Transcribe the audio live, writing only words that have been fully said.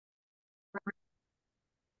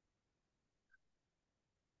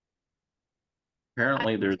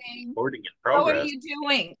Apparently, there's Jane. recording in How are progress. you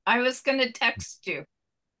doing? I was going to text you.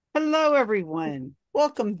 Hello, everyone.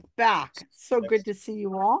 Welcome back. So good to see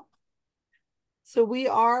you all. So we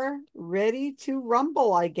are ready to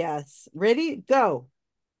rumble, I guess. Ready? Go.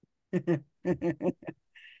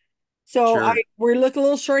 So Sure. we're looking a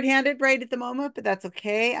little shorthanded right at the moment, but that's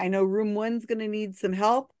okay. I know room one's going to need some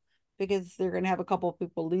help because they're going to have a couple of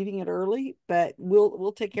people leaving it early, but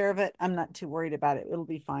we'll take care of it. I'm not too worried about it. It'll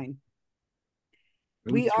be fine.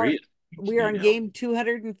 Room We are three we are need on help. game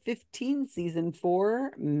 215, season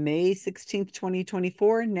 4, May 16th,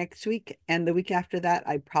 2024, next week. And the week after that,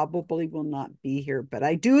 I probably will not be here, but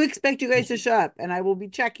I do expect you guys to show up and I will be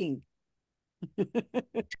checking. Get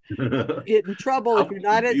in trouble How if can you're you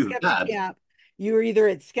not at do Skeptic that? Camp. You're either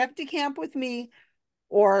at Skeptic Camp with me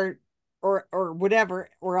or or whatever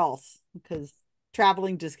or else, because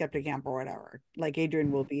traveling to Skeptic Camp or whatever, like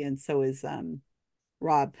Adrian will be, and so is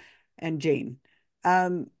Rob and Jane.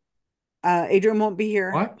 Um Adrian won't be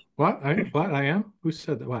here. What? What? I am? Who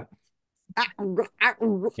said that? What?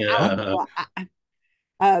 What? Yeah.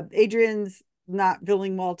 Adrian's not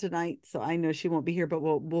feeling well tonight, so I know she won't be here, but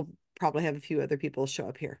we'll probably have a few other people show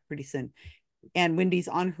up here pretty soon. And Wendy's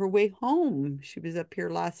on her way home. She was up here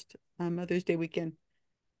last Mother's Day weekend,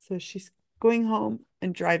 so she's going home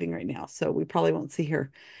and driving right now. So we probably won't see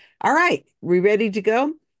her. All right, we ready to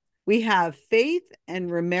go? We have Faith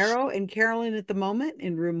and Ramiro and Carolyn at the moment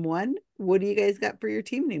in room one. What do you guys got for your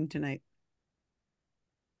team name tonight?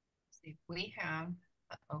 See, we have,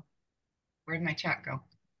 oh, where'd my chat go?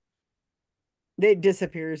 It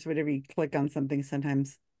disappears whenever you click on something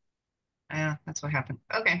sometimes. Yeah, that's what happened.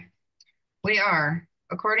 Okay. We are,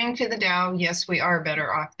 according to the Dow, yes, we are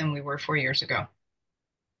better off than we were 4 years ago.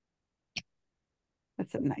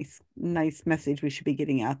 That's a nice message we should be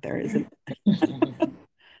getting out there, isn't it?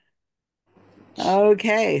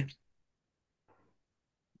 Okay.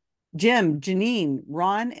 Jim, Janine,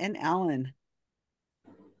 Ron, and Alan.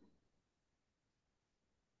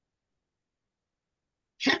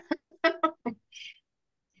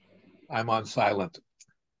 I'm on silent.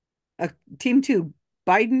 Team 2,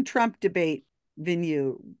 Biden Trump debate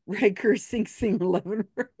venue. Riker Sing Sing 11.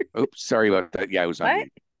 Oops, sorry about that. Yeah, I was on What?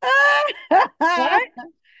 mute. What?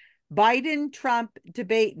 Biden Trump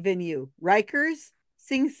debate venue. Rikers,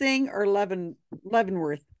 Sing Sing, or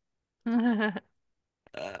Leavenworth. I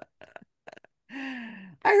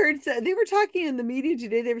heard they were talking in the media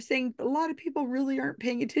today. They were saying a lot of people really aren't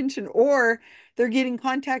paying attention, or they're getting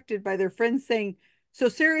contacted by their friends saying, "So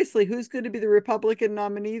seriously, who's going to be the Republican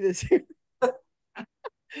nominee this year?" And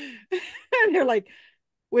they're like,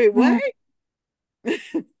 "Wait, what?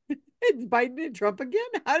 It's Biden and Trump again?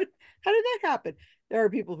 How did that happen?" There are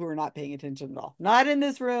people who are not paying attention at all. Not in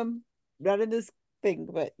this room, not in this thing,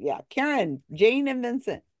 but yeah. Karen, Jane, and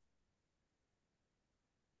Vincent.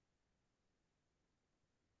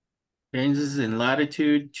 Changes in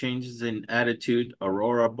latitude, changes in attitude.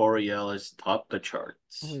 Aurora Borealis top the Oh,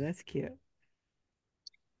 charts. that's cute.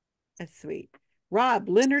 That's sweet. Rob,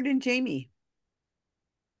 Leonard, and Jamie.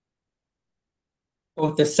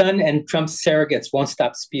 Both the sun and Trump's surrogates won't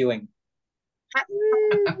stop spewing.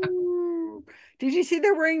 Did you see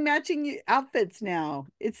they're wearing matching outfits now?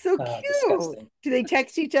 It's so cute. Disgusting. Do they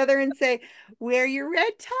text each other and say, "Wear your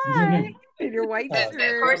red tie and your white Of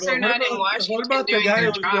shirt"? course, they're not in What Washington about the doing guy their who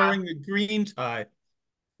was job. wearing a green tie?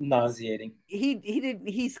 Nauseating. He didn't.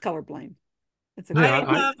 He's colorblind. It's okay.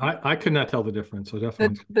 Yeah, I could not tell the difference. So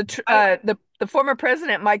definitely. The former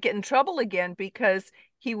president might get in trouble again because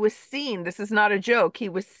he was seen. This is not a joke. He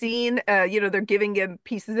was seen. They're giving him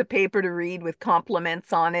pieces of paper to read with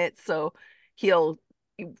compliments on it, so he'll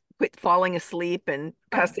quit falling asleep and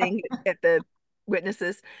cussing at the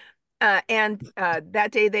witnesses. And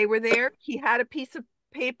that day they were there, he had a piece of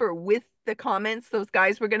paper with the comments those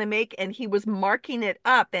guys were going to make, and he was marking it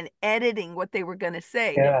up and editing what they were going to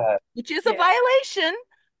say, God. which is a violation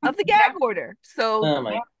of the gag order. So, Oh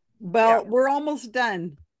my. Well, we're almost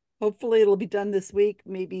done. Hopefully, it'll be done this week.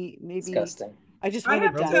 Maybe. Disgusting. I just I want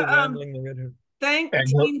it have done. to thank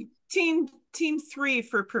And team 3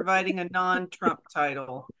 for providing a non-Trump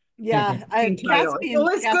title. Yeah, Team title. Caspian. Well,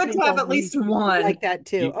 it's good to have at least one. Like that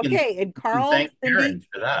too. Okay, and Karl, Thank Cindy, Karen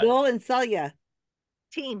for that. Bill, and Celia.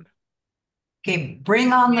 team. Okay,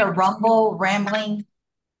 bring on the rumble rambling.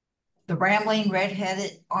 The rambling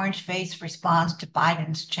redheaded orange face responds to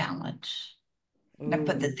Biden's challenge. I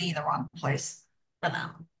put the D in the wrong place. But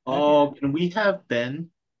Oh, can we have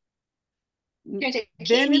Ben? Ben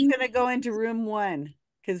is going to go into room 1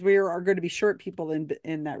 because are going to be short people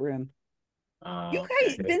in that room. You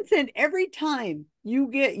guys, Okay. Vincent, every time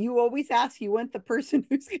you always ask, you want the person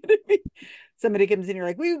who's gonna be, somebody comes in, you're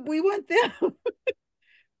like, we want them.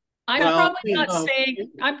 I'm Well, probably not no.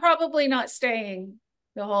 staying. I'm probably not staying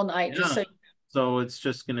the whole night. Just Yeah. so So it's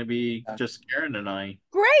just gonna be just Karen and I.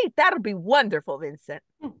 Great. That'll be wonderful, Vincent.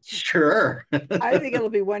 Sure. I think it'll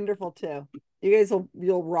be wonderful too. You guys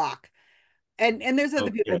you'll rock. And there's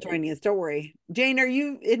other people Okay. joining us. Don't worry. Jane, are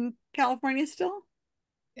you in California still?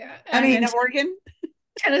 yeah, I I'm mean, in Oregon.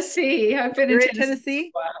 Tennessee. I've been You're in in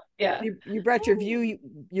Tennessee. Tennessee. Yeah. You brought your view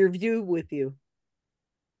with you.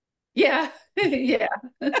 Yeah. Yeah.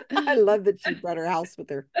 I love that she brought her house with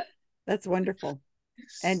her. That's wonderful.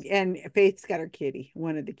 And Faith's got her kitty,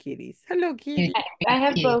 one of the kitties. Hello, kitty. I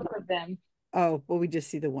have both of them. Oh, well, we just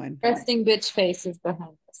see the one. Resting bitch face is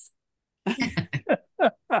behind us.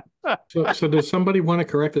 So does somebody want to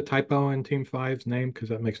correct the typo in Team 5's name? Because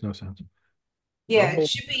that makes no sense. Yeah, Rumble. it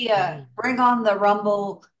should be bring on the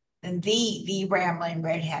rumble and the rambling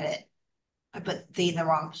redheaded. I put the in the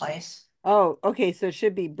wrong place. Oh, okay. So it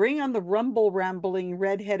should be bring on the rumble rambling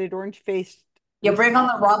red-headed orange-faced. Yeah, bring on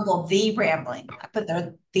the rumble, the rambling. I put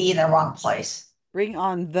the in the wrong place. Bring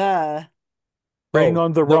on the Bring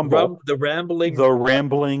on the rumble. The rambling. The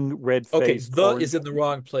rambling red Okay, face. the is in the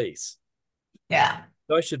wrong place. Yeah.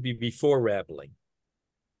 The should be before rambling.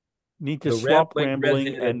 Need to The swap rambling rambling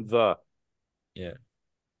redheaded- and the. Yeah.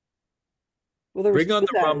 well, there was Bring on two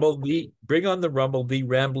the Th's. rumble, the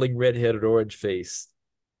rambling redheaded orange face.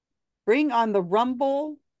 Bring on the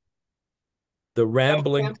rumble The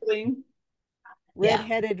rambling. Rambling.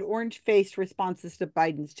 red-headed orange-faced responses to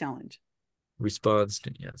Biden's challenge. Responds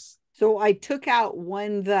to yes. So I took out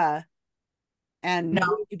one the and No.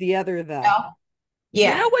 moved the other the. No. You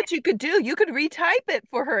Yeah. know what you could do? You could retype it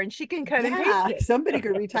for her and she can cut and Yeah, paste it. somebody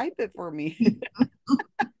could retype it for me.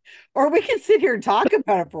 Or we can sit here and talk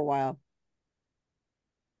about it for a while.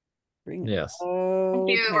 Bring Yes. Thank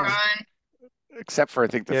you, Okay. Ron. Except for I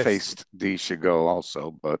think the Yes. faced D should go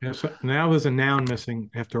also, but Yeah, so now there's a noun missing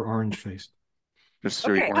after orange face. just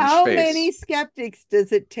three Okay. orange How face. many skeptics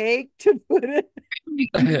does it take to put it?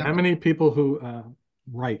 How many people who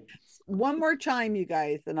write? One more time, you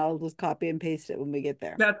guys, and I'll just copy and paste it when we get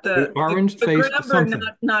there. Got The orange the faced grabber something.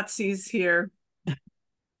 Nazis here.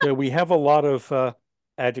 Yeah, we have a lot of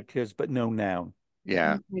adjectives, but no noun.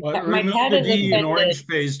 Yeah. My cat is offended.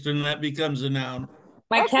 faced, and that becomes a noun.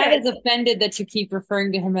 My cat Okay. is offended that you keep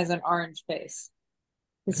referring to him as an orange face.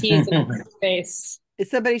 Because he is an orange face. Is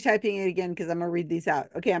somebody typing it again? Because I'm going to read these out.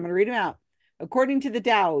 Okay, I'm going to read them out. According to the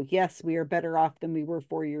Dow, yes, we are better off than we were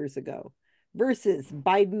 4 years ago. Versus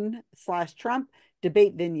Biden/Trump,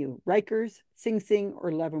 debate venue, Rikers, Sing Sing,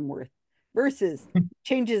 or Leavenworth. Versus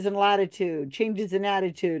changes in latitude, changes in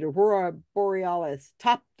attitude, Aurora Borealis,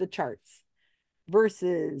 top the charts.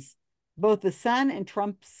 Versus both the sun and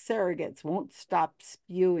Trump's surrogates won't stop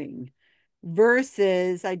spewing.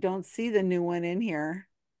 Versus, I don't see the new one in here.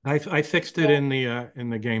 I fixed it in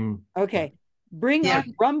the game. Okay. Bring Yeah.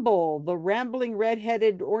 on Rumble, the rambling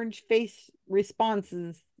red-headed orange face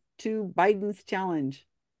responses to Biden's challenge.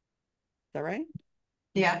 Is that right?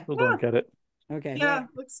 Yeah. Still don't get it. Okay. Yeah,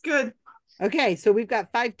 looks good. Okay, so we've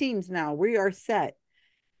got 5 teams now. We are set.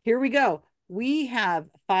 Here we go. We have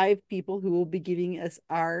 5 people who will be giving us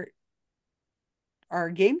our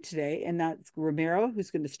game today, and that's Ramiro,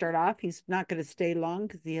 who's going to start off. He's not going to stay long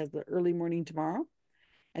because he has the early morning tomorrow.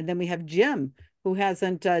 And then we have Jim, who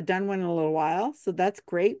hasn't done one in a little while, so that's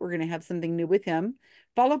great. We're going to have something new with him,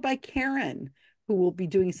 followed by Karen, who will be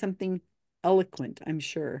doing something eloquent, I'm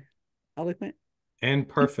sure. Eloquent? And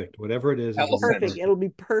perfect, whatever it is. Elephant. Perfect. It'll be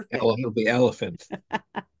perfect. It'll be elephant.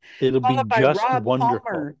 It'll be Followed by just Rob wonderful.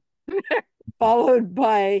 Palmer, followed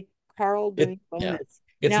by Karl doing Yeah. bonus.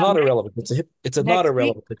 It's Now, not irrelevant. It's a next not week-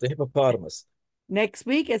 irrelevant. It's a hippopotamus. Next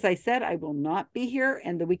week, as I said, I will not be here,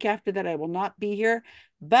 and the week after that, I will not be here.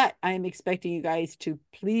 But I am expecting you guys to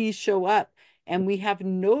please show up. And we have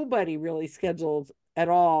nobody really scheduled at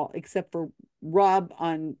all except for Rob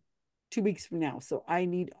on 2 weeks from now. So I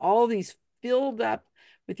need all these filled up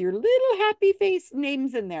with your little happy face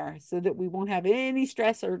names in there so that we won't have any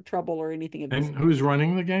stress or trouble or anything of this. And who's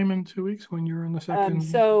running the game in 2 weeks when you're in the second?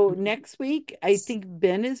 So next week, I think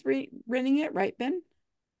Ben is running it, right, Ben?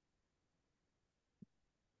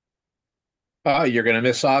 Oh, you're going to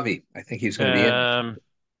miss Avi. I think he's going to be in.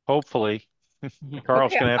 Hopefully.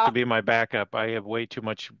 Karl's Okay, gonna have to be my backup. I have way too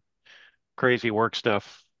much crazy work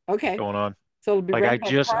stuff Okay. going on. So it'll be Like run I by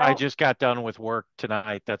just Karl. got done with work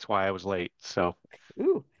tonight. That's why I was late. So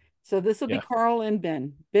Ooh, so this will be Yeah. Karl and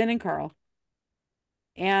Ben and Karl.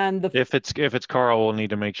 And the if it's Karl, we'll need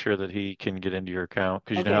to make sure that he can get into your account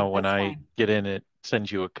because Okay, you know when that's I fine. get in, it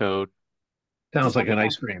sends you a code. Sounds Just like let an me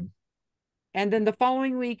ice cream. And then the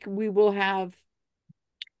following week we will have,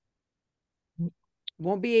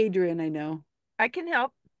 won't be Adrian, I know. I can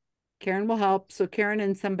help. Karen will help. So Karen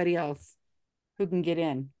and somebody else who can get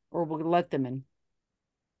in, or we'll let them in.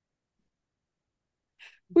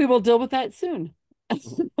 We will deal with that soon. I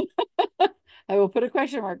will put a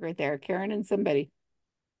question mark right there. Karen and somebody.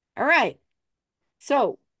 All right.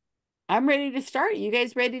 So I'm ready to start. You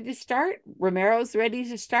guys ready to start? Ramiro's ready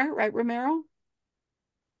to start, right, Ramiro?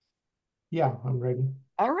 Yeah, I'm ready.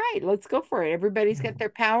 All right, let's go for it. Everybody's got their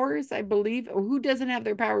powers, I believe. Or who doesn't have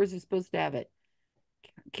their powers is supposed to have it?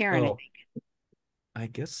 Karen, I Oh, think. I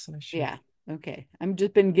guess I should. Yeah. Okay. I'm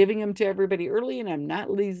just been giving them to everybody early, and I'm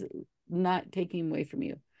not taking away from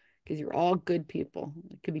you because you're all good people.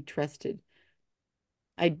 It could be trusted.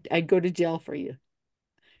 I'd go to jail for you.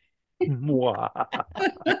 Okay.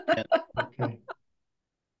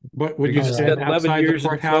 But would You you just stand spent 11 outside the years in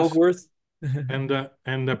courthouse Floworth? and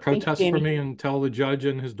protest for Jamie. me and tell the judge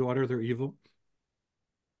and his daughter they're evil?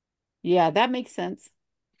 Yeah, that makes sense.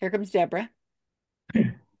 Here comes Deborah.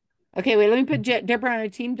 Okay, wait, let me put Deborah on a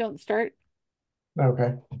team. Don't start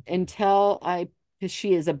Okay. until because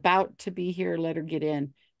she is about to be here. Let her get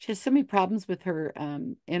in. She has so many problems with her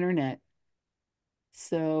internet.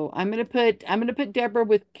 So I'm gonna put Deborah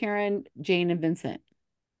with Karen, Jane, and Vincent.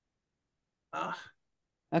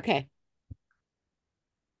 Okay.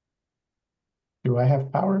 Do I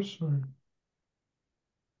have powers? Or...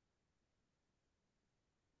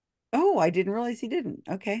 Oh, I didn't realize he didn't.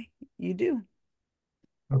 Okay, you do.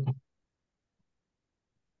 Okay.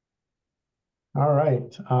 All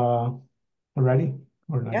right. Ready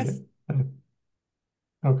or not Yes. yet?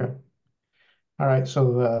 Okay. All right.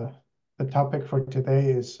 So the topic for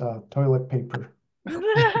today is toilet paper.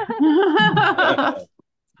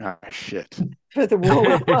 Ah, shit. For the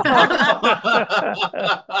world.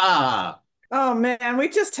 Oh man, we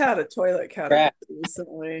just had a toilet category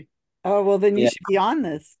recently. Oh, well, then you Yeah. should be on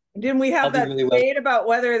this. Didn't we I'll have do that really well. debate about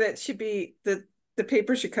whether that should be the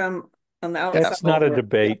paper should come on the outside? That's not a or-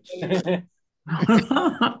 debate.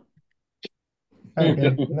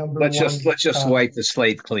 Okay. Number Let's one. just wipe the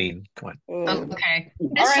slate clean. Come on. Oh. Okay. All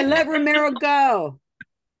right, let Ramiro go.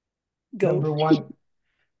 Number one.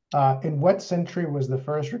 In what century was the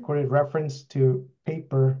first recorded reference to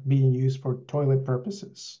paper being used for toilet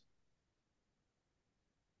purposes?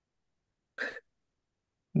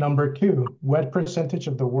 Number two, what percentage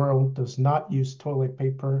of the world does not use toilet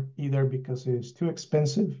paper either because it is too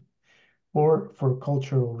expensive or for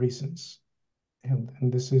cultural reasons? And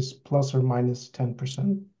this is plus or minus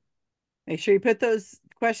 10%. Make sure you put those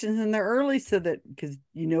questions in there early so that because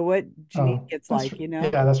you know what Janine gets like, you know.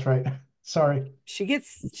 Yeah, that's right. Sorry. She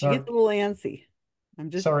gets a Sorry. little antsy. I'm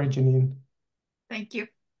just Sorry, Janine. Thank you.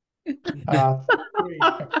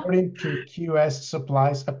 According to QS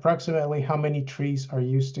Supplies, approximately how many trees are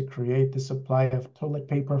used to create the supply of toilet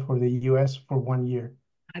paper for the US for 1 year?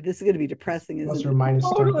 this is going to be depressing, isn't Plus it? or minus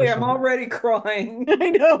Totally, 10%. I'm already crying.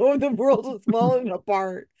 I know the world is falling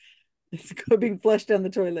apart. It's being flushed down the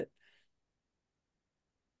toilet.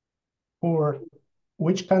 Or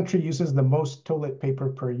which country uses the most toilet paper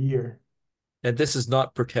per year? And this is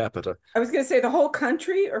not per capita. I was going to say the whole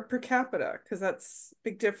country or per capita, because that's a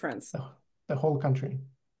big difference. The whole country.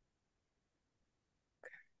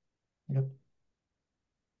 Yep.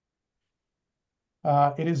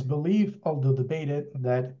 It is believed, although debated,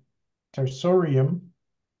 that tersorium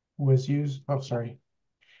was used. Oh, sorry.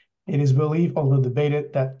 It is believed, although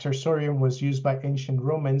debated, that tersorium was used by ancient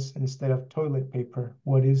Romans instead of toilet paper.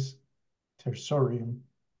 What is tersorium?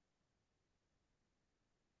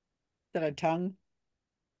 Is that a tongue?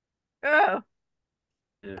 Oh.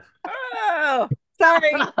 Yeah. Oh.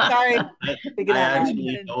 Sorry. Sorry. I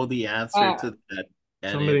actually know the answer to that.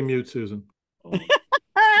 Somebody mute Susan.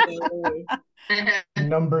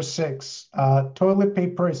 Number 6. Toilet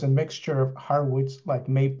paper is a mixture of hardwoods like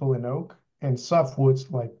maple and oak and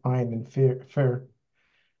softwoods like pine and fir.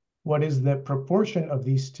 What is the proportion of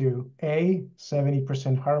these two? A,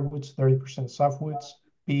 70% hardwoods, 30% softwoods.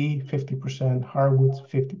 B, 50% hardwoods,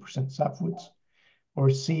 50% softwoods. Or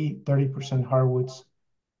C, 30% hardwoods.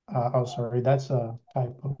 Oh, sorry, that's a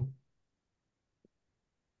typo.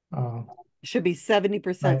 Should be 70%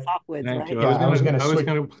 Right. softwoods, Thank right? you. Yeah, I was gonna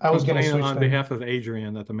complain switch on them. behalf of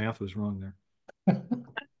Adrian that the math was wrong there.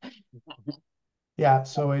 Yeah,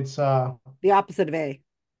 so it's the opposite of A.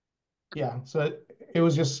 Yeah, so it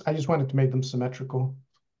was just I just wanted to make them symmetrical.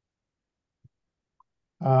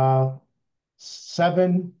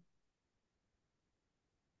 7.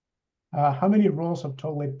 How many rolls of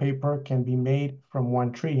toilet paper can be made from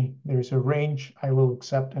one tree? There's a range. I will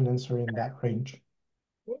accept an answer in that range.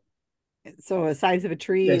 So a size of a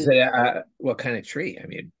tree Is is it what kind of tree? I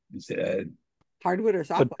mean, is it a hardwood or It's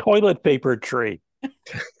a softwood? toilet paper tree,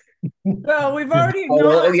 Well, we've already Oh, well,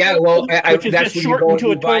 acknowledged yeah, well, which is that's just where you go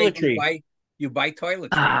shortened and to a toilet tree. you buy toiletries. we've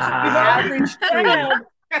The already average tree.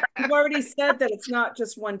 we've already said that it's not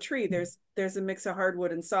just one tree. There's a mix of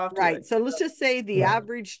hardwood and softwood. Right. So let's just say the Yeah.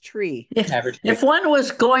 average tree. If one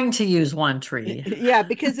was going to use one tree. Yeah,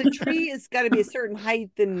 because a tree has got to be a certain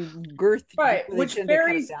height and girth. Right, before they which tend to cut it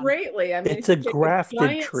varies down. greatly. I mean, It's if a you take grafted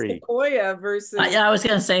giant tree. sequoia versus I was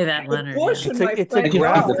going to say that, the Leonard. bush Yeah. in my It's a front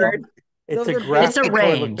grafted. yard. It's Those a are grafted It's a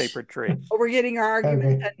toilet range. paper tree. Oh, we're getting our argument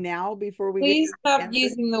Okay. done now before we Please get stop answer?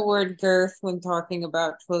 using the word girth when talking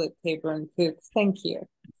about toilet paper and poop. Thank you.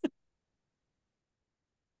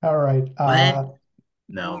 All right.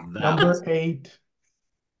 No, that Number was 8.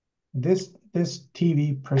 This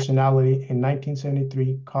TV personality in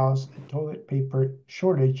 1973 caused a toilet paper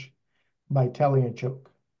shortage by telling a joke.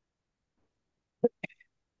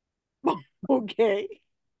 Okay.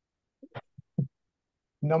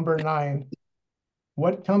 Number 9.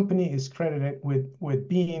 What company is credited with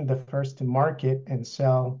being the first to market and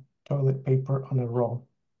sell toilet paper on a roll?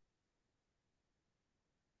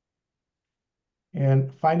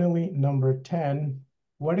 And finally, number 10.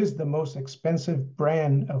 What is the most expensive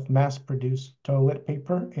brand of mass-produced toilet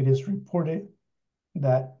paper? It is reported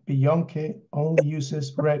that Beyonce only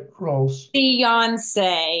uses red rolls.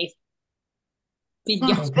 Beyonce.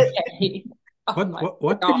 Beyonce. Oh my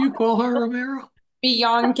What did you call her, Ramiro?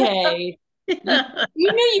 Beyonce. You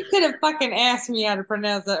knew you could have fucking asked me how to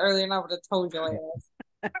pronounce that earlier, and I would have told your ass.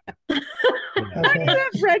 How do you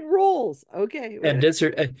have red rolls? Okay. And does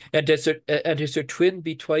her twin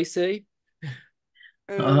be twice A?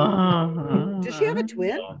 Does she have a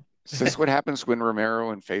twin? Is this what happens when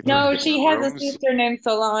Romero and Faith are No, in she your has a rooms? sister named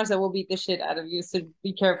Solange that will beat the shit out of you. So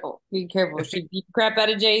be careful. Be careful. She beat the crap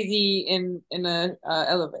out of Jay-Z in a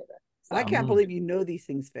elevator. So. I can't believe you know these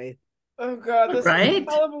things, Faith. Oh God, this is Right?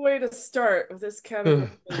 a hell of a way to start with this category.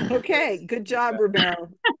 Okay, good job, Ramiro.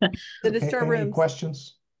 Send us to our Any rooms.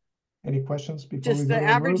 questions? Any questions before we Just go the to our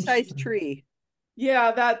average rooms? size tree.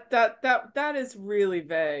 Yeah, that is really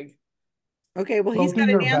vague. Okay, well, Well, he's do got an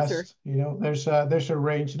your answer. best. You know, there's a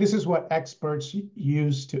range. This is what experts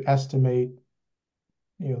use to estimate,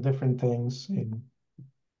 different things in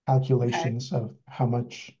calculations of how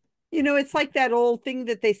much. You know, it's like that old thing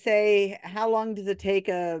that they say, how long does it take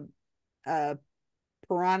a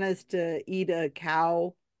piranhas to eat a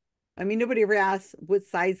cow? I mean, nobody ever asks what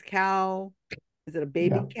size cow. Is it a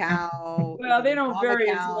baby cow? Well, Is they it a don't mama vary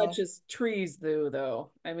as cow? much as trees do,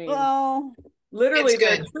 though. I mean, Well, literally, It's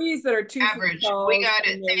there are good. trees that are 2 feet Average. tall. We got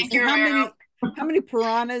it. and there's- Thank you, how Romero. many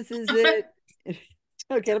piranhas is it?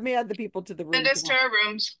 Okay, let me add the people to the room. Send us to our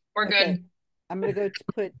rooms. We're Okay. good. I'm gonna go to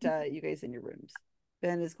put you guys in your rooms.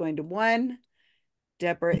 Ben is going to 1.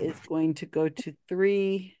 Deborah is going to go to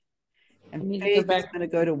 3. And Faith is going to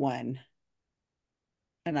go to 1.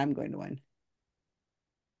 And I'm going to 1.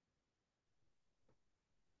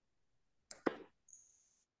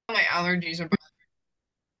 My allergies are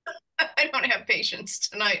I don't have patience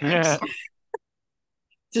tonight. I'm Yeah. sorry.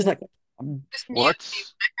 Just like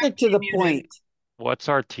What's get to the point. What's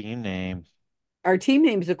our team name? Our team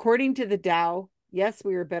names, according to the Dow, yes,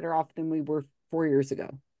 we are better off than we were 4 years ago.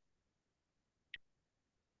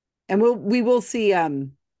 And we will see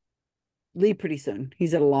Lee pretty soon.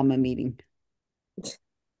 He's at a llama meeting.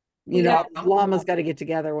 You know, llamas got to get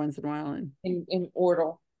together once in a while and in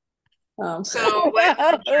order. So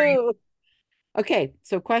what? Okay,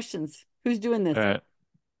 so questions. Who's doing this?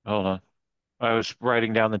 Hold on. I was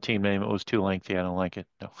writing down the team name. It was too lengthy. I don't like it.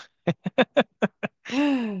 No.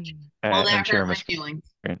 Well, that hurt my feelings.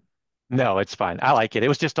 No, it's fine. I like it. It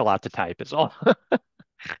was just a lot to type. Is all.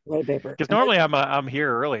 White paper. Because normally I'm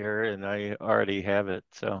here earlier and I already have it,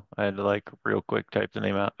 so I had to like real quick type the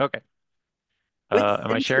name out. Okay.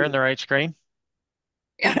 Am I sharing the right screen?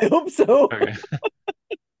 Yeah, I hope so. Okay.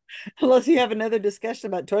 Unless you have another discussion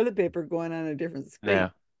about toilet paper going on a different screen. Yeah.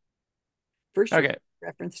 First Okay.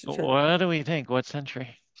 reference to What do we think? What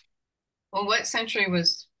century? Well, what century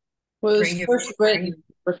was first written,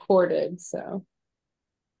 recorded, so.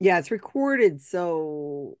 Yeah, it's recorded,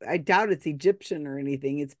 so I doubt it's Egyptian or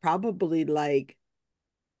anything. It's probably like.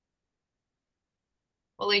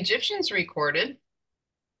 Well, Egyptians recorded.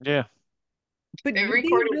 Yeah. But they really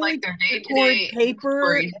recorded like their record day-to-day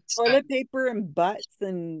paper, inventory toilet paper, and butts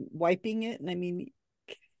and wiping it. And I mean,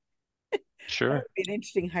 sure, that would be an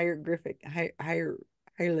interesting hieroglyphic.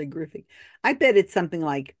 I bet it's something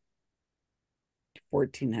like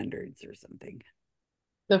 1400s or something.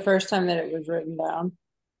 The first time that it was written down.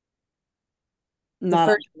 Not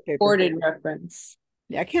the first recorded reference.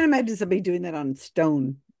 Yeah, I can't imagine somebody doing that on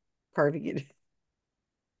stone, carving it.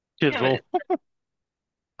 Chisel.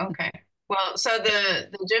 Okay. Well, so the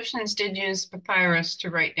Egyptians did use papyrus to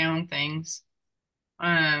write down things.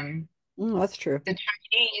 That's true. The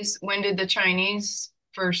Chinese, when did the Chinese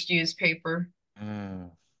first use paper?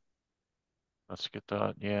 That's a good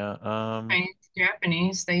thought. Yeah. Chinese,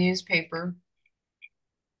 Japanese, they use paper.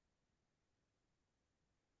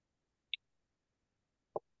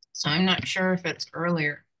 So I'm not sure if it's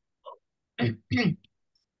earlier. Could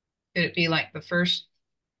it be like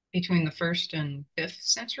between the 1st and 5th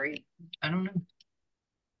century? I don't know.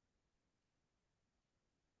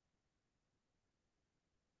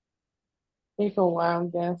 Take a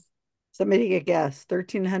wild guess. Somebody take a guess.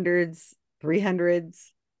 1300s,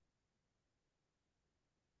 300s.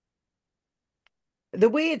 The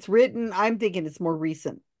way it's written, I'm thinking it's more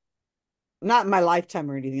recent. Not in my lifetime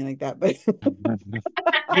or anything like that, but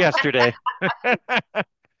yesterday.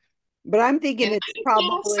 But I'm thinking it's probably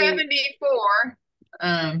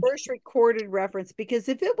 1974. First recorded reference, because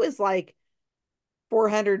if it was like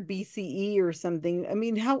 400 BCE or something, I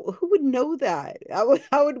mean, who would know that?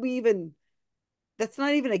 How would we even? That's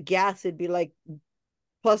not even a guess. It'd be like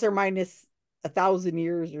plus or minus 1,000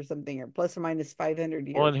 years or something, or plus or minus 500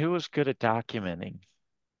 years. Well, and who was good at documenting?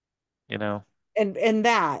 And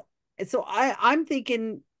that. And so I'm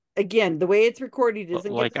thinking again, the way it's recorded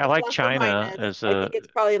isn't like I like plus or China minus. as I think a it's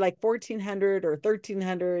probably like 1400 or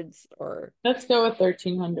 1300s or. Let's go with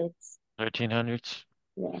 1300s. 1300s.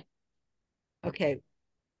 Yeah. Okay.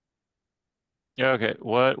 Yeah. Okay.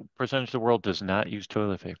 What percentage of the world does not use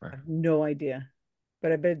toilet paper? No idea,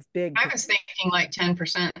 but I bet it's big. I was thinking like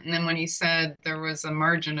 10%, and then when he said there was a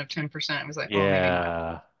margin of 10%, I was like, oh, maybe not.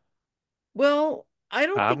 Yeah. Well, I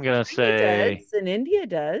don't I'm think gonna China say does and India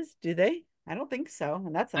does, do they? I don't think so.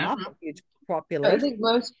 And that's an I don't awful know. huge I population. think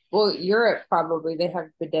Europe probably, they have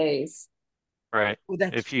bidets. right. Well,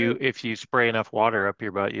 that's If true. you spray enough water up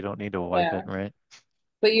your butt, you don't need to wipe Yeah. it, right?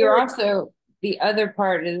 But you're also, the other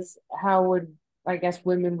part is how would, I guess,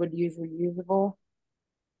 women would use reusable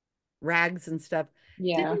Rags and stuff.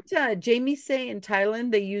 Yeah. Didn't Jamie say in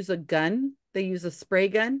Thailand they use a gun? They use a spray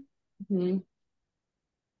gun? Mm-hmm.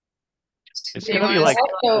 It's Do you gonna be want to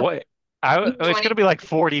like say what? It's gonna be like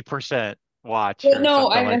 40% watch But or no,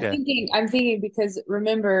 something like I'm that. thinking because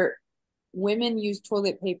remember, women use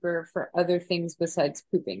toilet paper for other things besides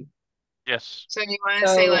pooping. Yes. So you want to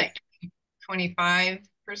say like 25%?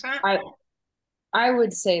 I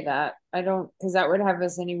would say that. I don't, because that would have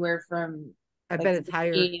us anywhere from I bet it's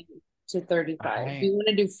higher 15 to 35. Do you want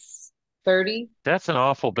to do 30? That's an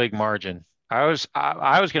awful big margin. I was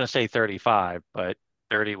gonna say 35, but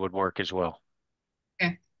 30 would work as well.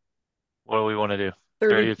 Okay. What do we want to do?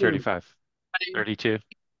 30 or 32. 35? 32.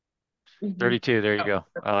 32, there you go.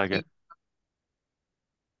 I like it.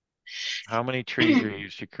 How many trees are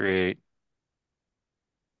used to create?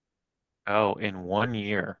 Oh, in 1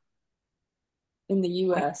 year In the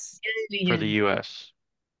US. for the US.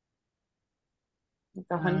 Like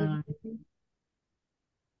 100?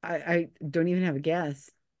 I don't even have a guess.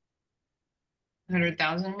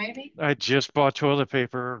 100,000 maybe? I just bought toilet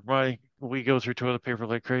paper. We go through toilet paper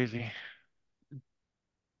like crazy.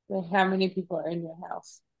 So how many people are in your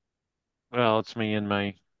house? Well, it's me and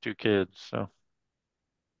my 2 kids, so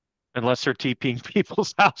unless they're TPing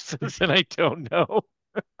people's houses, and I don't know.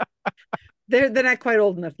 They're not quite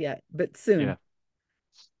old enough yet, but soon. Yeah.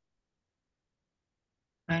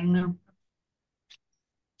 I don't know.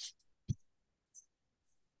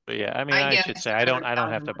 But yeah, I mean, I should say I don't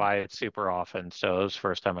have to buy it super often, so it was the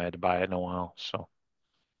first time I had to buy it in a while. So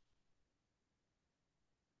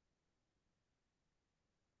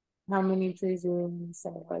How many trees are in the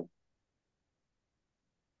center? Like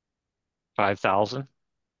 5,000? Is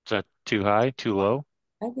that too high? Too low?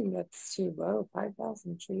 I think that's too low.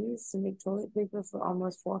 5,000 trees to make toilet paper for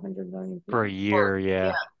almost 400 million people. Per year,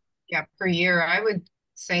 yeah. Yeah, per year. I would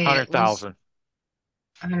say at least 100,000.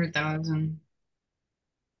 100,000.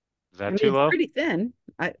 Is that too it's low? pretty thin.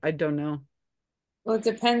 I don't know. Well, it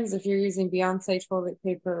depends if you're using Beyonce toilet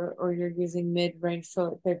paper or you're using mid-range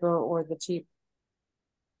toilet paper or the cheap.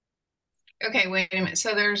 Okay, wait a minute.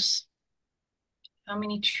 So there's how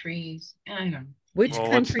many trees? I don't know. Which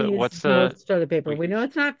country uses the most toilet paper? we- We know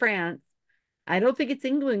it's not France. I don't think it's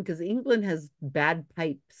England because England has bad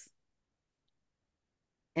pipes.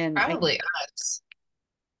 And Probably us.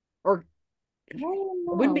 Or I don't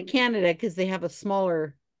know. wouldn't be Canada because they have a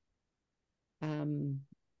smaller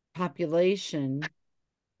population.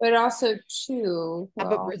 But also too, How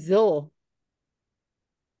about well, Brazil?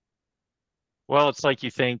 Well, it's like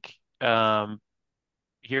you think,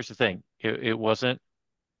 here's the thing. It wasn't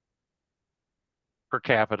per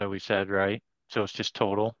capita, we said, right? So it's just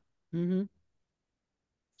total. Mm-hmm.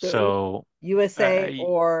 So USA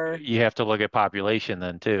or you have to look at population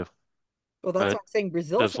then too. well, that's But what I'm saying.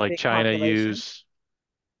 Brazil's does a like big China population. use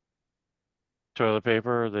toilet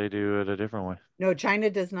paper, or they do it a different way? No, China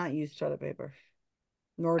does not use toilet paper,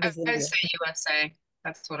 nor does I India. say USA.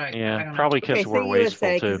 That's what I Yeah, don't know. probably Okay, because we're say wasteful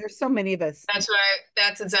USA because too. there's so many of us.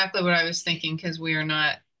 That's exactly what I was thinking because we are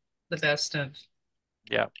not the best of.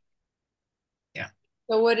 Yeah. Yeah.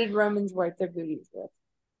 So what did Romans wipe their booties with?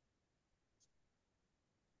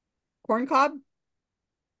 Corn cob?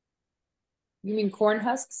 You mean corn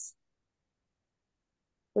husks?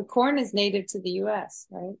 The corn is native to the US,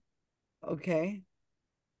 right? Okay.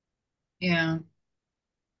 Yeah.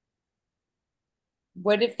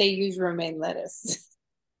 What if they use romaine lettuce?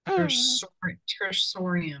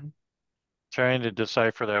 Tersorium. Trying to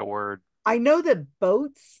decipher that word. I know that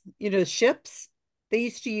boats, ships, they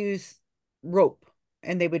used to use rope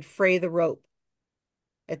and they would fray the rope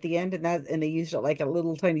at the end and they used it like a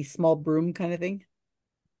little tiny small broom kind of thing.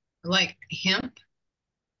 Like hemp?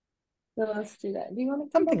 So let's do that. Do you want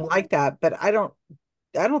to Something like that, but I don't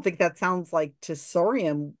think that sounds like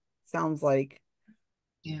tessorium sounds like.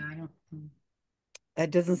 Yeah, I don't.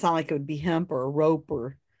 That doesn't sound like it would be hemp or a rope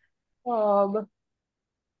or.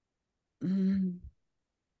 Mm.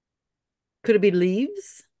 Could it be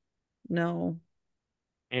leaves? No.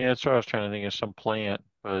 Yeah, that's what I was trying to think of, some plant,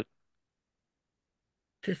 but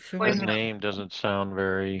that name doesn't sound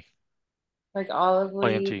very like olive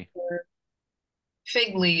leaves planty. or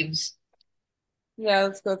fig leaves. Yeah,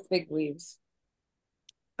 let's go with fig leaves.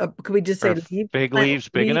 Could we just say Are leaf? fig Plant leaves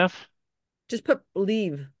big leaf? enough? Just put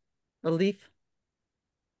leaf. A leaf.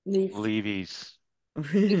 Leaf. Leavies.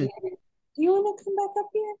 Do you want to come back up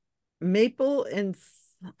here? Maple and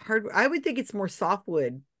hardwood. I would think it's more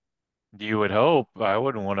softwood. You would hope. I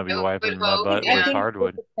wouldn't want to be wiping my butt I with think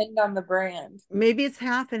hardwood. it depend on the brand. Maybe it's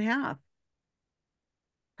half and half.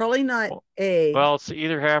 Probably not A. Well, it's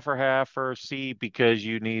either half or half or C because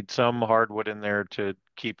you need some hardwood in there to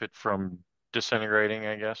keep it from disintegrating,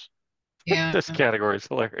 I guess. Yeah. This category is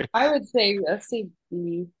hilarious. I would say, let's say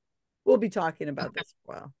B. We'll be talking about this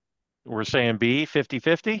for a while. We're saying B,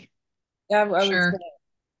 50-50? Yeah, I would Sure. say.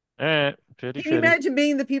 All right, 50-50. Can you imagine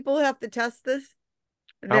being the people who have to test this?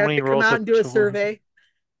 And they How have many to come rolls out of and do a survey.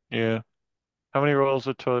 Yeah. How many rolls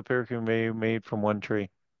of toilet paper can be made from one tree?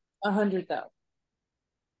 100,000.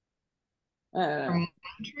 From one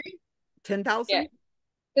tree? 10,000? Yeah.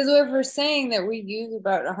 Because if we're saying that we use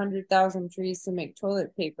about 100,000 trees to make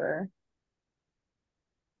toilet paper.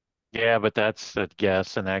 Yeah, but that's a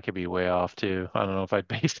guess, and that could be way off too. I don't know if I'd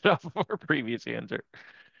base it off of our previous answer.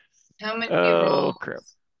 How many Oh, rolls crap.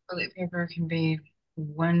 toilet paper can be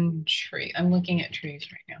one tree? I'm looking at trees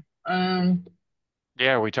right now.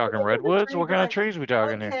 Yeah, are we talking redwoods? What kind of trees are we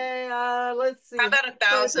talking here? Okay, let's see. How about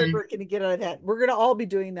 1,000? Toilet paper can you get out of that? We're gonna all be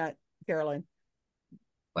doing that, Caroline.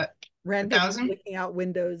 What? Random 1,000? looking out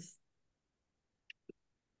windows.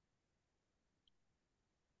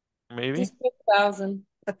 Maybe? Just 1,000.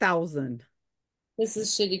 1,000. This is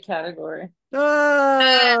shitty category.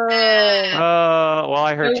 Oh. Well,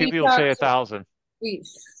 I heard So two we people say talked- 1,000.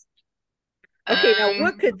 Okay, now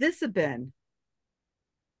what could this have been?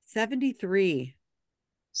 73.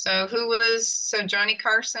 So Johnny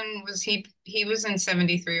Carson he was in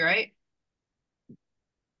 73, right?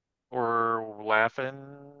 Or was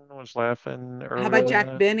laughing earlier. How about than Jack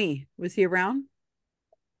that? Benny? Was he around?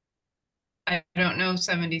 I don't know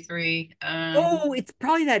 73. Oh, it's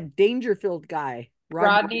probably that Dangerfield guy.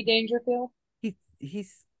 Rodney Dangerfield?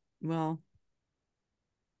 He's well.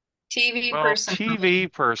 TV Well, personality.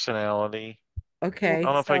 TV personality. Okay. I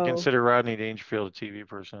don't know if I so- consider Rodney Dangerfield a TV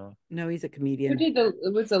personality. No, he's a Who comedian. did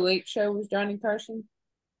the Late Show? Was Johnny Carson?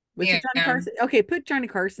 Was it Johnny Carson? Okay, put Johnny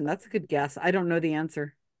Carson. That's a good guess. I don't know the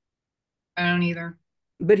answer. I don't either.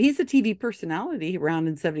 But he's a TV personality around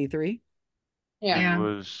in 73. Yeah. He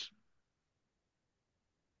was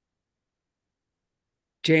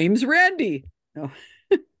James Randi. Oh.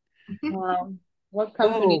 What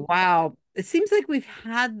company? Oh, wow. It seems like we've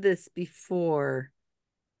had this before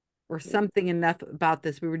or something enough about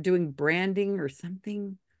this. We were doing branding or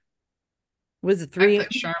something. Was it 3? I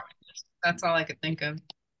put Charmin. That's all I could think of.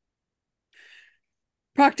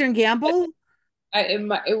 Procter and Gamble?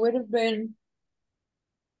 It would have been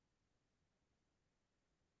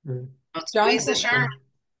Squeeze the Charmin.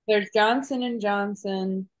 There's Johnson and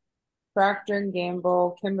Johnson, Procter and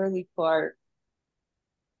Gamble, Kimberly Clark.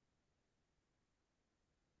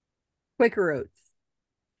 Quaker Oats.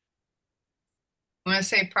 I want to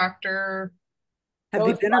say Procter. Have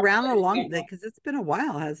they been around a long because it's been a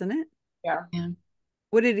while, hasn't it? Yeah.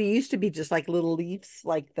 What did it used to be? Just like little leaves,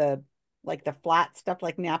 like the flat stuff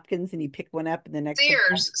like napkins, and you pick one up and the next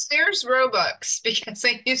one. Sears Roebucks, because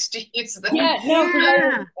I used to use them. Yeah,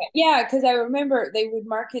 no, Yeah. because I remember they would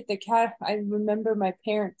market the cat. I remember my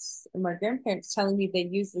parents and my grandparents telling me they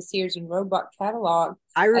used the Sears and Roebuck catalog.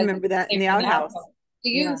 I remember that in the outhouse. To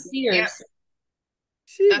use Sears.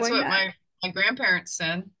 That's what my grandparents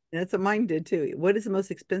said. That's what mine did too. What is the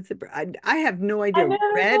most expensive? I have no idea.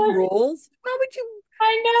 Red rolls? How would you?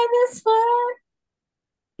 I know this one.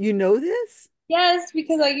 You know this? Yes,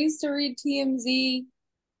 because I used to read TMZ.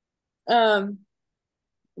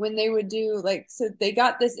 When they would do so they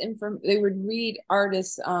got this info. They would read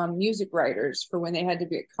artists, music writers for when they had to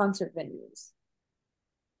be at concert venues,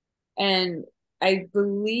 and I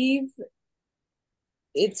believe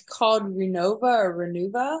it's called Renova or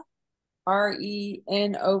Renuva, Renova.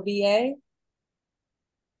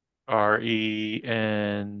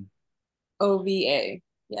 RENOVA.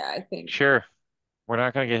 Yeah, I think. Sure. We're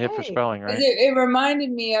not gonna get hit for spelling, right? It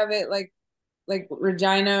reminded me of it like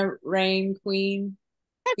Regina Rain Queen.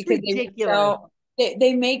 That's because ridiculous.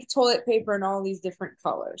 They make toilet paper in all these different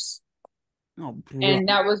colors. Oh, and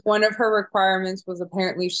that was one of her requirements, was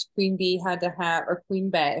apparently Queen Bee had to have, or Queen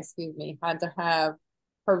Bee, excuse me, had to have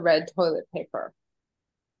her red toilet paper.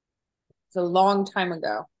 It's a long time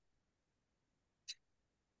ago.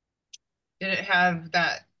 Did it have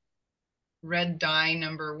that red dye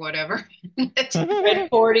number, whatever? Red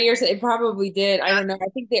 40 or something. It probably did. I don't know. I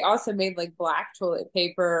think they also made like black toilet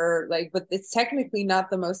paper, but it's technically not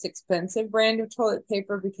the most expensive brand of toilet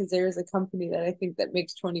paper, because there is a company that I think that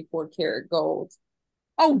makes 24 karat gold.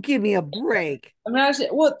 Oh, give me a break. I'm not sure.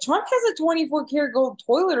 Well, Trump has a 24 karat gold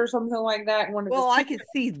toilet or something like that in one of his I could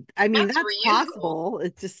see. I mean, that's possible.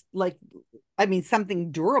 It's just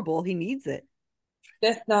something durable. He needs it.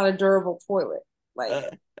 That's not a durable toilet.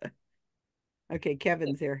 Okay,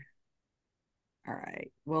 Kevin's here. All right.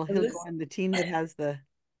 Well, he'll go on the team that has the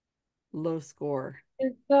low score.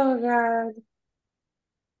 Oh God.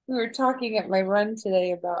 We were talking at my run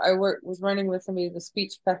today about was running with somebody who's a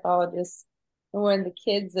speech pathologist, and one of the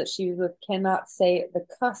kids that she was with cannot say the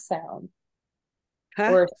 "k" sound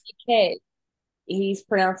or CK. He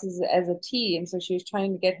pronounces it as a T, and so she was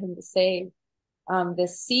trying to get him to say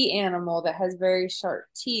this sea animal that has very sharp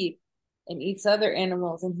teeth and eats other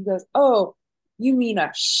animals, and he goes, "Oh, you mean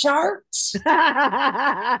a shark?"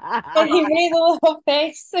 And he made a little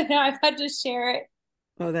face, and I've had to share it.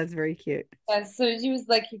 Oh, that's very cute. And so she was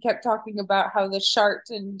like, he kept talking about how the shark,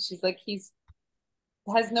 and she's like,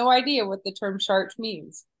 has no idea what the term shark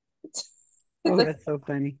means. Oh, that's so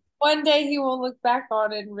funny. One day he will look back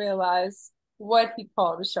on it and realize what he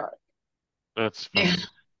called a shark. That's funny.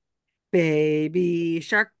 Baby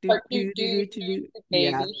shark. Baby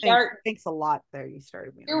shark. Thanks a lot there. You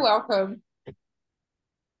started me. You're welcome.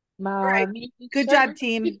 All right. Good job,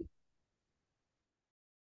 team.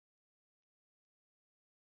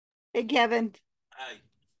 Hey, Kevin. Hi.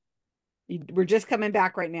 We're just coming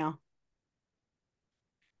back right now.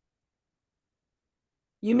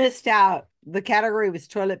 You missed out. The category was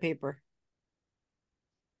toilet paper.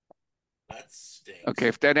 That stinks. Okay,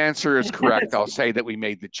 if that answer is correct, I'll say that we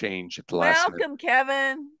made the change at the last minute. Welcome,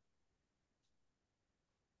 Kevin.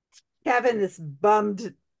 Kevin is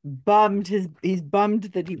bummed. He's bummed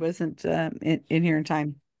that he wasn't in here in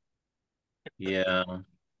time. Yeah.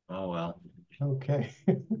 Oh well. Okay.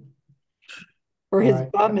 Or his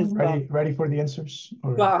right. bum is ready for the answers?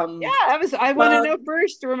 Or... Bum. Yeah, I want to know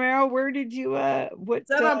first, Ramiro. Where did you what? Is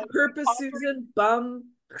that on purpose, Susan? Bum.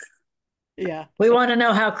 Yeah. We want to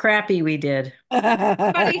know how crappy we did.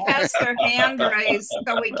 Somebody has their hand raised,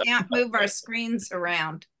 so we can't move our screens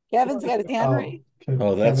around. Kevin's got his hand raised.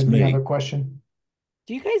 Oh, that's Kevin, me. You have a question?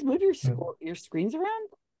 Do you guys move your screens around?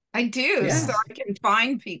 I do, so I can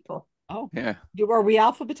find people. Oh, yeah. Are we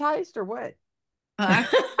alphabetized or what? I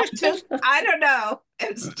don't know.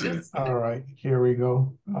 It's just all right. Here we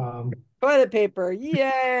go. Toilet paper.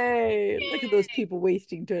 Yay! Look at those people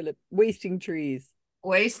wasting trees.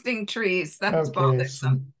 Wasting trees. That's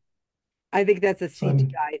bothersome. I think that's a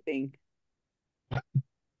CGI thing.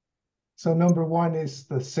 So number one is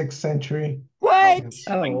the 6th century. What?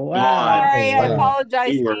 Oh, wow. Sorry, I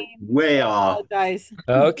apologize, team. Way off. Apologize.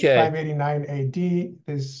 Okay. 589 AD.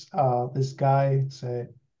 This guy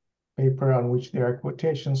said paper on which there are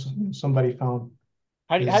quotations somebody found.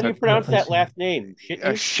 How do you pronounce that last name?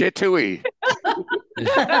 Shitui.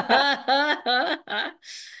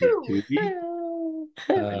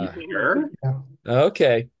 Sure.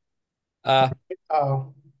 Okay.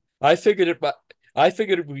 I figured it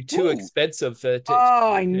would be too expensive to.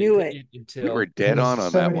 I knew it. We were dead on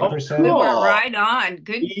that one. We were right on.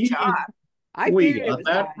 Good job. We figured it got was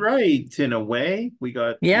that high. right in a way. We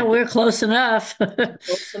got Yeah, we're close enough.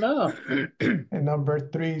 close enough. And number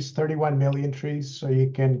 3 is 31 million trees. So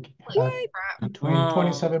you can have between Oh.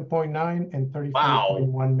 27.9 and Wow.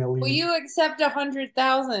 35.1 million. Will you accept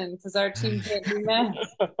 100,000? Because our team can't do math.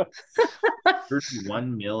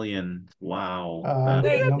 31 million. Wow.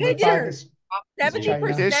 Number 5 is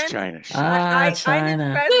 70%. It is China. Ah,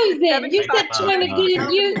 China. Susan, you said China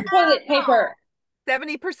didn't use toilet paper.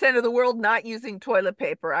 70% of the world not using toilet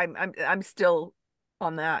paper. I'm still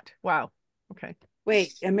on that. Wow. Okay.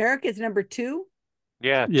 Wait, America's number 2?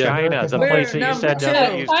 Yeah, Yeah, China, America's the number place that you two. said No,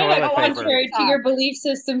 doesn't use China, toilet paper. contrary to your belief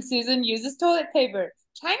system, Susan, uses toilet paper.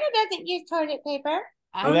 China doesn't use toilet paper.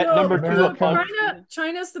 Oh, that number 2 America- above.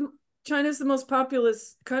 China's the most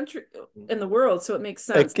populous country in the world, so it makes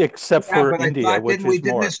sense. Except Yeah, for but I India, thought, which didn't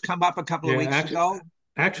is more. this come up a couple of Yeah, weeks actually, ago?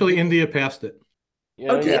 actually, India passed it.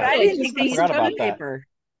 Yeah, Okay, yeah. I didn't just think they used forgot about toilet that. paper.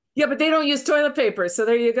 Yeah, but they don't use toilet paper, so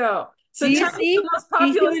there you go. So Do you China's see? the most Do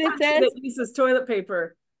you see populous what it country says? that uses toilet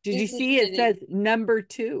paper. Did you This is see it shitty. says number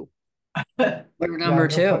 2? We're Yeah, number no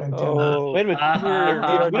 2. pun intended. Oh, Wait a minute. Ah, we ha,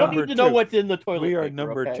 ha. don't number need to know 2. what's in the toilet We are paper,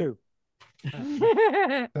 number okay? 2.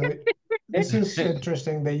 This is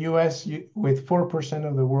interesting. The US, with 4%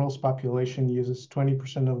 of the world's population, uses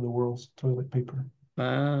 20% of the world's toilet paper.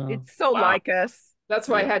 Wow. It's so Wow. like us. That's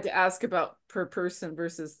why I Yeah. had to ask about per person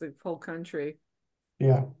versus the whole country.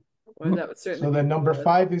 Yeah. Well, that would certainly So be the number good.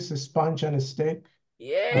 5 is a sponge on a stick.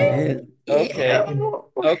 Yeah. Okay.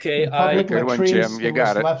 Okay. In public Good one, latrines, Jim. You it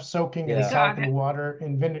got was it. left soaking in Yeah. salt and water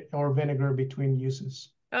or vinegar between uses.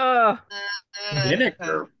 Oh,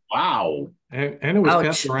 Vinegar. Wow. And it was Ouch.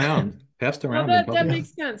 passed around. Passed Well, around in that public.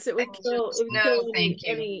 makes sense. It would kill No, thank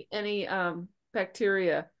you. any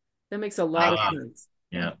bacteria. That makes a lot of sense.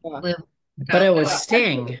 Yeah. But it would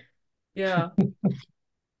sting. Yeah.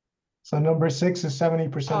 So number 6 is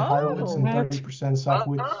 70% hardwoods and 30%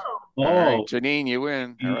 softwoods. All right, Janine, you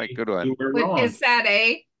win. All right, good one. You were wrong. Is that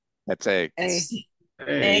A? That's A. A.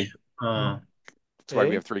 Hey. That's why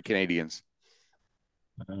we have 3 Canadians.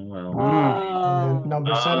 Well. And then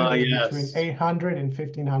number 7 is yes. between 800 and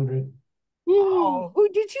 1500. Oh, who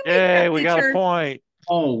did you make Yay, that we got a picture? point.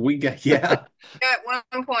 Oh, we got, yeah. Got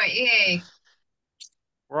 1 point. Yay.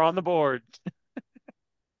 We're on the board.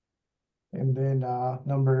 And then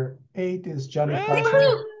number 8 is Johnny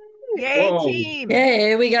Carson. yay, Whoa. team.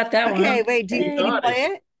 Yay, we got that one. Okay, wait, can you got play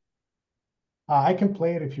it. it? I can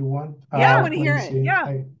play it if you want. Yeah, I wanna let hear me it. see. Yeah.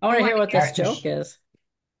 I want to hear what this have to joke is.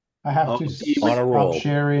 I have Oh, to see, On a stop roll.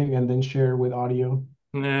 sharing and then share with audio.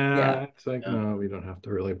 Nah, Yeah. it's like, no, we don't have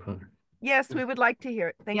to really put. Yes, we would like to hear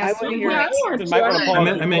it. Thank I you. want to hear Yeah, it. I want You to. might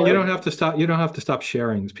want to I mean, you don't have to stop. You don't have to stop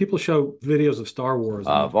sharing. People show videos of Star Wars.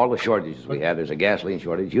 Of all the shortages we have, there's a gasoline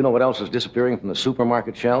shortage. You know what else is disappearing from the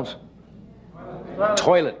supermarket shelves?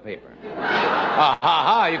 Toilet paper. Ha ha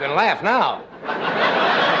ha, you can laugh now.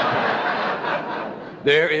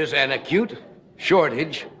 There is an acute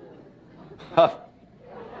shortage of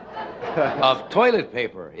toilet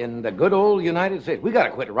paper in the good old United States. We got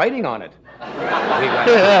to quit writing on it. But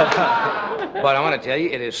I want to tell you,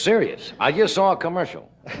 it is serious. I just saw a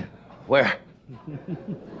commercial where,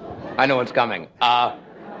 I know it's coming,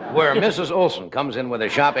 where Mrs. Olson comes in with a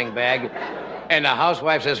shopping bag and the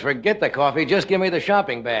housewife says, forget the coffee, just give me the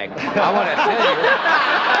shopping bag. I want to tell you.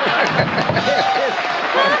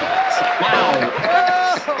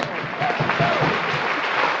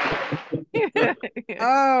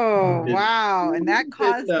 Oh, wow. And that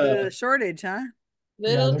caused the shortage, huh?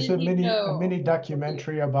 Little There's did you a know. mini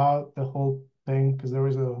documentary about the whole thing because there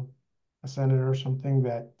was a senator or something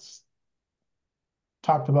that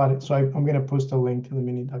talked about it. So I'm going to post a link to the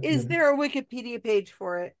mini documentary. Is there a Wikipedia page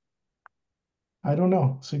for it? I don't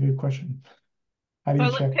know. It's a good question. How do you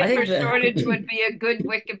Toilet check? paper shortage would be a good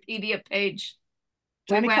Wikipedia page.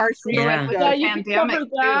 Johnny Carson. Yeah, you can pandemic cover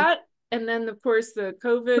that, and then of course the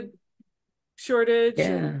COVID shortage.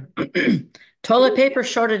 Yeah. Toilet paper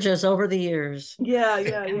shortages over the years. Yeah.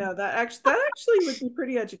 That actually would be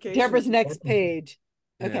pretty educational. Deborah's next page.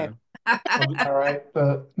 Okay. All right.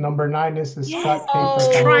 The number 9 is the Scott paper. I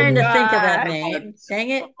was trying to think of that name. Dang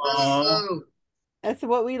it. That's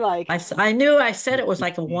what we like. I knew I said it was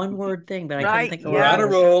like a one-word thing, but I couldn't think of We're on a it.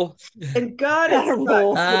 roll. And God, On a it's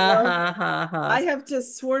roll. I have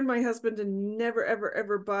just sworn my husband to never, ever,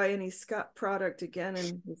 ever buy any Scott product again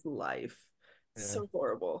in his life. Yeah. So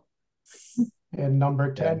horrible. And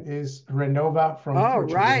number 10 is Renova from All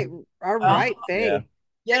Portugal. right. All right, Faye.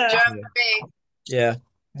 Yeah. Yeah.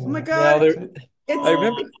 Oh my Yeah. God. Now, It's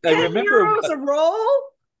I remember euros a roll?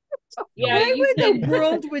 Yeah, Why you would the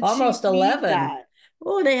world would Almost she need 11. that?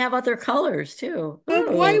 Oh, they have other colors too.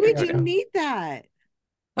 But why Ooh. would you need that?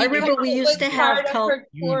 I remember we used to have her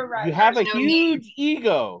tour rider. You have a No huge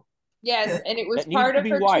ego. Yes, and it was That needs part to of be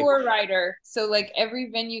her wiped. tour rider. So like every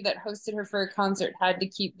venue that hosted her for a concert had to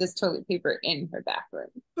keep this toilet paper in her bathroom.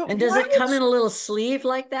 But And does why it come in a little sleeve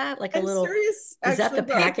like that? Like a I'm little, serious. is that the Actually,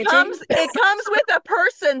 though. packaging? It comes with a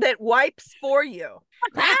person that wipes for you.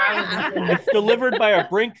 It's delivered by a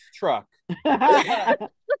Brinks truck.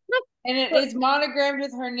 And it is monogrammed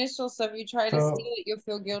with her initials, so if you try to So- steal it, you'll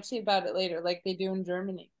feel guilty about it later, like they do in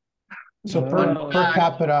Germany. So per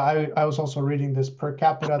capita, I was also reading this. Per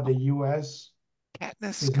capita, the US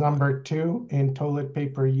Katniss, is come on. number 2 in toilet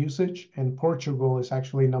paper usage, and Portugal is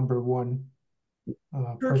actually number 1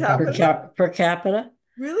 Per capita? Per capita?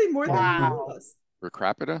 Really? More than Wow. us? Per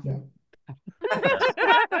capita? Yeah.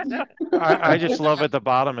 I just love at the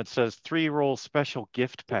bottom it says 3-roll special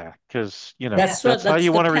gift pack because That's that's how that's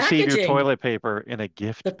you the want to receive your packaging. toilet paper in a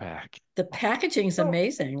gift pack. The packaging's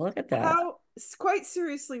amazing. Look at that. Quite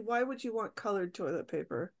seriously, why would you want colored toilet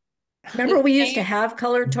paper? Remember we used to have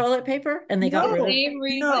colored toilet paper and they got rid of it? Same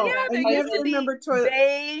reason. No, Yeah, I there never used to be remember toilet.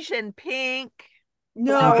 beige and pink.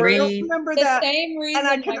 No, I don't green. remember The that. same reason. And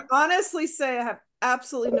I can honestly say I have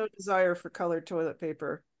absolutely no desire for colored toilet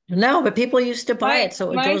paper. No, but people used to buy it,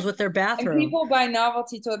 so it my- goes with their And bathroom. people buy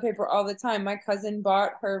novelty toilet paper all the time. My cousin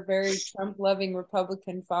bought her very Trump-loving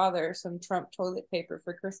Republican father some Trump toilet paper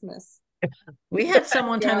for Christmas. We had some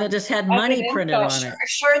one time that just had As an money printed on insult. it.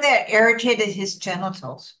 Sure that irritated his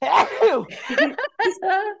genitals.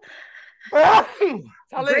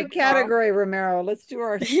 Great category, Ramiro. Let's do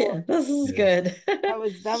our Yeah, this is good.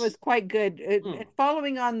 that was quite good.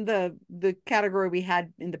 Following on the category we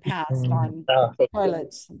had in the past on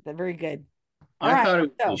toilets, they're very good. I thought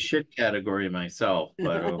it was a shit category myself,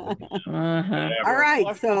 but all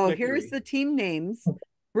right, so here's the team names.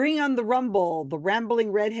 Bring on the rumble. The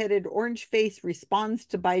rambling redheaded orange face responds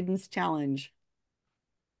to Biden's challenge.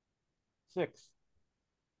 6.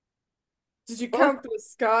 Did you count with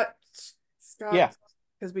Scott? Scott? Yeah.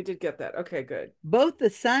 Because we did get that. Okay, good. Both the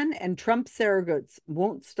Sun and Trump surrogates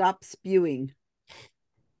won't stop spewing.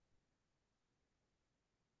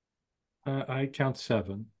 I count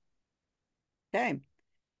 7. Okay.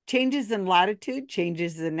 Changes in latitude,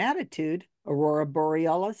 changes in attitude. Aurora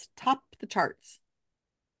Borealis top the charts.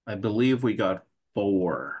 I believe we got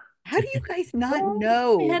 4. How do you guys not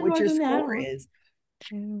know we had what more your than that score one. is?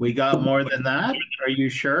 We got more than that? Are you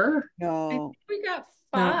sure? No. We got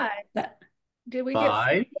No, 5. Did we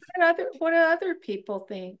 5? get what do other people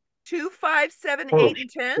think? 2, 5, 7, 8, and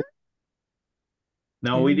 10.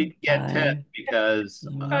 No, we didn't get 10 5. because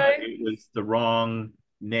it was the wrong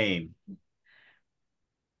name.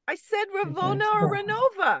 I said Ravona or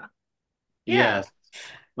Renova. Yes,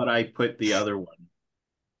 but I put the other one.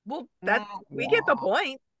 Well, we get the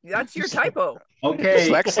point. That's your typo. Okay.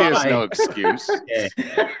 Dyslexia is fine. no excuse. Okay.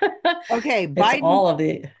 Okay, It's all of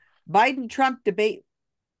the Biden-Trump debate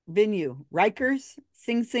venue. Rikers,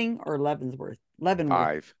 Sing Sing, or Leavenworth?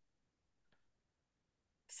 5.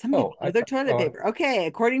 Somebody Oh, other toilet paper. Okay,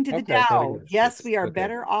 according to the Okay, I thought it Dow, was yes, 6. we are Okay.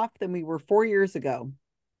 better off than we were 4 years ago.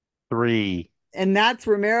 3. And that's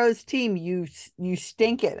Ramiro's team. You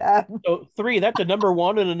stink it up. So 3, that's a number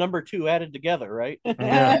 1 and a number 2 added together, right?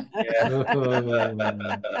 Yeah.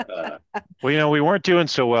 Well, we weren't doing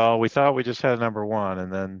so well. We thought we just had number 1,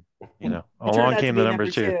 and then, It turned along out to came be the number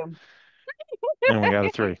 2, and we got a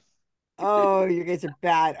 3. Oh, you guys are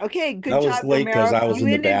bad. Okay, good I was job, late 'cause Ramiro. I was You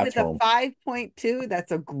in the ended with a bathroom. 5.2.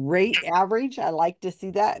 That's a great average. I like to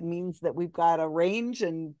see that. It means that we've got a range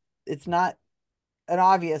and it's not an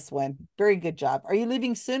obvious one. Very good job. Are you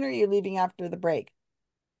leaving soon or are you leaving after the break?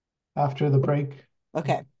 After the break.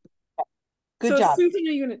 Okay. Good So, job. Susan,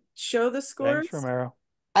 are you going to show the scores? Thanks, Romero.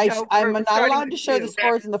 I'm we're not starting allowed to with show the 2.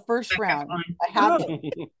 scores in the first round. I have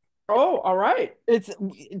to. Oh, all right. It's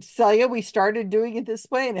Celia, we started doing it this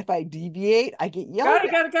way, and if I deviate, I get yelled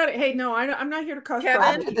at. Got it. Hey, no, I'm not here to cause Kevin?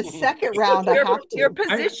 problems. After the second round, I have to. Your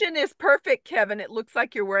position is perfect, Kevin. It looks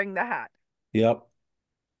like you're wearing the hat. Yep.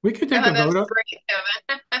 We could take a That's vote. On, great,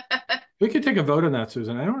 Kevin. we could take a vote on that,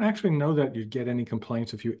 Susan. I don't actually know that you'd get any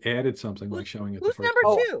complaints if you added something like showing it. Who's the first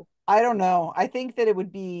number time. 2? I don't know. I think that it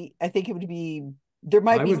would be. There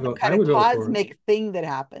might I be would some vote- kind I of would vote for it. cosmic thing that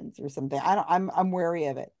happens or something. I'm wary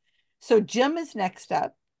of it. So Jim is next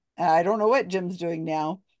up. I don't know what Jim's doing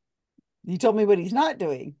now. You told me what he's not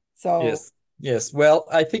doing. So Yes. Well,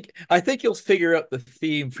 I think you'll figure out the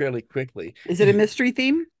theme fairly quickly. is it a mystery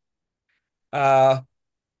theme?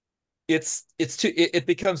 It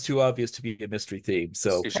becomes too obvious to be a mystery theme.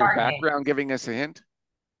 So Is your background giving us a hint?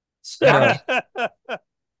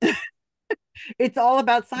 It's all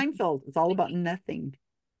about Seinfeld. It's all about nothing.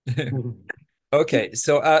 Okay,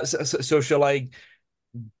 so shall I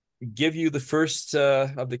give you the first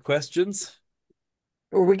of the questions?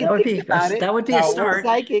 Or we can think about it. That would be a We're start.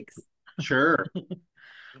 psychics. Sure.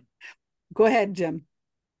 Go ahead, Jim.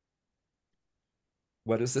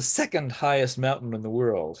 What is the second highest mountain in the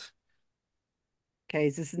world? Okay,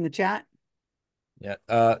 is this in the chat? Yeah.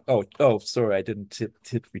 Oh, sorry. I didn't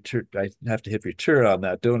hit return. I have to hit return on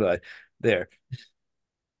that, don't I? There.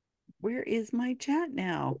 Where is my chat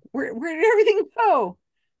now? Where did everything go?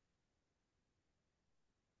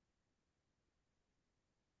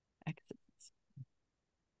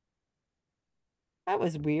 That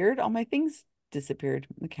was weird. All my things disappeared.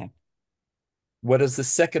 Okay. What is the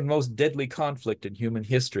second most deadly conflict in human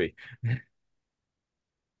history?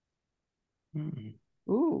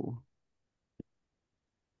 Ooh.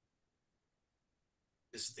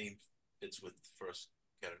 This theme fits with the first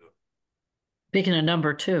category. Speaking of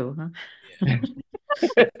number 2, huh?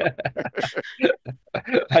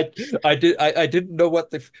 I didn't know what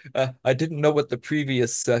the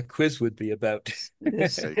previous quiz would be about.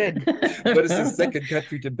 This is good. What is the second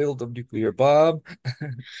country to build a nuclear bomb?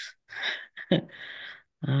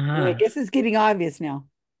 I guess it's getting obvious now.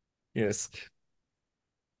 Yes.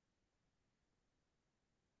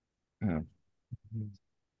 Oh.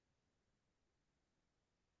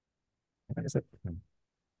 What is it?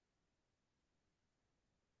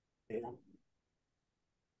 Yeah.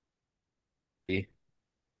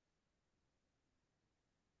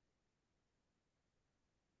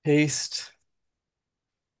 Paste.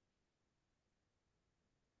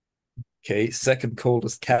 Okay, second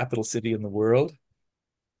coldest capital city in the world.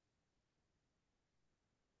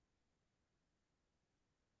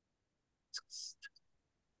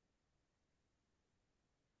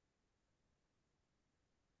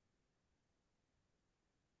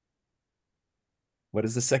 What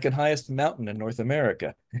is the second highest mountain in North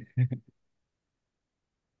America?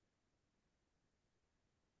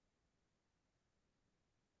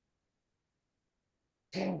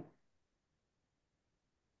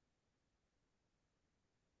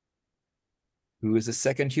 Who is the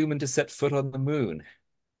second human to set foot on the moon?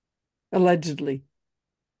 Allegedly.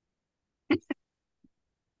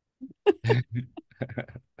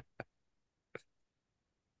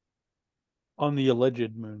 On the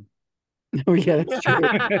alleged moon. Oh, yeah, that's true.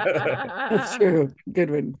 That's true. Good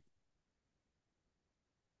one.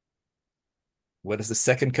 What is the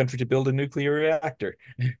second country to build a nuclear reactor?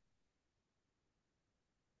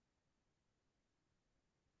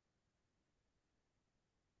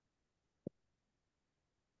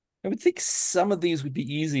 I would think some of these would be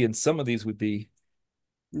easy and some of these would be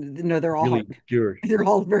No, they're all really hard. pure. They're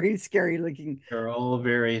all very scary looking. They're all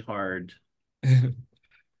very hard.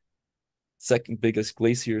 Second biggest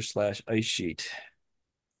glacier / ice sheet.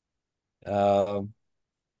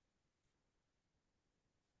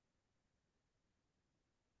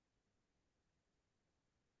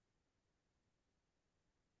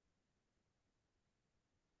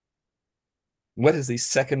 What is the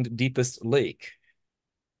second deepest lake?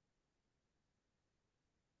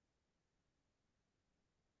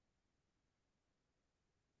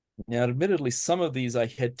 Now, admittedly, some of these I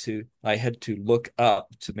had to look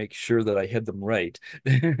up to make sure that I had them right.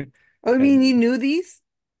 Oh, I mean, you knew these?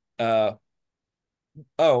 Second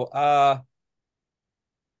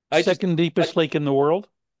deepest lake in the world?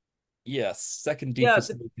 Yes, second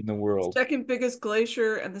deepest lake in the world. Second biggest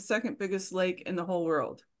glacier and the second biggest lake in the whole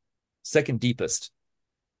world. Second deepest.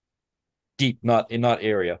 Deep, not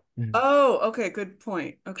area. Oh, okay, good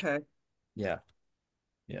point. Okay. Yeah.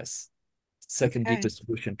 Yes. Second deepest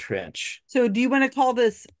ocean trench. So do you want to call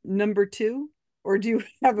this number 2? Or do you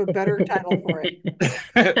have a better title for it?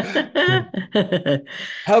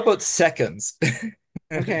 How about seconds?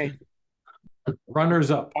 Okay.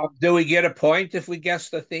 Runners up. Do we get a point if we guess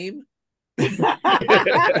the theme? Okay,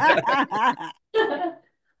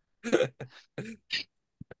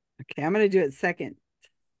 I'm going to do it second.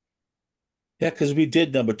 Yeah, because we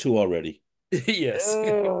did number 2 already. Yes.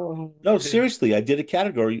 Oh. No, seriously, I did a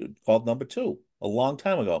category called number 2 a long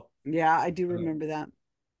time ago. Yeah, I do remember that.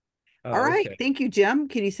 Oh, All right. okay. Thank you, Jim.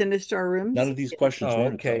 Can you send us to our rooms? None of these questions Oh, were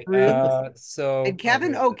in it, okay. though. So and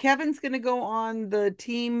Kevin, Kevin's going to go on the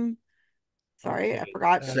team. Sorry, I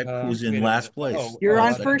forgot. Who's in last place? You're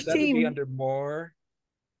on first that would be team. under more.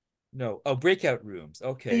 No, breakout rooms.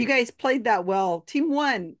 Okay. You guys played that well. Team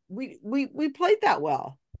 1, we played that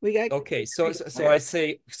well. We got okay. So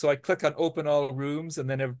I click on open all rooms, and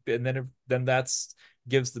then that's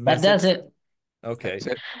gives the message. That does it. Okay. That's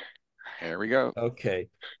it. There we go. Okay.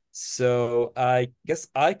 So I guess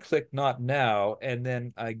I click not now, and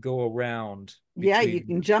then I go around. Yeah, you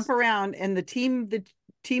can jump around, and the team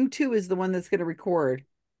 2 is the one that's going to record.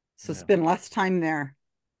 So spend less time there.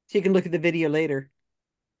 So you can look at the video later.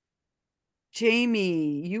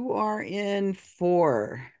 Jamie, you are in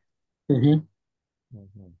 4. Mhm.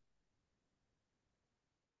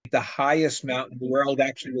 The highest mountain in the world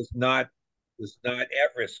actually was not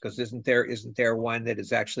Everest, because isn't there one that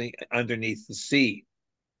is actually underneath the sea?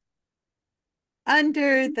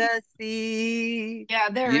 Under the sea. Yeah,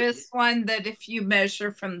 there Ye- is one that if you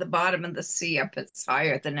measure from the bottom of the sea up, it's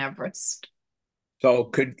higher than Everest.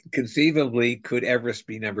 So conceivably could Everest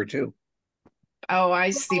be number 2? Oh,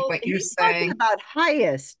 I see Well, what you're he's talking saying. about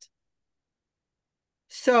highest.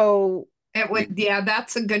 So It would, yeah,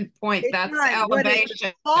 that's a good point. it's That's not what is the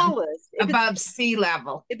elevation tallest. If above sea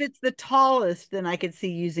level. if it's the tallest, then I could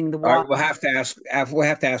see using the All right, water. we'll have to ask. We'll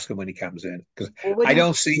have to ask him when he comes in, because Well, what I do you-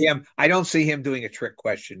 don't see him. I don't see him doing a trick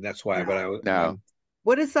question. That's why. But No.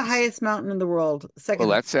 What is the highest mountain in the world? Second.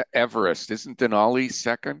 Well, that's Everest. Isn't Denali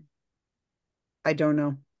second? I don't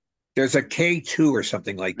know. there's a K2 or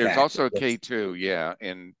something like There's that. also a K2, yeah.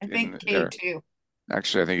 I think K2.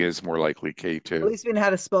 Actually, I think it is more likely At K2. least we know how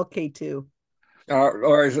to spell K2.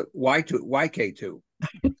 Or is it Y2? YK2?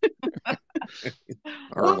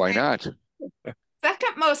 Or why not?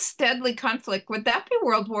 Second most deadly conflict. Would that be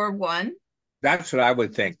World War I? That's what I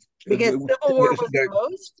would think. Because Civil War was the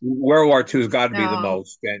most. World War II has got to be the No.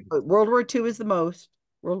 most, and But World War II is the most.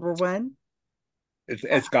 World War One.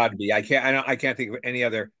 it's got to be. I can't think of any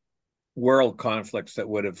other world conflicts that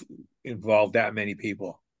would have involved that many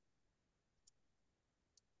people.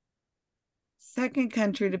 Second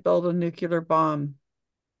country to build a nuclear bomb.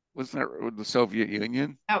 Wasn't that the Soviet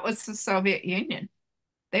Union? That was the Soviet Union.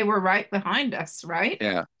 They were right behind us, right?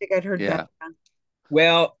 Yeah. I think I'd heard Yeah. that.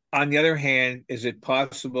 Well, on the other hand, is it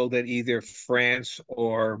possible that either France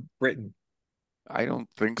or Britain? I don't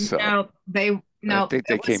think so. No, I think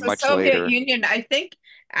they it was came the much Soviet later. Union. I think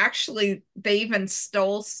actually they even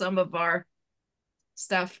stole some of our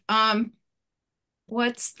stuff.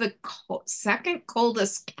 What's the second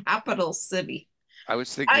coldest capital city? I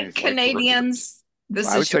was thinking it's like Canadians. This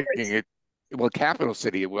I was is yours. thinking it. Well, capital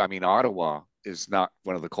city. I mean, Ottawa is not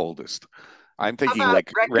one of the coldest. I'm thinking about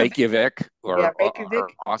like Reykjavik? Or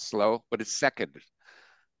Reykjavik. Oslo, but it's second,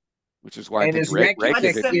 which is why I And think is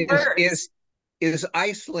Reykjavik first? is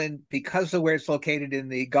Iceland, because of where it's located in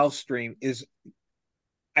the Gulf Stream, is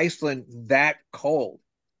Iceland that cold?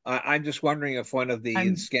 I'm just wondering if one of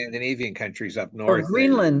the Scandinavian countries up Or north.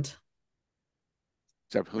 Greenland.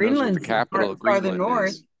 Except who knows what the Greenland's capital of farther Greenland north.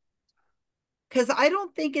 is? Because I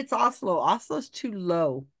don't think it's Oslo. Oslo's too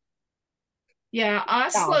low. Yeah,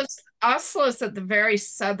 Oslo's at the very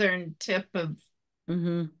southern tip of.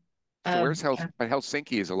 So where's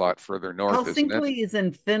Helsinki is a lot further north, isn't it? Helsinki is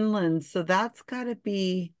in Finland, so that's got to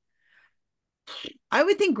be. I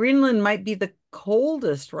would think Greenland might be the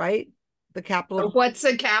coldest, right? The capital. What's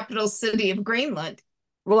the capital city of Greenland?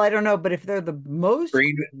 Well, I don't know, but if they're the most,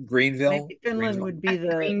 Greenville, maybe Finland would be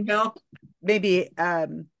the Greenville. Maybe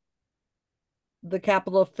the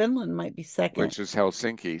capital of Finland might be second. Which is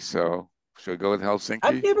Helsinki. So should we go with Helsinki?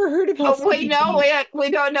 I've never heard of Helsinki. Oh, we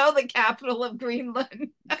don't know the capital of Greenland.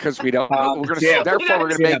 Because we don't know. Therefore, we're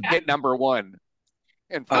going to make it number 1.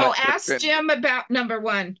 And ask Jim about number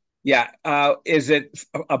 1. Yeah. Is it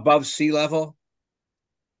above sea level?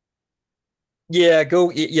 Yeah, go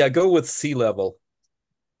with sea level.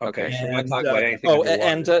 Okay, so And, not talk about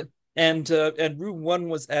anything. and Room 1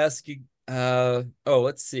 was asking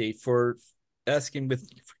let's see, for asking with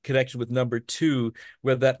connection with number 2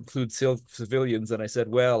 whether that includes civilians, and I said,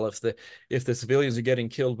 well, if the civilians are getting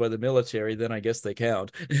killed by the military, then I guess they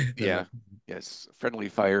count. Yeah. Yes, friendly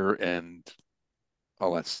fire and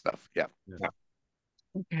all that stuff. Yeah.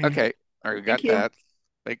 Okay. All right, we got that.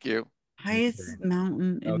 Thank you. Highest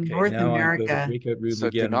mountain in Okay, North now I'm going to America. break out room So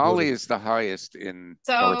again. Denali is the highest in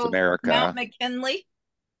So North America. Mount McKinley.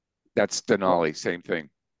 That's Denali, same thing.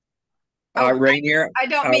 Rainier. I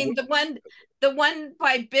don't mean the one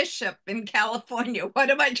by Bishop in California. What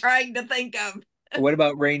am I trying to think of? What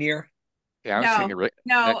about Rainier? Yeah, I was thinking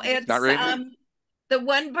it's not Rainier? The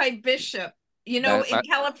one by Bishop. In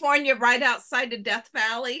California, right outside of Death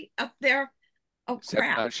Valley, up there. Oh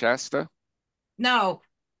crap! Shasta. No,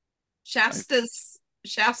 Shasta's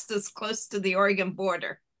close to the Oregon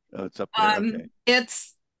border. Oh, it's up there. Okay.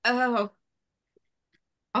 It's I'll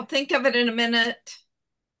think of it in a minute.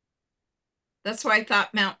 That's why I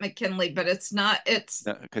thought Mount McKinley, but it's not. It's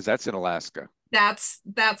because that's in Alaska. That's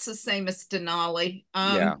the same as Denali.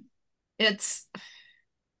 Yeah. It's.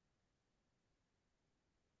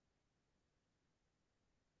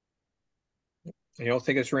 You don't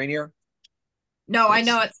think it's Rainier? No, I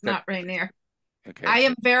know it's not Rainier. Okay. I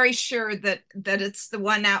am very sure that it's the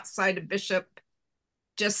one outside of Bishop,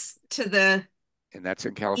 just to the And that's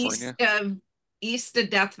in California? East of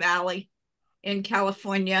Death Valley in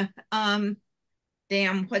California. Damn,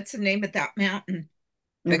 what's the name of that mountain?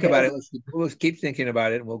 Think about it. Let's keep thinking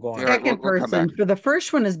about it, and we'll go on. Second person. For the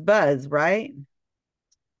first one is Buzz, right?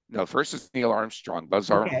 No, first is Neil Armstrong.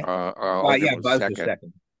 Buzz Okay. Aldrin was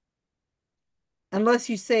second. Unless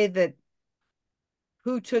you say that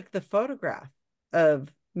who took the photograph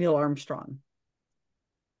of Neil Armstrong?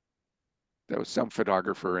 There was some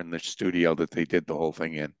photographer in the studio that they did the whole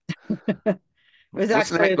thing in. It was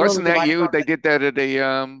wasn't that you? They did that at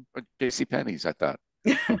a J.C. Penney's, I thought.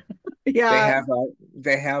 Yeah.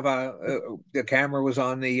 They have the camera was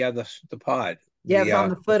on the pod. Yeah, it was on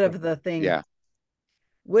the foot of the thing. Yeah.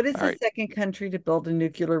 What is the second country to build a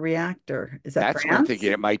nuclear reactor? Is that That's France? what I'm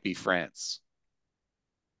thinking. It might be France.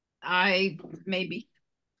 Maybe.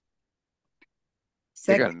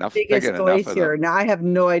 Second biggest glacier. Now I have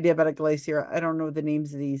no idea about a glacier. I don't know the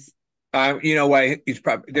names of these. You know why? He's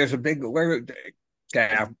probably there's a big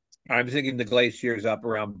I'm thinking the glaciers up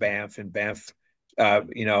around Banff and Banff.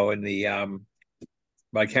 You know, in the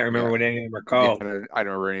I can't remember what any of them are called. Yeah, I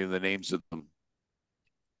don't remember any of the names of them.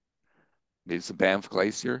 Is the Banff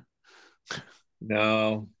Glacier?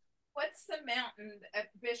 No. What's the mountain at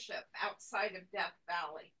Bishop outside of Death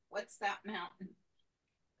Valley? What's that mountain?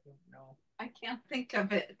 I don't know. I can't think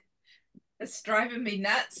of it. It's driving me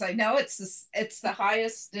nuts. I know it's the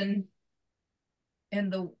highest in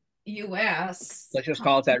the U.S. Let's just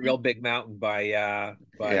call it that real big mountain by and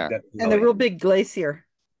the real big glacier.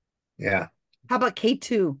 Yeah. How about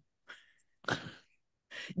K2?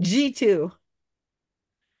 G2.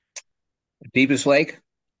 Deepest lake?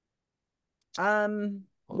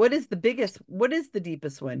 What is the biggest? What is the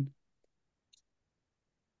deepest one?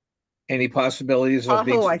 Any possibilities of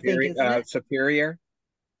being Tahoe, I think, isn't it? Superior?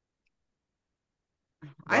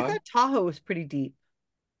 I thought Tahoe was pretty deep.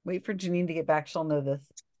 Wait for Janine to get back. She'll know this.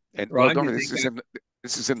 And Ron, this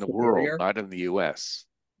is in the world, not in the U.S.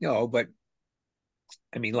 No, but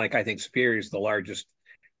I mean, like I think Superior is the largest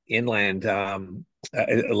inland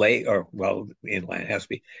lake, or inland has to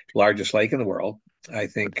be largest lake in the world. I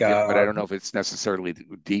think, but I don't know if it's necessarily the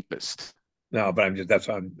deepest. No, but that's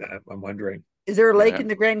what I'm wondering. Is there a lake in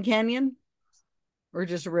the Grand Canyon, or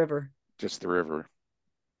just a river? Just the river.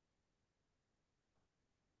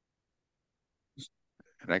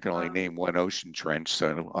 And I can only name one ocean trench,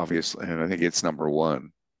 so obviously, and I think it's number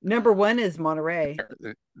one. Number one is Monterey,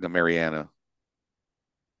 the Mariana,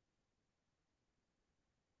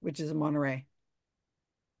 which is Monterey.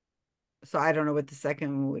 So I don't know what the second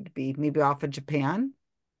one would be. Maybe off of Japan.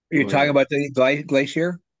 Are you talking about the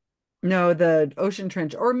glacier? No, the ocean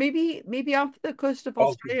trench, or maybe off the coast of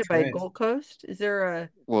Australia by Gold Coast. Is there a?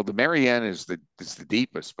 Well, the Mariana is the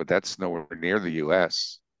deepest, but that's nowhere near the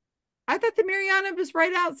U.S. I thought the Mariana was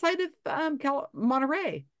right outside of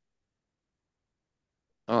Monterey.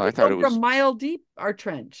 Oh, I thought it was a mile deep. Our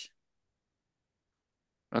trench.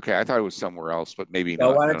 Okay, I thought it was somewhere else, but maybe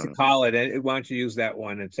not. Why don't you call it? Why don't you use that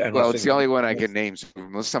one? It's the only one I can name,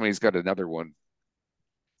 unless somebody's got another one.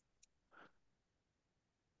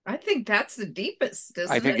 I think that's the deepest,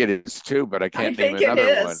 isn't it? I think it is too, but I can't name think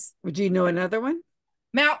another one. Would you know another one?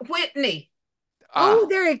 Mount Whitney. Oh,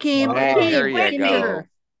 there it came. There you go.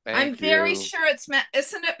 I'm very sure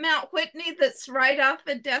isn't it Mount Whitney that's right off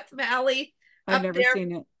of Death Valley? I've never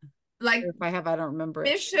seen it. Like, if I have, I don't remember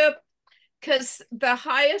Bishop, because the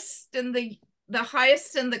highest in the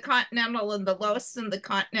continental and the lowest in the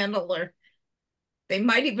continental they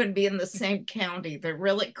might even be in the same county. They're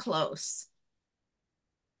really close.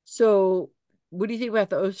 So what do you think about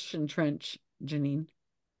the ocean trench, Janine?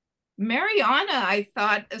 Mariana, I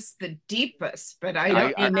thought, is the deepest, but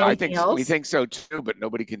I think we think so too, but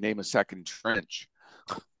nobody can name a second trench.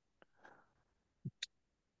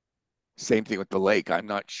 Same thing with the lake. I'm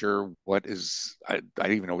not sure what is. I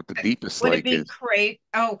don't even know what the deepest lake is.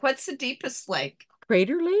 What's the deepest lake?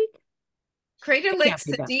 Crater Lake. Crater Lake's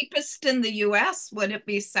the deepest in the U.S. Would it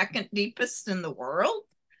be second deepest in the world?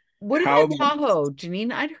 What about Tahoe,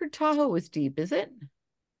 Janine? I'd heard Tahoe was deep. Is it?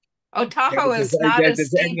 Oh, Tahoe is not as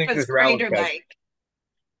deep as Crater Lake.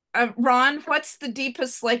 Ron, what's the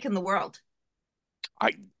deepest lake in the world?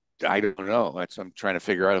 I don't know. That's what I'm trying to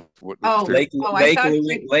figure out. Lake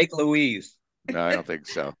Louise. No, I don't think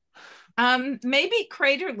so. Maybe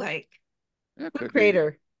Crater Lake. Yeah,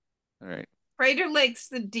 Crater. All right. Crater Lake's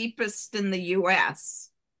the deepest in the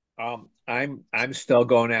U.S. I'm still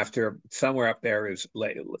going after somewhere up there is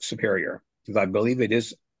Superior, because I believe it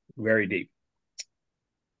is very deep.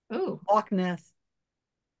 Oh, Loch Ness.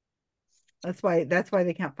 That's why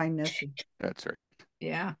they can't find Nessie. That's right.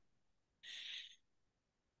 Yeah.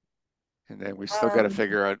 And then we still got to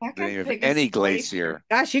figure out the name of any glacier.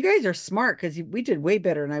 Gosh, you guys are smart because we did way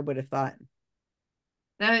better than I would have thought.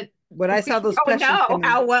 That when I saw those questions, questions, know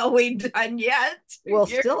how well we've done yet. Well,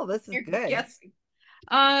 still, this is good. Guessing.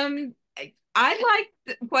 I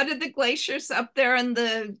like what are the glaciers up there in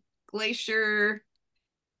the Glacier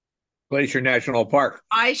National Park.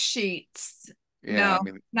 Ice sheets. Yeah, no, I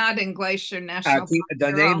mean, not in Glacier National Park.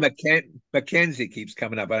 The name Mackenzie keeps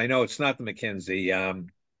coming up, but I know it's not the Mackenzie.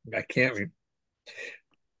 I can't.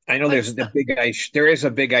 I know there's a big ice. There is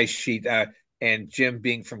a big ice sheet. And Jim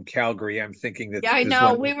being from Calgary, I'm thinking that. Yeah, I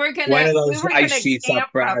know. We were gonna one of those we ice sheets up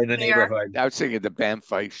in the there. neighborhood. I was thinking the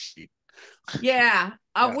Banff ice sheet. Yeah.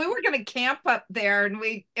 We were gonna camp up there, and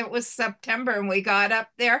it was September, and we got up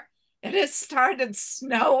there, and it started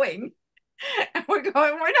snowing, and we're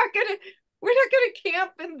going, we're not gonna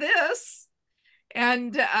camp in this,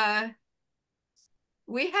 and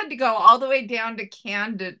we had to go all the way down to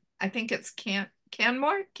Candid. I think it's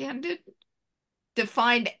Canmore, Candid, to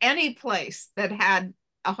find any place that had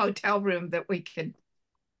a hotel room that we could.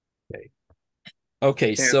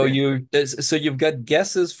 Okay, so you've got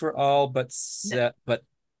guesses for all but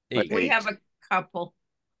eight. We have a couple.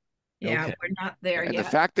 Yeah, Okay. we're not there And yet.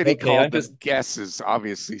 the fact that he Okay, called I'm them just- guesses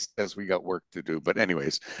obviously says we got work to do. But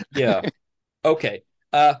anyways, Yeah. Okay.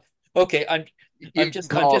 Okay. I'm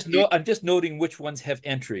just noting which ones have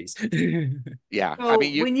entries. yeah. So I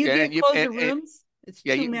mean, when you get close the rooms, it's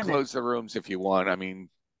yeah, 2 you can minutes. close the rooms if you want. I mean,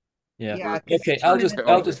 Yeah. Yeah, 'cause Okay. 2 I'll minutes.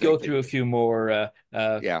 just go through a few more.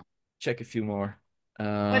 Yeah. Check a few more.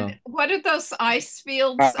 What are those ice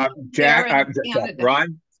fields up there Jack, in Canada?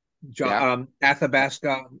 Ron, Yeah.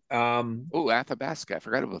 Athabasca. Oh, Athabasca. I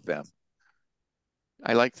forgot about them.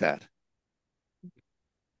 I like that.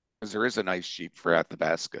 Because there is an ice sheet for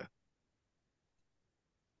Athabasca.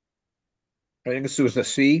 I think this was a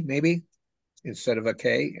C, maybe, instead of a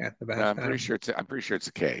K. Athabasca. I'm pretty sure it's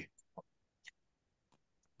a K.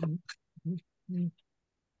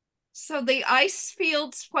 So the ice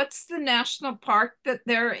fields, what's the national park that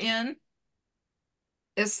they're in?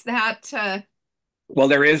 Is that Well,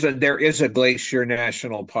 there is a Glacier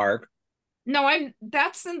National Park. no,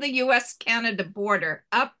 that's in the US-Canada border,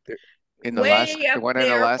 up In way Alaska, the up one in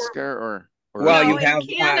there Alaska, or Well, No, you in have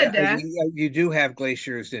Canada. you do have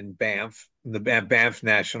glaciers in Banff, the Banff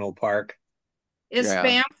National Park. Is Yeah.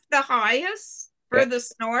 Banff the highest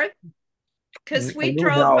furthest north? Because we Who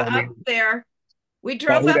drove knows? up there. We Well,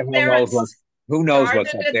 drove who the up hell there. knows who knows what's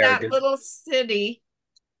Started up at there? that little city,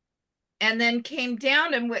 and then came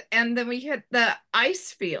down and then we hit the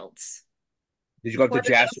ice fields. Did you go to What are those?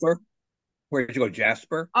 Jasper? Where did you go,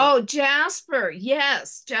 Jasper? Oh, Jasper,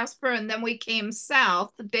 yes, Jasper, and then we came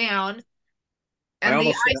south down, and the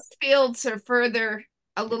ice fields are further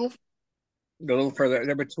a little further.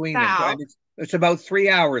 They're between them. south. It's about 3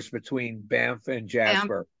 hours between Banff and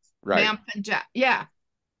Jasper. Right. Banff and yeah.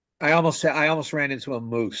 I almost ran into a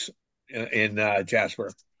moose in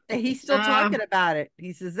Jasper. And he's still talking about it.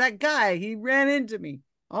 He says that guy, he ran into me.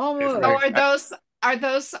 Almost. Oh, are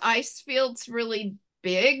those ice fields really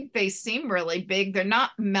big? They seem really big. They're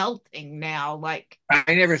not melting now. Like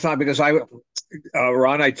I never thought because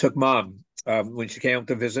Ron, I took Mom when she came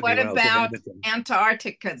to visit me. what When I was in about Edmonton.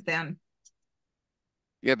 Antarctica then?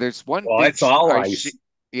 Yeah, there's one. Well, big it's all ice ice. sheet.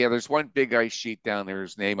 Yeah, there's one big ice sheet down there.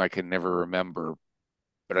 His name I can never remember,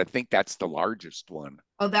 but I think that's the largest one.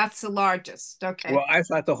 Oh, that's the largest. Okay. Well, I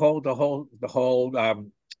thought the whole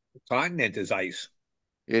continent is ice.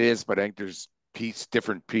 It is, but I think there's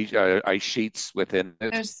different ice sheets within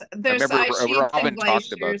it. There's I remember ice sheets Robin and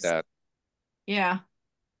talked about glaciers. that. Yeah.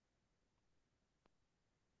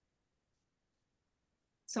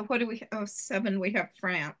 So what do we? Oh, 7. We have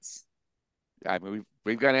France. I mean,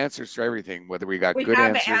 we've got answers for everything. Whether we got We good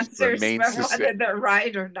have answers for remains to whether see. they're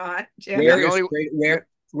right or not. Yeah.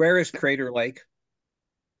 Where is Crater Lake?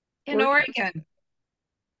 In Oregon.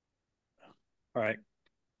 All right.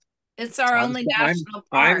 It's our only national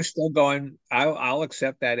park. I'm still going. I'll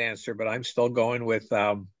accept that answer, but I'm still going with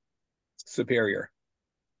Superior.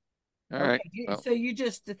 All right. Okay, so you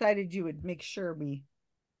just decided you would make sure we.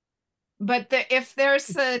 But if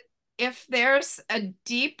there's a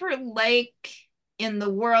deeper lake in the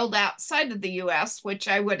world outside of the U.S., which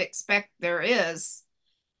I would expect there is,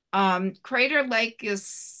 Crater Lake is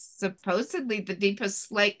supposedly the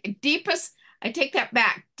deepest lake. I take that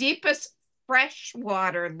back. Deepest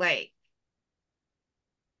freshwater lake.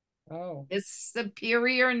 Oh. Is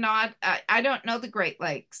Superior not? I don't know the Great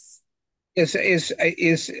Lakes.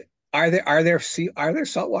 Are there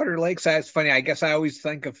saltwater lakes? That's funny. I guess I always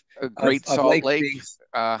think of Great Salt Lake. being...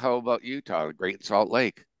 How about Utah? Great Salt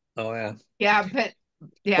Lake. Oh yeah. Yeah, but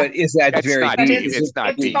Yeah. But is that It's very not deep? deep. Is It's it- not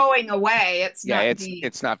It's deep. going away. It's Yeah, not deep.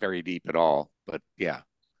 it's not very deep at all. But yeah,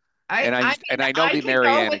 I and I know I the could go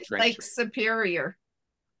Mariana with Trench. Lake Superior.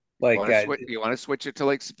 like You want to switch it to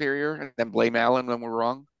Lake Superior and then blame Alan when we're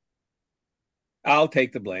wrong? I'll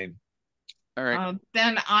take the blame. All right.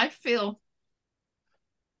 Then I feel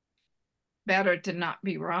better to not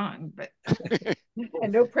be wrong, but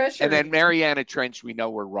no pressure. And then Mariana Trench, we know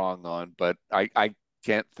we're wrong on, but I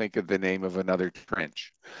can't think of the name of another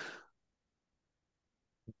trench.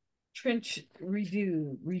 Trench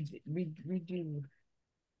redo.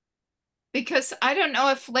 Because I don't know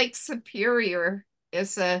if Lake Superior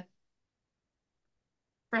is a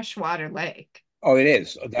freshwater lake. Oh, it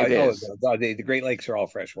is. It is. The Great Lakes are all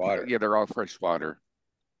freshwater. Yeah, they're all freshwater.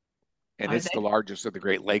 And it's the largest of the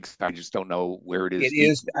Great Lakes. I just don't know where it is. It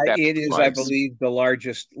is, I believe, the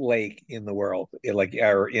largest lake in the world, like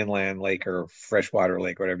our inland lake or freshwater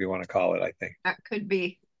lake, whatever you want to call it. I think that could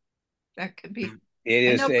be. That could be. It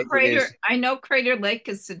is. I know Crater Lake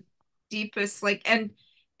is the deepest lake,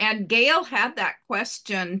 and Gail had that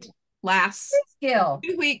question last 2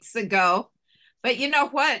 weeks ago. But you know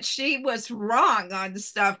what? She was wrong on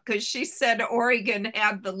stuff because she said Oregon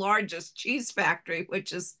had the largest cheese factory,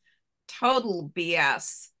 which is total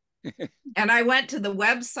BS. And I went to the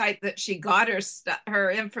website that she got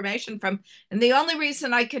her information from, and the only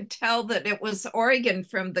reason I could tell that it was Oregon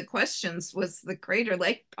from the questions was the Crater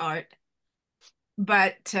Lake part.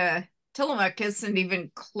 But Tillamook isn't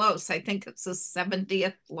even close. I think it's the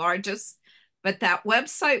 70th largest. But that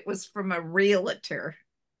website was from a realtor,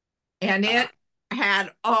 and it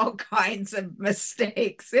had all kinds of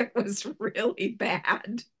mistakes. It was really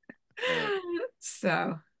bad.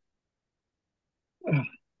 So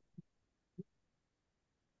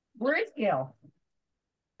Where is Gail?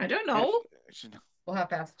 I don't know. We'll have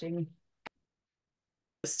to ask Jamie.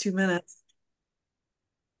 It's 2 minutes.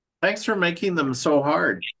 Thanks for making them so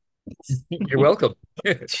hard. You're welcome.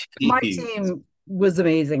 My team was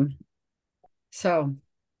amazing. So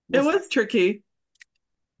it was tricky.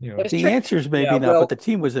 The answers maybe not, but the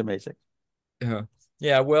team was amazing. Yeah.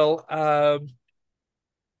 Yeah. Well,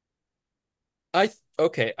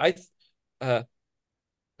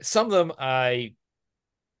 some of them I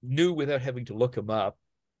knew without having to look them up.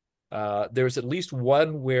 There was at least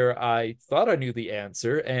one where I thought I knew the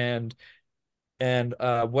answer, and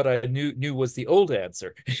what I knew was the old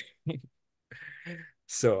answer.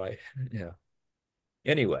 So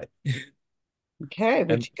anyway. Okay,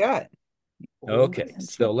 what you got? Okay,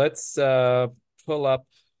 so let's pull up.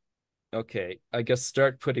 Okay, I guess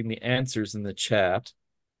start putting the answers in the chat.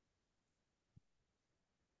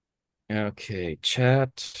 Okay,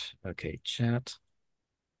 chat. Okay, chat.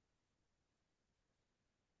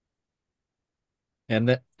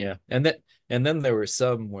 And then there were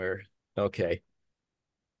some where, okay,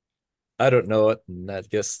 I don't know it, and I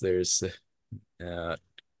guess there's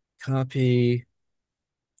copy.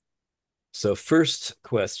 So first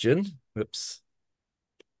question, whoops.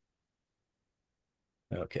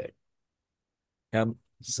 Okay.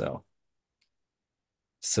 So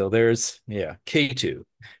there's, K2.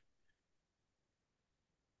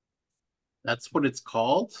 That's what it's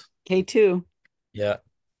called? K2. Yeah.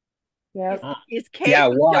 Yeah. Is K Yeah,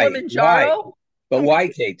 why? Kilimanjaro? But why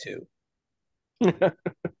K2?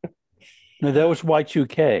 No, that was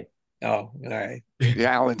Y2K. Oh, all right.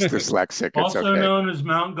 Yeah, Alan's dyslexic. It's Also okay. known as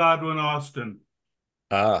Mount Godwin, Austin.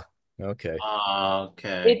 Ah, okay.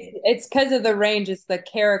 Okay. It's because of the range. It's the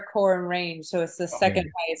Karakoram range, so it's the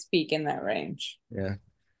second highest peak in that range. Yeah.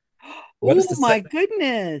 Oh my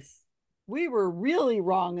goodness. We were really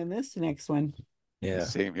wrong in this next one. Yeah.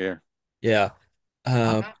 Same here. Yeah.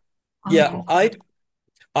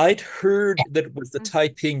 I'd heard that it was the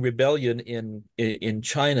Taiping Rebellion in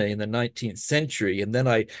China in the 19th century, and then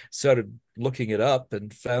I started looking it up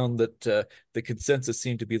and found that the consensus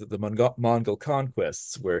seemed to be that the Mongol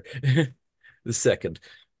conquests were the second.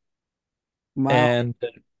 Wow. And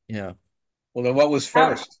Well, then what was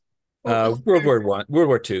first? World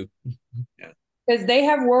War II. Yeah. Because they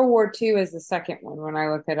have World War II as the second one when I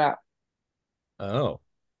look it up. Oh,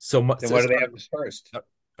 so then what do they have as first?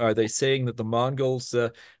 Are they saying that the Mongols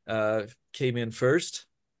came in first?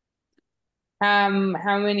 How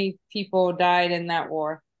many people died in that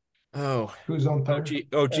war? Oh, who's on third? gee,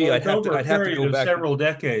 I'd have to go back several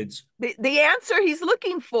decades. The answer he's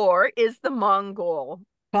looking for is the Mongol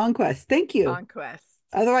Conquest. Thank you. conquest.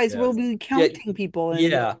 Otherwise, we'll be counting people,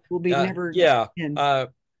 and we'll be never.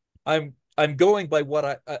 I'm going by what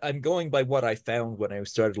I found when I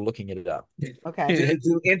started looking it up. Okay.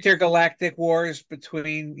 Do intergalactic wars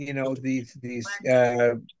between the Oh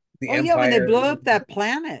empire. yeah, when they blow up that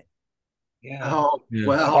planet. Yeah. Oh, Yeah.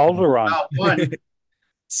 well, Alderaan. about one.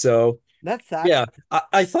 So That sucks. yeah,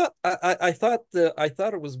 I thought I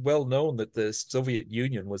thought it was well known that the Soviet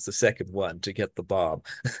Union was the second one to get the bomb.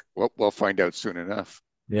 Well, we'll find out soon enough.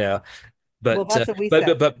 Yeah, Well, but that's what we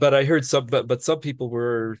said. but I heard but some people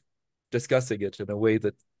were discussing it in a way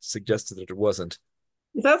that suggested that it wasn't.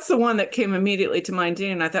 That's the one that came immediately to mind,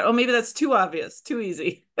 and I thought, oh, maybe that's too obvious, too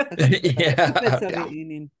easy. Yeah. Soviet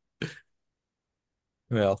Union.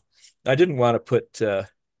 Well, I didn't want to put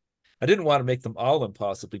I didn't want to make them all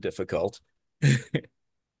impossibly difficult.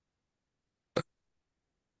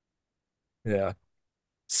 Yeah.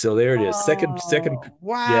 So there it is. Second.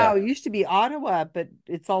 Wow, Yeah. it used to be Ottawa, but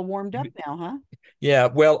it's all warmed up now, huh? Yeah.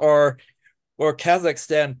 Well, or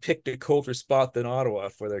Kazakhstan picked a colder spot than Ottawa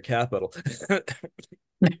for their capital.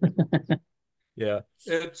 Yeah.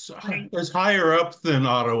 It's higher up than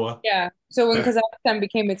Ottawa. Yeah. So when Kazakhstan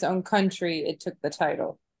became its own country, it took the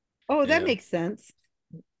title. Oh, that Yeah. makes sense.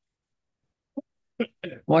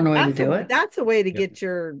 One way to That's do a, it. that's a way to get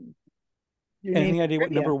your Any name idea what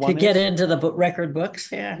trivia. number To one get is? into the record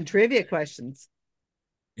books. Yeah. And trivia questions.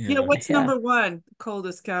 Yeah, what's Yeah. number one? The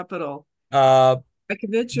coldest capital. The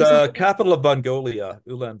something? capital of Mongolia,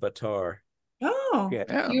 Ulaanbaatar. Oh,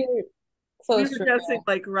 Yeah. You were we close. were guessing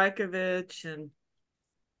like Reykjavik and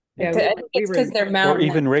I think it's because they're Or mountainous.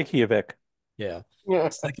 even Reykjavik. Yeah.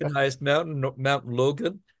 Second highest mountain, Mount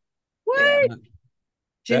Logan. What?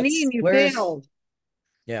 Janine, you Where's- failed.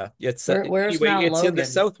 Yeah, it's where's anyway, Mount it's in the Logan?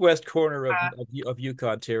 southwest corner of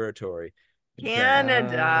Yukon Territory. in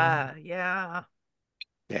Canada. Yeah.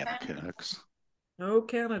 Damn Canucks. oh,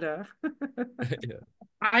 Canada. Yeah.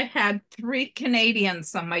 I had 3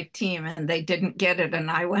 Canadians on my team and they didn't get it, and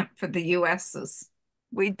I went for the US's.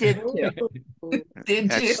 We did too.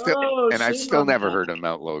 Did And you? I've still never heard of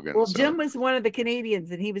Mount Logan. Well, so. Jim was one of the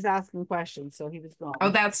Canadians and he was asking questions, so he was wrong. Oh,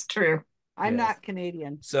 that's true. I'm Yes. not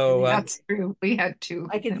Canadian. So That's true. We had 2.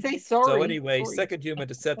 I can say sorry. so anyway, Sorry. second human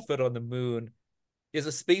to set foot on the moon. As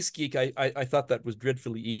a space geek, I thought that was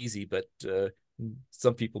dreadfully easy, but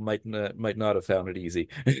some people might not have found it easy.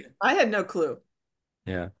 I had no clue.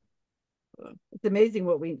 Yeah. It's amazing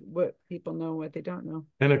what people know and what they don't know.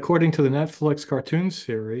 And according to the Netflix cartoon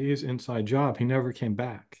series Inside Job, he never came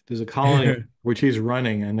back. There's a colony which he's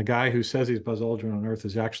running, and the guy who says he's Buzz Aldrin on Earth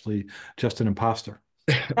is actually just an imposter.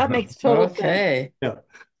 That makes total sense. Okay. Yeah.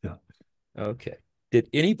 Yeah. Okay. Did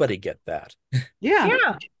anybody get that? Yeah.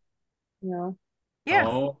 Yeah. No. Yeah.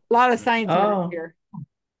 Oh, A lot of science Oh. here.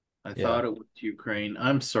 I Yeah. thought it was Ukraine.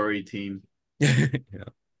 I'm sorry, team. Yeah.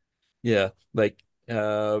 Yeah. Like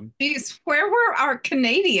Geez, where were our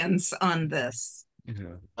Canadians on this?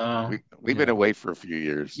 yeah. We've been away for a few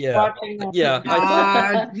years. Yeah. Yeah. I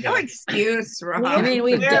thought No excuse, Rob. I mean,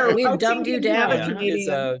 we've There, we've our dumbed team you didn't have a down. Huh?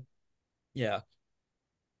 Canadian. yeah.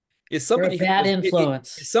 Is You're somebody a bad who was,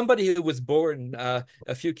 influence. is somebody who was born a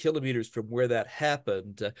few kilometers from where that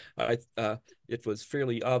happened. It was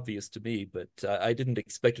fairly obvious to me, but I didn't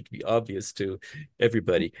expect it to be obvious to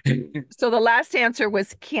everybody. So the last answer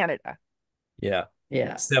was Canada. Yeah.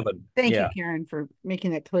 Yeah. 7. Thank Yeah. you, Karen, for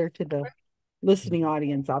making that clear to the listening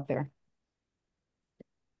audience out there.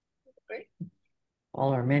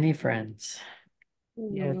 All our many friends.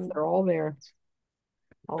 Yes, they're all there.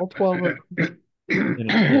 All 12 of them.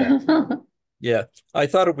 Yeah. Yeah, I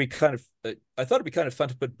thought it'd be kind of fun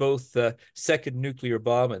to put both second nuclear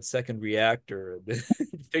bomb and second reactor and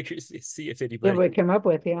figure see if What anybody. we come up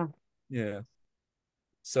with, yeah. Yeah.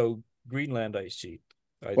 So Greenland ice sheet.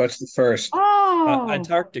 What's the first? Oh,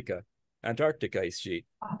 Antarctic ice sheet.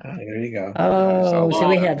 There you go. Oh, see,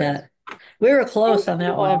 we had that. We were close on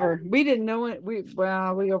that one. clever. We didn't know it. We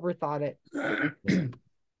overthought it.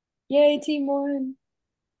 Yay, team one.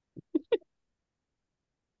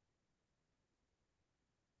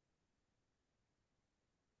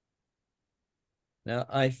 Now,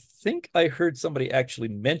 I think I heard somebody actually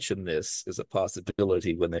mention this as a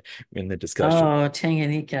possibility when they in the discussion. Oh,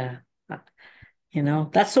 Tanganyika. You know,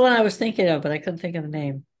 that's the one I was thinking of, but I couldn't think of the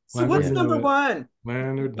name. So what's number one?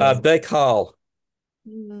 Baikal.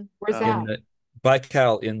 Where's that?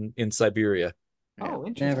 Baikal in Siberia. Oh,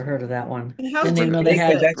 interesting. Never heard of that one. And how Didn't even know deep they is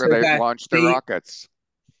had it? it. Where they launched their rockets.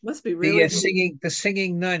 Must be really deep. The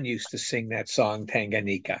singing nun used to sing that song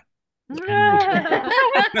Tanganyika. Is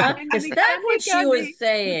that what she was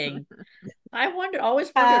saying?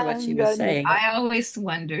 Always wondered what she was saying. I always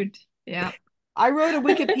wondered. Yeah. I wrote a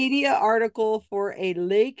Wikipedia article for a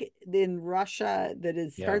lake in Russia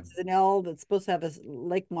that starts with an L that's supposed to have a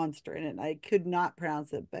lake monster in it. I could not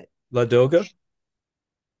pronounce it, but Ladoga?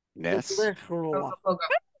 Ness.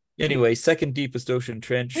 Anyway, second deepest ocean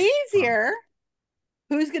trench. Easier.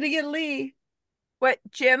 Who's gonna get Lee? What,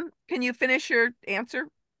 Jim? Can you finish your answer?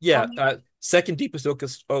 Yeah, second deepest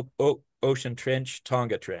ocean trench,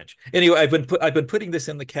 Tonga Trench. Anyway, I've been putting this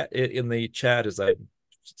in the chat as I.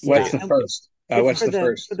 What's the first? What's the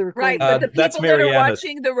first? Right, but the that's people that are Marianas.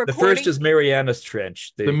 watching the The first recording, is Marianas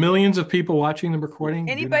Trench. The millions of people watching the recording.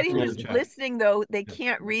 do not anybody read who's the chat. listening though, they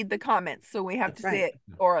can't read the comments, so we have to say it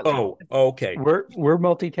orally. Oh, okay. We're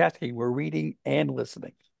multitasking. We're reading and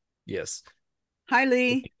listening. Yes. Hi,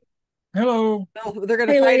 Lee. Hello. Oh, they're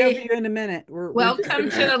gonna Hey, fight Lee. over you in a minute. Welcome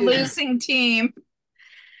to the losing team.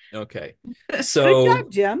 Okay. Good So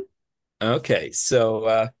job, Jim. okay,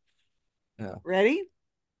 so Ready?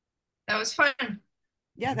 That was fun.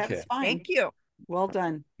 Yeah, that was Okay. fine. Thank you. Well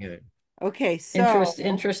done. yeah. Okay, so It was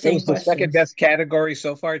the second best category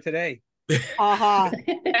so far today. Lee,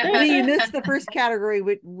 you missed the first category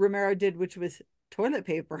which Ramiro did, which was toilet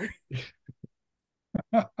paper.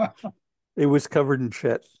 It was covered in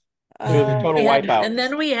shit. Total We had- wipeout. and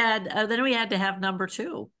then we had to have number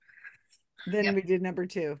 2. Then we did number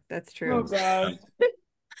 2. That's true. Oh God.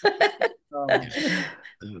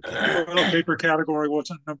 Toilet paper category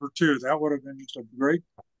wasn't number 2. That would have been just a great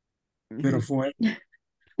bit of win.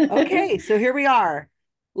 Okay, so here we are.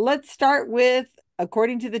 Let's start with,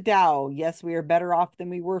 according to the Dow, yes, we are better off than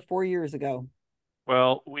we were 4 years ago.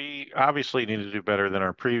 Well, we obviously need to do better than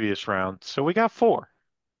our previous round, so we got 4.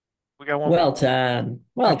 We got 1 Well point. done.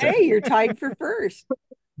 Well done. Hey, you're tied for first.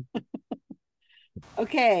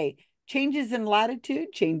 Okay, changes in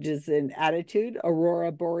latitude, changes in attitude,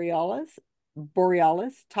 Aurora Borealis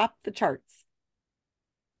top the charts.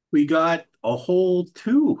 We got a whole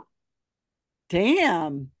 2.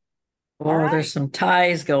 Damn. Oh, there's some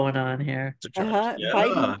ties going on here. Yeah,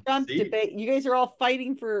 Biden Trump see? debate. You guys are all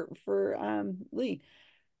fighting for Lee.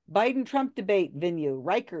 Biden Trump debate venue.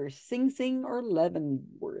 Rikers, Sing Sing or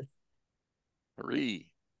Leavenworth. 3.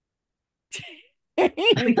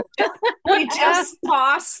 We just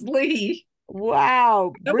tossed Lee.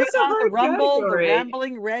 Wow. That Bring was a on the hard rumble. category. The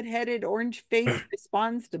rambling red-headed orange face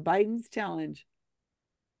responds to Biden's challenge.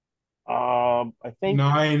 I think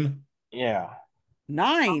 9. Yeah.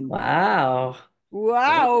 9. Wow.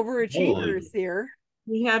 Wow, overachievers here.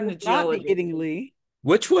 He had an Will not be agility. getting Lee.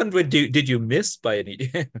 Which one did you miss by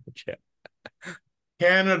any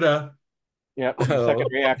Canada. Yep. Oh. Second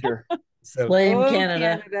reactor. So Blame Oh,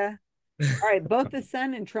 Canada. All right, both the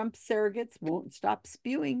Sun and Trump surrogates won't stop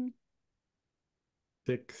spewing.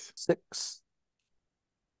 6.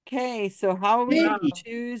 Okay, so how are we Wow. going to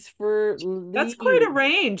choose for Lee? That's quite a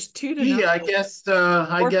range. 2 to 9. Yeah, I guess we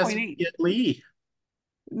 4.8. get Lee.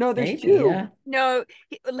 No, there's Maybe, 2. yeah. No,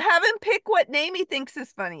 have him pick what name he thinks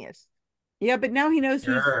is funniest. Yeah, but now he knows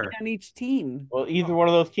who's Sure. on each team. Well, either one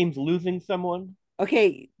of those teams losing someone.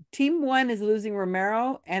 Okay, team 1 is losing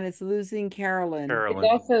Romero and it's losing Carolyn It's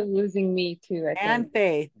also losing me too, I and think.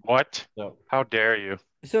 Faith. What? No. How dare you?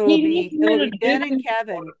 So it'll be Ben and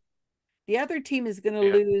Kevin. The other team is going to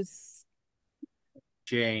lose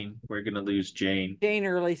Jane. We're gonna lose Jane. Jane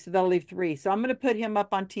early, so they'll leave 3. So I'm going to put him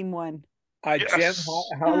up on team 1. Jim,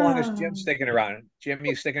 how long is Jim sticking around? Jim,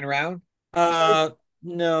 you sticking around?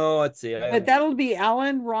 No, let's see. But that'll be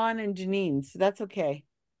Alan, Ron, and Janine, so that's okay.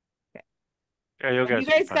 Yeah, you And guys you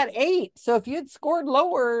guys got 8, so if you had scored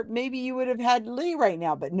lower, maybe you would have had Lee right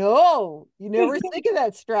now. But no, you never think of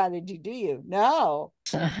that strategy, do you? No.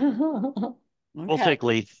 We'll take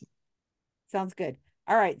Lee. Sounds good.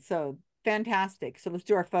 All right, so fantastic. So let's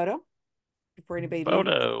do our photo before anybody leaves.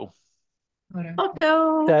 Photo. Photo.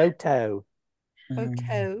 Photo.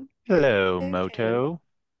 Hello, Photo. Moto.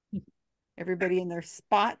 Everybody in their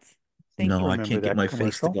spots. Thank No, you. I can't get my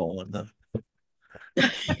face to commercial? go on the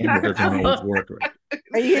camera doesn't always work right.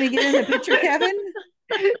 Are you going to get in the picture, Kevin?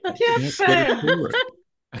 Can't get it to work.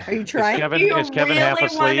 Are you trying? Is Kevin half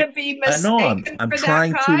asleep? Be I know I'm for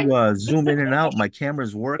trying that guy? to zoom in and out. My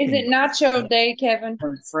camera's working. Is it nacho day, Kevin?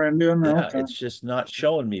 Friend in, Yeah, okay. it's just not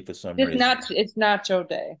showing me for some It's reason. it's nacho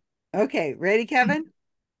day. Okay, ready, Kevin?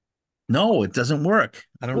 No, it doesn't work.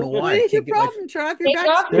 I don't know What why. I is your can't get my problem? Turn off your Take back.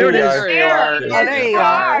 off There it is. There you are. Oh, there you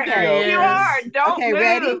are. Okay. You are. Don't Okay, move.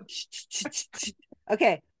 ready?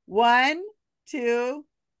 Okay, 1, 2,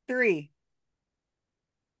 3.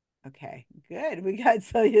 Okay, good. We got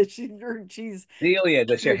Celia. She's Celia,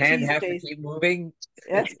 does your her hand cheese have to face. keep moving?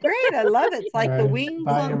 That's great. I love it. It's like the Bye. wings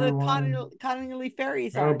Bye, on the everyone. Cottingley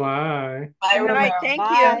ferries Oh, are. bye. All right, Thank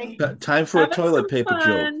bye. Time for a toilet paper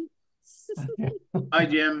joke. Hi,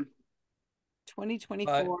 Jim.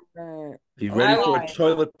 2024. You ready for Bye. a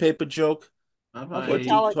toilet paper joke? Okay,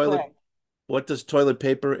 tell it quick. What does toilet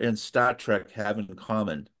paper and Star Trek have in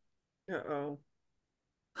common? Uh-oh.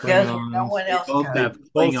 Goes where no one else Both goes. have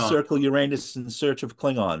Both Klingon. circle Uranus in search of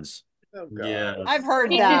Klingons. Oh God. Yeah. I've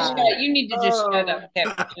heard You need to that. shut, you need to just shut Oh, up,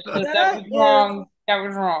 Kevin. That that was is wrong. That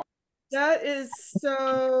was wrong. that is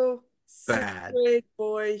so sixth Bad. grade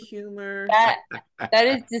boy humor. That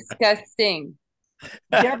is disgusting.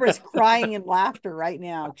 Deborah's crying in laughter right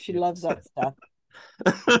now. She loves that stuff.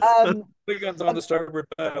 Klingons on the starboard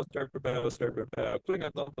bow, starboard bow, starboard bow.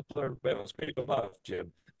 Klingons on the starboard bow. Speak them off,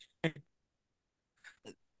 Jim.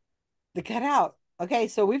 The cutout. Okay,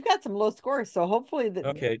 so we've got some low scores. So hopefully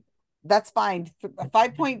Okay. that's fine.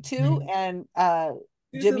 5.2 and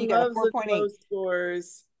Jim, Susan you got a loves the 4.8. low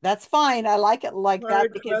scores. That's fine. I like it like that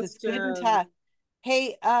Hard because it's good and questions. tough.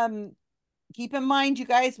 Hey, keep in mind, you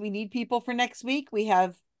guys, we need people for next week. We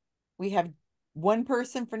have one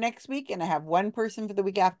person for next week, and I have one person for the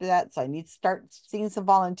week after that. So I need to start seeing some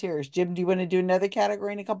volunteers. Jim, do you want to do another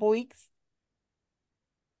category in a couple weeks?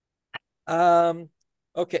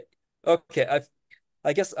 Okay.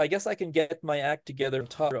 I guess I can get my act together and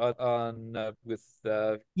talk on with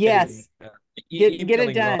Yes. Get it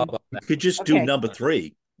emailing done. Rob on You that. could just do Okay. number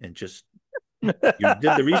 3 and just you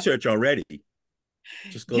did the research already.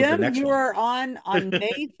 Just go to the Jim, next you one. are on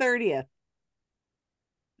May 30th.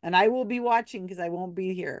 And I will be watching because I won't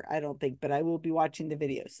be here, I don't think, but I will be watching the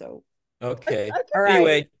video. So Okay. all right.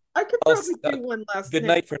 Anyway, I could probably do one last good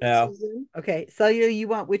night for now. Susan. Okay. Celia, you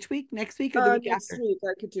want which week? Next week or the week Next after? week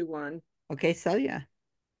I could do one. Okay, Celia.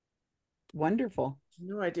 Wonderful.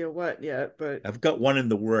 No idea what yet, but I've got one in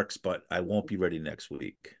the works, but I won't be ready next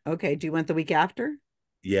week. Okay. Do you want the week after?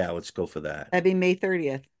 Yeah, let's go for that. That'd be May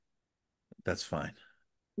 30th. That's fine.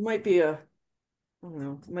 it might be I don't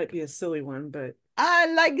know, it might be a silly one, but I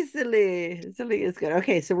like silly. Silly is good.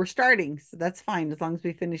 Okay, so we're starting. So that's fine. As long as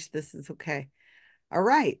we finish this, it's okay. All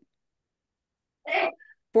right.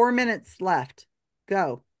 4 minutes left.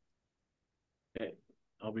 Go. Okay,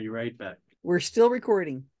 I'll be right back. We're still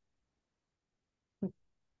recording.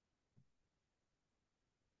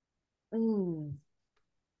 Oh.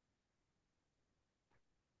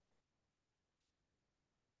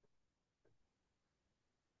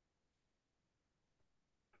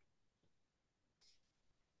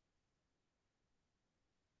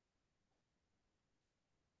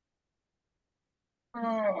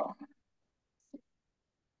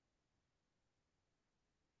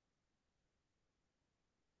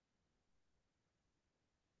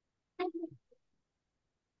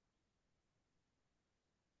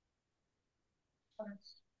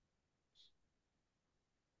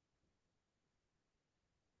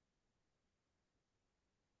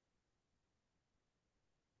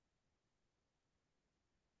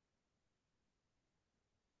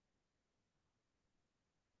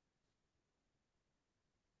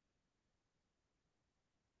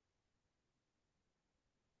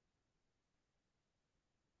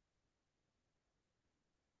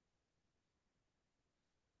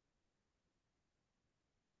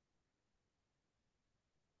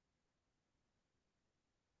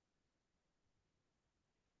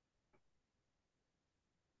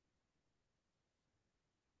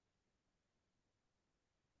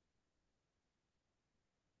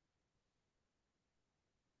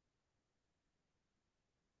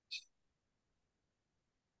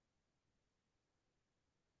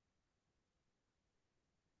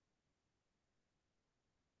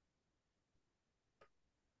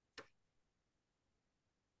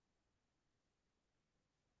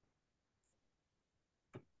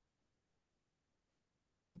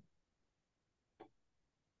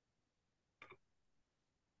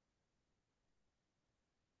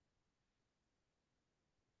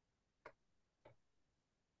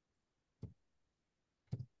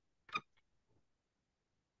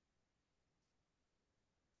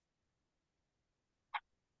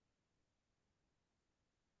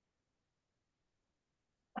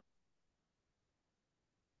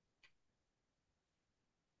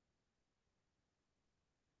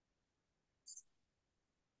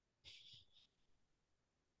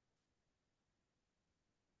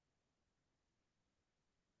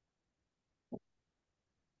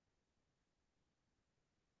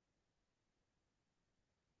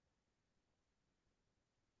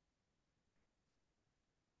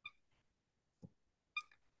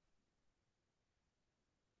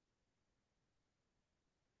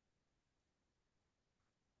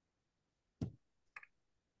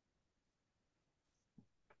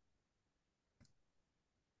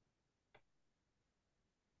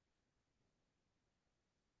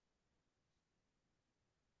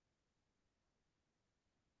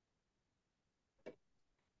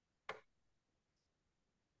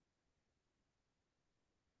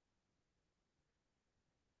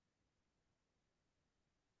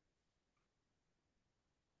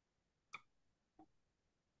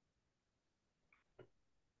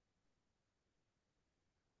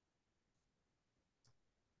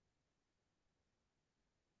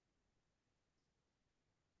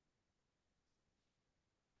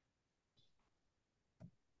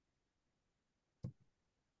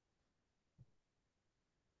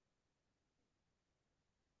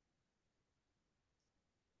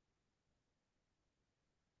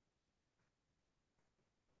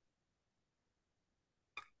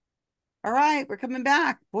 All right, we're coming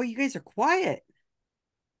back. Boy, you guys are quiet.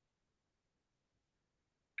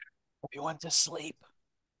 Everyone's asleep.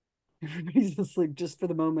 Everybody's asleep just for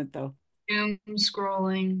the moment, though. Doom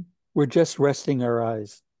scrolling. We're just resting our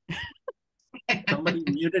eyes. Somebody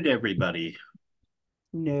muted everybody.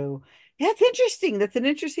 No. That's interesting. That's an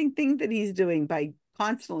interesting thing that he's doing by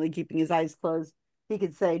constantly keeping his eyes closed. He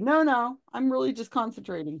could say, no, no, I'm really just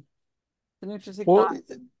concentrating. It's an interesting Well,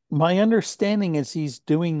 thought. my understanding is he's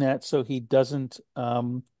doing that so he doesn't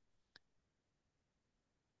Act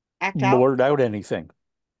out. blurt out anything.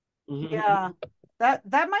 Yeah, that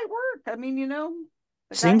might work. I mean, the guy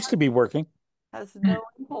Seems to be working. has no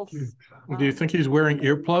impulse. Do you think he's wearing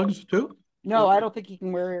earplugs too? No, I don't think he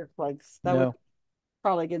can wear earplugs. That would No. be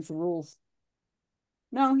probably against the rules.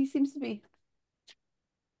 No, he seems to be.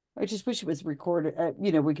 I just wish it was recorded.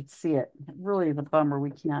 We could see it. Really is a bummer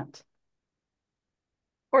we can't.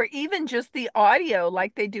 Or even just the audio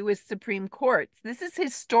like they do with Supreme Courts. This is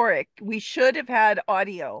historic. We should have had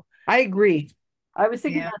audio. I agree. I was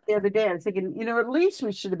thinking that the other day. I was thinking, at least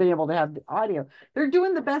we should have been able to have the audio. They're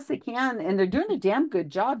doing the best they can, and they're doing a damn good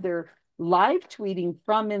job. They're live tweeting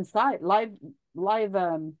from inside, live,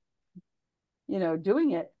 doing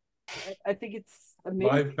it. I think it's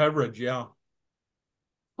amazing. Live coverage, yeah.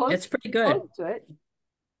 It's pretty good. To it.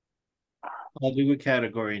 I'll do a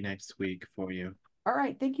category next week for you. All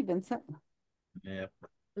right, thank you, Vincent. Yeah.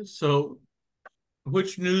 So,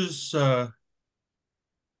 which news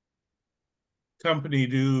company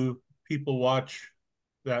do people watch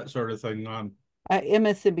that sort of thing on?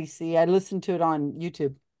 MSNBC. I listen to it on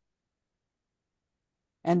YouTube.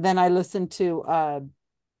 And then I listen to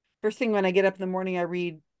first thing when I get up in the morning, I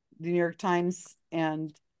read the New York Times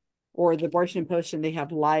or the Washington Post, and they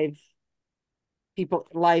have people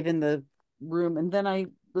live in the room. And then I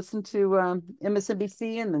listen to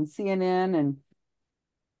MSNBC and then CNN, and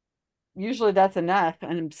usually that's enough,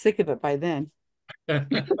 and I'm sick of it by then.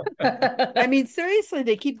 I mean, seriously,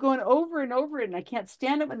 they keep going over and over it, and I can't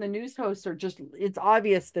stand it when the news hosts are it's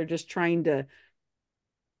obvious they're just trying to,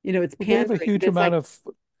 it's They have a pandering. huge It's amount of,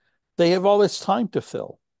 they have all this time to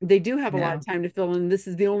fill. They do have a lot of time to fill, and this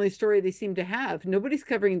is the only story they seem to have. Nobody's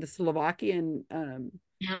covering the Slovakian.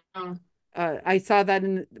 I saw that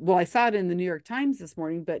I saw it in the New York Times this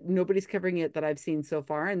morning, but nobody's covering it that I've seen so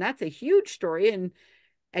far, and that's a huge story,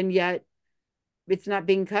 and yet it's not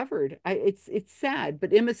being covered. It's sad, but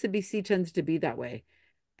MSNBC tends to be that way,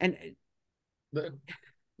 and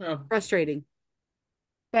frustrating.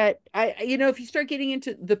 But if you start getting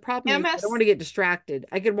into the problem, I don't want to get distracted.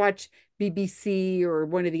 I could watch BBC or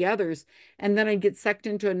one of the others, and then I'd get sucked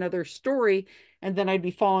into another story, and then I'd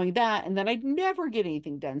be following that, and then I'd never get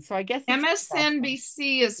anything done. So I guess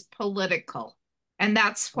MSNBC is political, and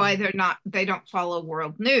that's why they don't follow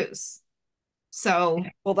world news. So,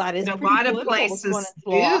 well, that is a lot of places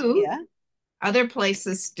do. Other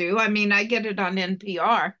places do. I mean, I get it on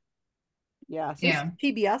NPR. Yeah, so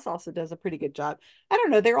PBS also does a pretty good job. I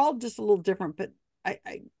don't know, they're all just a little different, but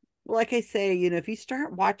like I say, if you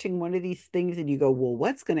start watching one of these things and you go, well,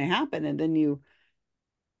 what's going to happen? And then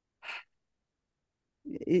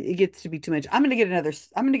it gets to be too much. I'm going to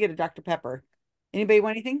get a Dr. Pepper. Anybody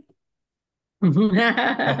want anything? You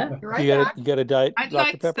got a diet I'd Dr.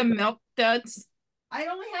 like Pepper? some Milk Duds. I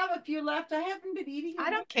only have a few left. I haven't been eating them. I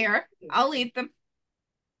don't care. I'll eat them.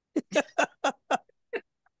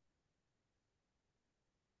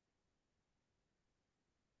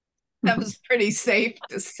 That was pretty safe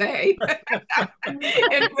to say. In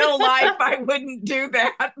real life, I wouldn't do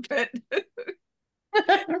that, but. Well,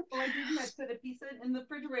 I didn't. I put a piece in the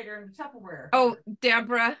refrigerator in the Tupperware. Oh,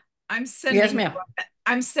 Deborah, I'm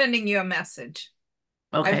sending you a message.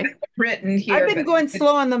 Okay. I've written here. I've been going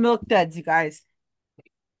slow on the Milk Duds, you guys.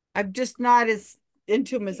 I'm just not as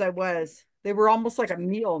into them as I was. They were almost like a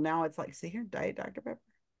meal. Now it's like, see here, Diet Dr. Pepper.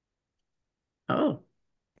 Oh.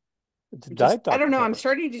 I don't know. I'm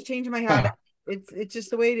starting to change my habit. It's just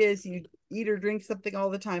the way it is. You eat or drink something all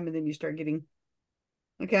the time, and then you start getting,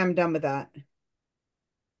 okay, I'm done with that.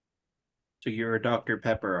 So you're a Dr.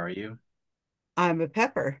 Pepper, are you? I'm a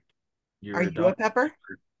pepper. Are you a pepper?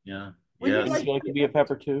 Yeah. Would you like to be a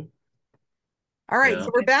pepper too? All right,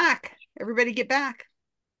 so we're back. Everybody get back.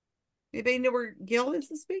 Anybody know where Gail is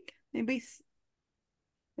this week? Anybody?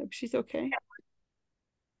 Hope she's okay.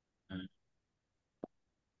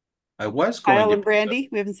 I was going Kyle to and Brandy.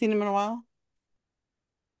 We haven't seen them in a while.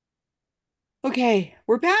 Okay,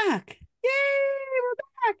 we're back. Yay,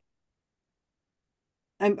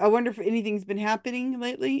 we're back. I wonder if anything's been happening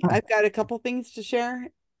lately. I've got a couple things to share.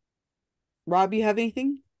 Rob, you have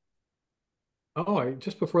anything? Oh,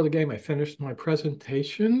 just before the game, I finished my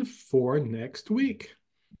presentation for next week.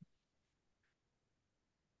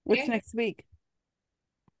 What's next week?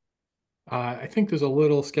 I think there's a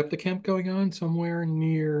little skeptic camp going on somewhere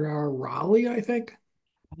near Raleigh, I think.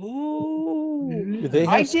 Oh, Do they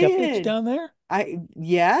have skeptics down there?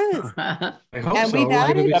 Yes. I hope And so. we've We're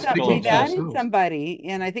gonna be added speaking we've to added ourselves. somebody,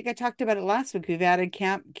 and I think I talked about it last week. We've added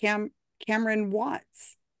Cameron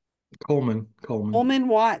Watts. Coleman. Coleman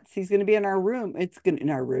Watts. He's going to be in our room. It's going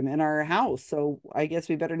in our house. So I guess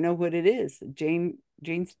we better know what it is.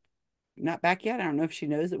 Jane's not back yet. I don't know if she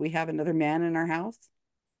knows that we have another man in our house.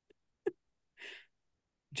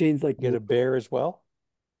 Jane's like, Get a bear as well.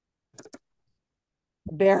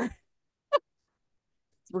 Bear.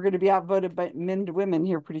 We're going to be outvoted by men to women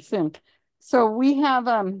here pretty soon. So we have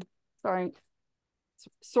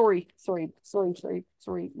sorry,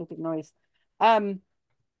 making noise.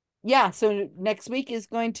 Yeah, so next week is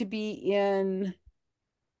going to be in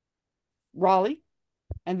Raleigh,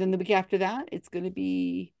 and then the week after that it's going to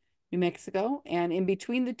be New Mexico, and in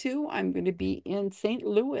between the two I'm going to be in St.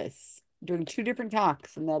 Louis doing 2 different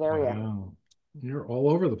talks in that area. Wow. You're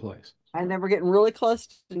all over the place. And then we're getting really close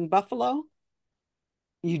to Buffalo,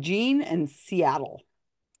 Eugene, and Seattle.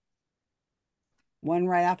 One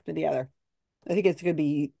right after the other. I think it's going to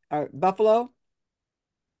be Buffalo,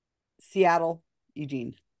 Seattle,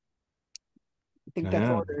 Eugene. I think that's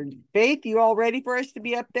ordered. Faith, you all ready for us to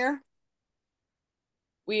be up there?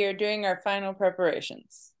 We are doing our final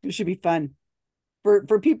preparations. It should be fun.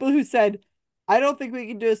 For people who said, I don't think we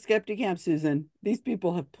can do a skeptic camp, Susan. These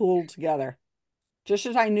people have pulled together. Just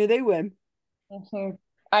as I knew they would.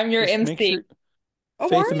 I'm your Just MC. make sure, Oh,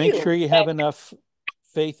 Faith, are make you? sure you have enough.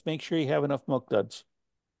 Faith, make sure you have enough milk duds.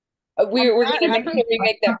 We're going to make sure we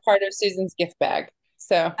make that part of Susan's gift bag.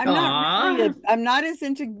 So I'm not really I'm not as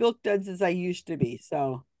into milk duds as I used to be.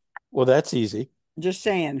 So Well, that's easy. just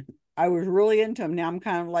saying, I was really into them. Now I'm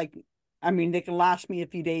kind of like, I mean, they can last me a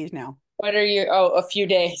few days now. What are you? Oh, a few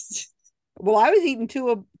days. Well, I was eating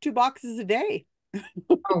two boxes a day.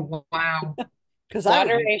 Oh, wow. Because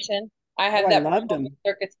moderation. I had that loved problem them. with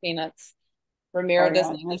circus peanuts. Ramiro Oh,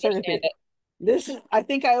 doesn't yeah, understand it. This is, I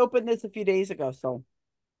think I opened this a few days ago, so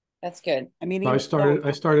that's good. I mean, I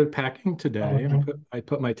started packing today, and I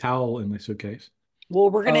put my towel in my suitcase.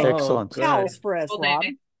 Well, we're gonna Excellent. towels for us, Rob.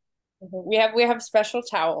 We have special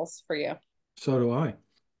towels for you. So do I.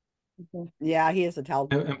 Yeah, he has a towel.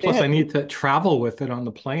 And plus, I need to travel with it on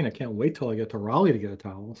the plane. I can't wait till I get to Raleigh to get a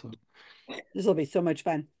towel. So this will be so much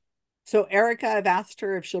fun. So Erica, I've asked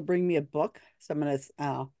her if she'll bring me a book. So I'm gonna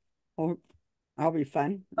that'll be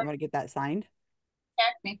fun. I want to get that signed.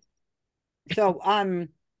 So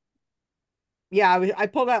yeah, I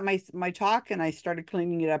pulled out my talk and I started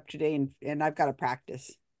cleaning it up today, and I've got to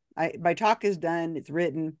practice. My talk is done. It's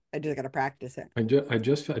written. I just got to practice it. I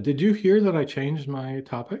just did you hear that I changed my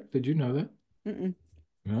topic? Did you know that? Mm-mm.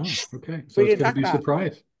 Oh, okay. So it's going to be a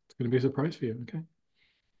surprise. It's going to be a surprise for you. Okay.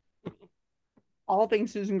 All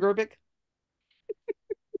things Susan Gerbic.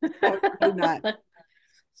 Oh, not.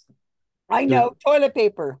 I know toilet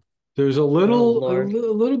paper. There's a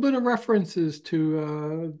little bit of references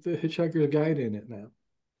to the Hitchhiker's Guide in it now.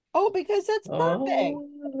 Oh, because that's perfect.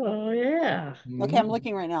 Oh yeah. Okay, I'm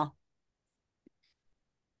looking right now.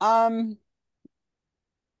 Go.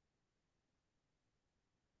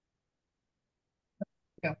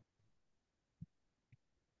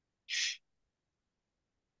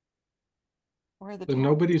 Where are the But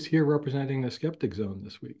nobody's here representing the skeptic zone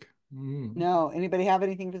this week. No, anybody have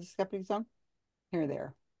anything for the skeptic zone? Here,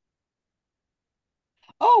 there.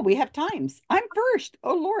 Oh, we have times. I'm first.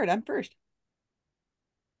 Oh Lord, I'm first.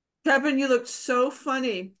 Kevin, you looked so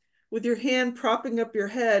funny with your hand propping up your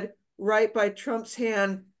head right by Trump's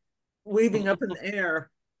hand waving up in the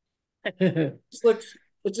air. It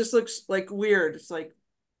just looks like weird. It's like,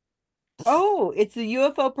 oh, it's the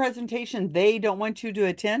UFO presentation they don't want you to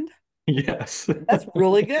attend. Yes. That's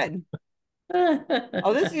really good.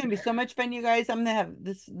 Oh, this is gonna be so much fun, you guys. I'm gonna have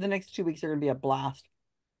this, the next 2 weeks are gonna be a blast.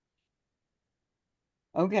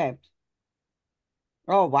 Okay.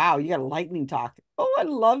 Oh wow, you got a lightning talk. Oh, I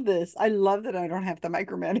love this. I love that I don't have to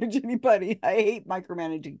micromanage anybody. I hate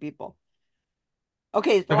micromanaging people.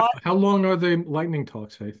 Okay, so how long are the lightning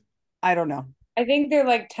talks, Faith? I don't know. I think they're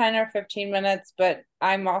like 10 or 15 minutes, but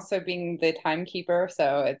I'm also being the timekeeper,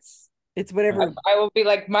 so it's whatever. I will be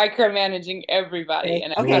like micromanaging everybody,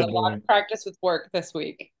 and I've had a lot of practice with work this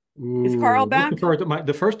week. Is Karl back?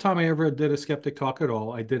 The first time I ever did a skeptic talk at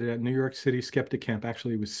all, I did it at New York City Skeptic Camp.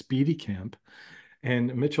 Actually, it was Speedy Camp,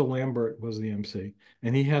 and Mitchell Lambert was the MC,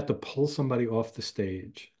 and he had to pull somebody off the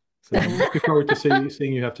stage. So I'm looking forward to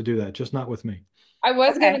seeing you have to do that, just not with me. I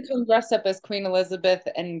was gonna come dressed up as Queen Elizabeth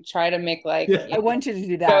and try to make like I want you to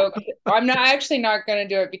do that. joke. I'm not actually not gonna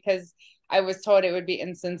do it because I was told it would be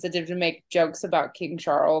insensitive to make jokes about King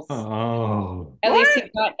Charles. Oh. At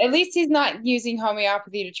least he's not using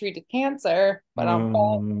homeopathy to treat a cancer, but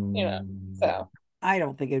so I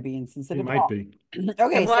don't think it'd be insensitive It at might all. be.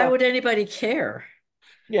 Okay, And why so would anybody care?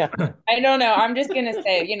 Yeah. I don't know. I'm just gonna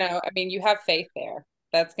say, I mean, you have faith there.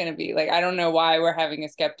 That's gonna be like, I don't know why we're having a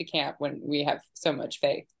skeptic camp when we have so much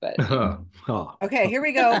faith, but okay, here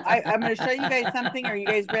we go. I'm going to show you guys something. Are you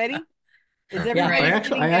guys ready? Is everybody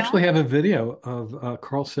sitting I down? actually have a video of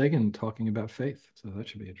Carl Sagan talking about faith, so that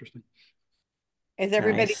should be interesting. Is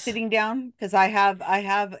everybody sitting down? Because I have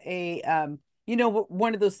a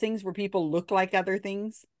one of those things where people look like other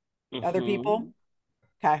things, other people.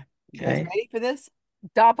 Okay. You guys ready for this?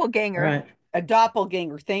 Doppelganger. Right. A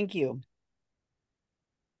doppelganger. Thank you.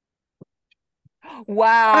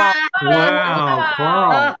 Wow. Wow,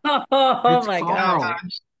 Carl. Oh It's my Carl.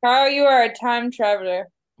 gosh. Carl, you are a time traveler.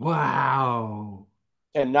 Wow.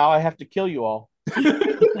 And now I have to kill you all.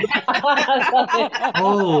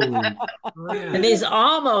 Holy And he's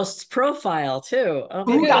almost profile too. Oh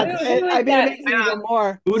my It goodness. makes it even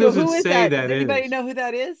more. Who So does it who is say that? that Does anybody is? know who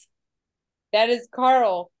that is? That is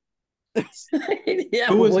Carl. Yeah,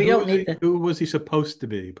 Who was, we who, don't was need he, to. who was he supposed to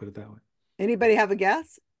be? Put it that way. Anybody have a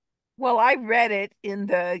guess? Well, I read it in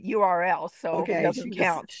the URL, so it Okay, doesn't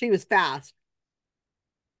count. she was fast.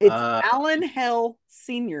 It's Alan Hell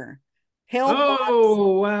Sr. Hell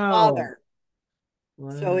Oh, wow. father.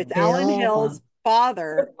 So it's Alan Hill's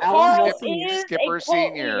father, Alan Carl Hill Sr. is Skipper a cult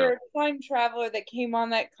Senior. leader, time traveler that came on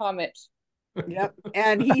that comet. Yep.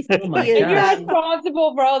 And he's Oh my he is, You're God.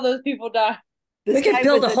 responsible for all those people dying. this We could guy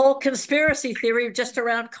build a was whole conspiracy theory just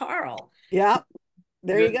around Carl. Yep.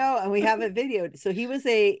 There you go. And we have it videoed. So he was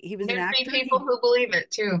an actor. people who believe it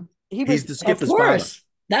too. He was He's the Of skipper's course.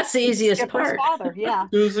 That's the easiest Skipper's part. father. Yeah.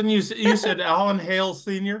 Susan, you said Alan Hale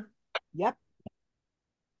Sr.? Yep.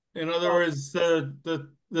 In other words, the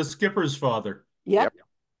skipper's father. Yep.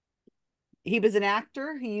 He was an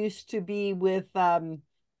actor. He used to be with he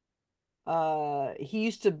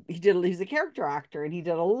was a character actor and he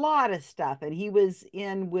did a lot of stuff. And he was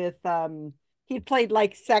in with he played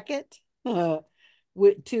like second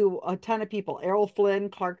to a ton of people: Errol Flynn,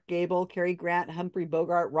 Clark Gable, Cary Grant, Humphrey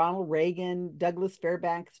Bogart, Ronald Reagan, Douglas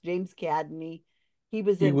Fairbanks, James Cadney. He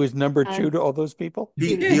was number 2 to all those people.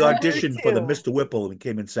 He auditioned for the Mr. Whipple and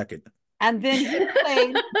came in second. And then he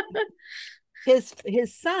played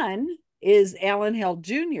his son is Alan Hell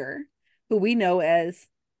Jr., who we know as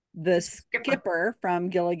the skipper from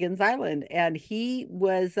Gilligan's Island. And he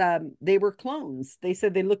was they were clones. They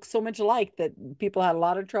said they looked so much alike that people had a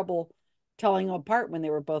lot of trouble telling them apart when they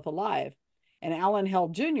were both alive. And Alan Hell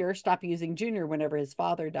Jr. stopped using Jr. whenever his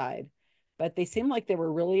father died. But they seemed like they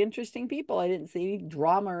were really interesting people. I didn't see any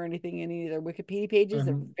drama or anything in any of their Wikipedia pages.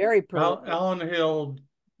 They're very prolific. Alan Hale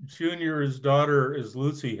Jr.'s daughter is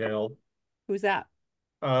Lucy Hale. Who's that?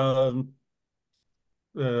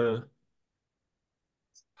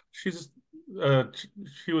 She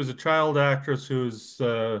was a child actress who's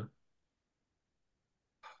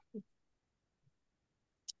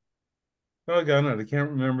doggone it, I can't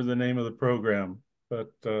remember the name of the program,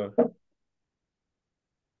 but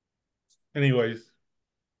anyways,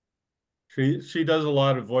 she does a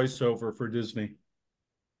lot of voiceover for Disney.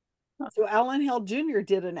 So Alan Hale Jr.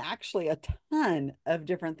 did actually a ton of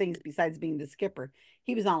different things besides being the skipper.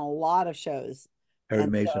 He was on a lot of shows. Harry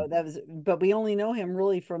And Mason. so but we only know him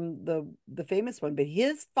really from the famous one. But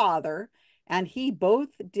his father and he both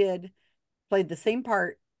played the same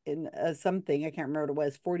part in something. I can't remember what it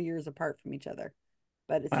was, 40 years apart from each other.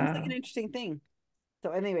 But it seems like an interesting thing. So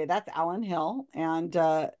anyway, that's Alan Hill. And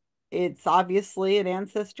it's obviously an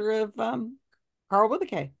ancestor of Carl with a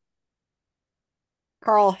K.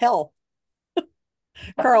 Carl Hill.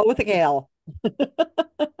 Carl with a K L.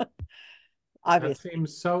 Obviously. That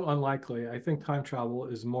seems so unlikely. I think time travel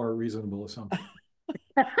is more a reasonable assumption.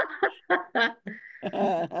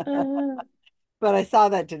 But I saw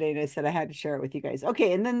that today and I said I had to share it with you guys.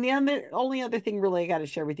 Okay, and then the only other thing really I got to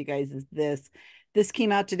share with you guys is this. This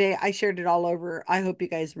came out today. I shared it all over. I hope you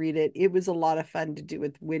guys read it. It was a lot of fun to do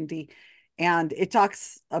with Wendy, and it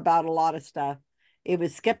talks about a lot of stuff. It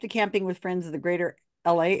was Skeptic Camping with Friends of the Greater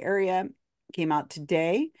LA area. Came out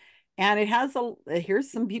today, and it has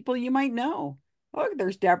here's some people you might know. Look,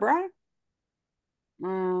 there's Deborah.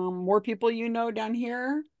 More people you know down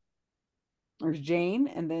here. There's Jane,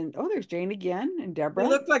 and then there's Jane again, and Deborah. They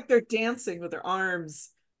look like they're dancing with their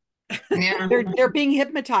arms. Yeah, they're being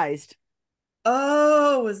hypnotized.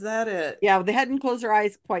 Oh, was that it? Yeah, they hadn't closed their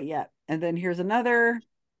eyes quite yet. And then here's another.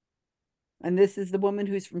 And this is the woman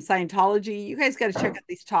who's from Scientology. You guys got to check out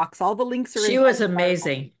these talks. All the links are. She was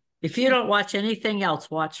amazing. If you don't watch anything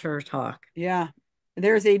else, watch her talk. Yeah.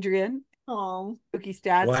 There's Adrienne. Oh, Cookie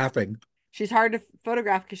stats. Laughing. She's hard to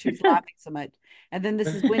photograph because she was laughing so much. And then this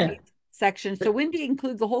is Wendy's section. So Wendy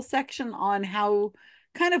includes a whole section on how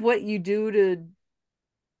kind of what you do to.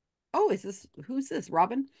 Oh, who's this?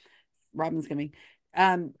 Robin? Robin's coming.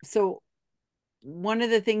 So one of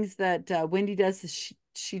the things that Wendy does is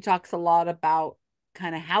she talks a lot about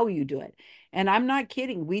kind of how you do it. And I'm not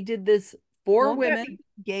kidding. We did this for Won't that women be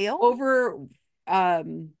Gail? over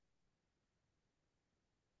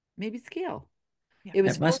maybe it's Gail. Yeah. It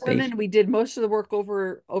was It for must be. women. We did most of the work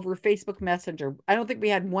over Facebook Messenger. I don't think we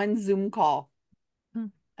had one Zoom call.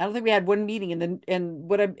 I don't think we had one meeting, and then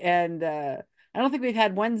I don't think we've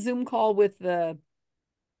had one Zoom call with the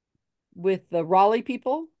Raleigh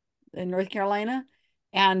people in North Carolina,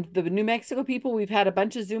 and the New Mexico people. We've had a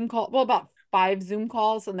bunch of Zoom calls. Well, about 5 Zoom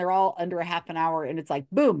calls, and they're all under a half an hour. And it's like,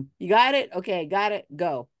 boom, you got it. Okay, got it.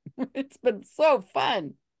 Go. It's been so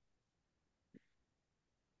fun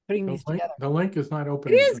putting these together. The link is not It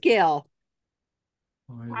opening. is, Gail.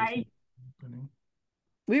 Why is it not opening?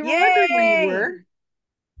 We were wondering where you were.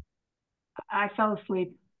 I fell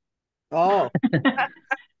asleep. Oh,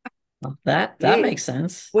 Well, that Hey. makes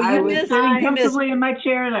sense. well, I you was missed. sitting You missed. comfortably in my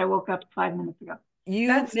chair and I woke up 5 minutes ago. You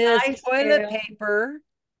That's missed nice, toilet Gail. paper,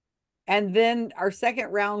 and then our second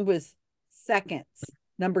round was seconds.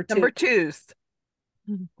 Number Number 2s.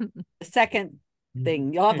 The second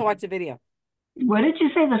thing. You'll have to watch the video. What did you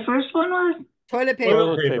say the first one was? Toilet paper.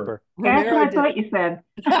 Toilet paper. That's Ramiro what I did thought it. you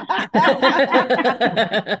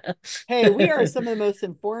said. Hey, we are some of the most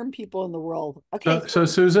informed people in the world. Okay, So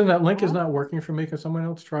Susan, that link is not working for me. Can someone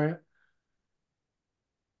else try it?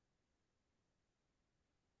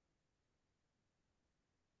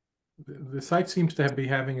 The site seems to be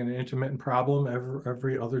having an intermittent problem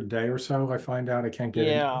every other day or so. I find out I can't get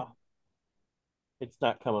in. Yeah. It's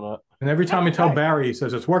not coming up. And every time I tell Barry, he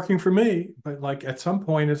says it's working for me, but like at some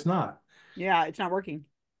point it's not. yeah, it's not working.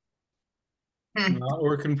 Not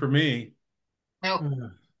working for me. Nope.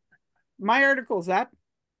 My article's up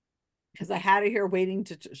because I had it here waiting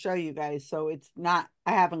to show you guys. So it's not.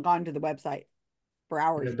 I haven't gone to the website for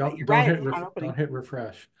hours. Yeah, but you're don't right, hit it's not opening. don't hit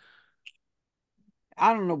refresh.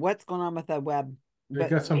 I don't know what's going on with the web. They But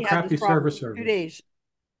got some we had crappy this problem server for service. 2 days.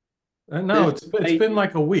 No, it's been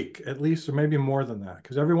like a week at least, or maybe more than that.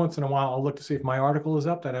 Because every once in a while, I'll look to see if my article is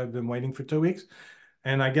up that I've been waiting for 2 weeks,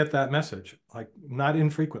 and I get that message, like not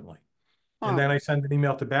infrequently. And then I send an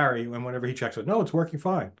email to Barry, and whenever he checks it, no, it's working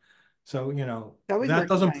fine. So that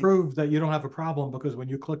doesn't prove that you don't have a problem because when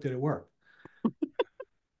you clicked it, it worked.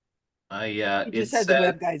 You just said the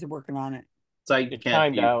web guys are working on it. Site It can't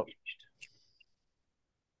timed be out.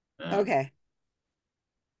 Okay.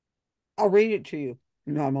 I'll read it to you.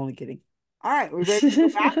 No, I'm only kidding. All right, we ready to go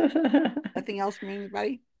back? Nothing else from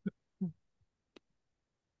anybody?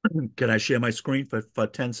 Can I share my screen for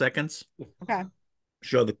 10 seconds? Okay.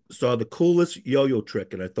 Saw the coolest yo-yo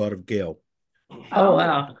trick, and I thought of Gail. Oh,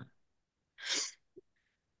 wow.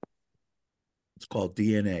 It's called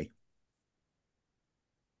DNA.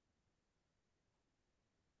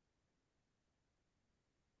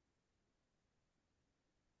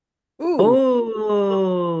 Ooh.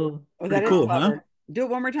 Oh, Oh, that Pretty is cool, clever. huh? Do it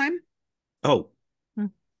one more time. Oh,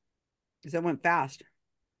 Because that went fast.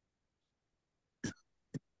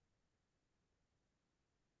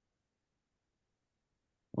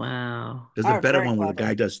 wow. there's Oh, a better very one where the clever.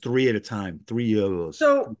 guy does 3 at a time, 3 yo-yos.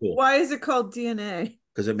 So why is it called DNA?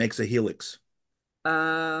 Because it makes a helix.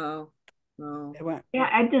 Oh, no. It went.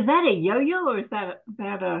 Yeah, is that a yo-yo or is that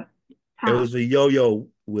a It was a yo-yo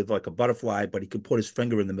with like a butterfly, but he could put his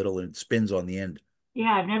finger in the middle and it spins on the end.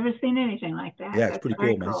 Yeah, I've never seen anything like that. Yeah, it's That's pretty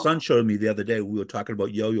very cool. My son showed me the other day. We were talking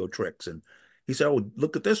about yo-yo tricks, and he said, "Oh,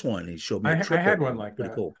 look at this one." He showed me a I trick. had one like pretty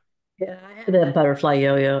that. cool. Yeah, I had a butterfly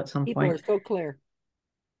yo-yo at some People point. are so clear.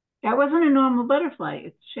 That wasn't a normal butterfly.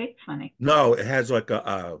 It's shaped funny. No, it has like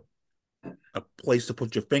a place to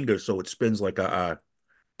put your finger, so it spins like a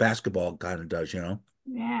basketball kind of does,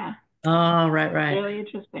 Yeah. Oh, right. Really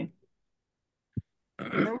interesting.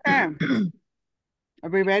 Okay. Are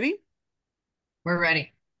we ready? We're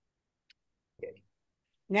ready.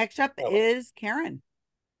 Next up is Karen.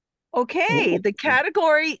 Okay, the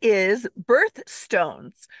category is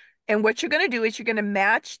birthstones. And what you're going to do is you're going to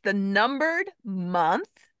match the numbered month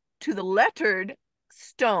to the lettered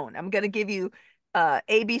stone. I'm going to give you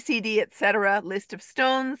A, B, C, D, etc. list of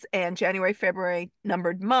stones and January, February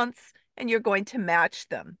numbered months, and you're going to match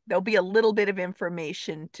them. There'll be a little bit of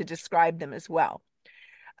information to describe them as well.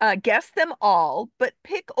 Guess them all, but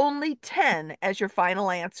pick only 10 as your final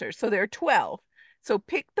answer. So there are 12. So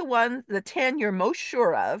pick the 10 you're most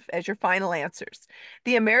sure of as your final answers.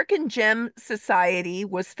 The American Gem Society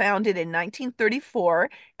was founded in 1934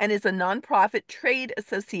 and is a nonprofit trade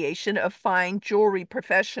association of fine jewelry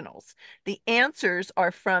professionals. The answers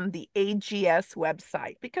are from the AGS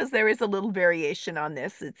website because there is a little variation on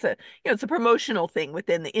this. It's a, it's a promotional thing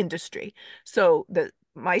within the industry. So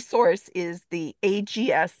my source is the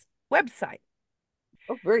AGS website.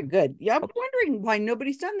 Oh, very good. Yeah, I'm wondering why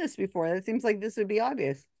nobody's done this before. That seems like this would be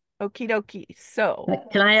obvious. Okie dokie. So,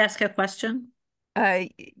 can I ask a question?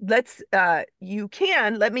 You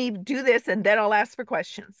can let me do this and then I'll ask for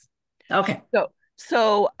questions. Okay.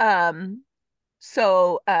 So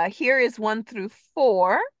here is 1 through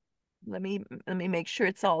 4. Let me make sure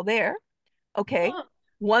it's all there. Okay.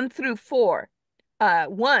 1 through 4.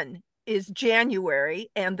 1 is January,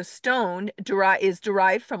 and the stone is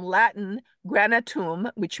derived from Latin granatum,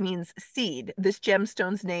 which means seed. This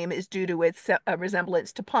gemstone's name is due to its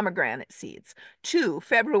resemblance to pomegranate seeds. 2,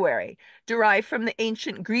 February, derived from the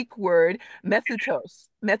ancient Greek word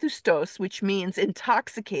methustos, which means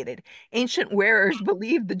intoxicated. Ancient wearers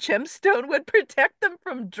believed the gemstone would protect them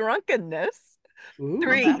from drunkenness. Ooh,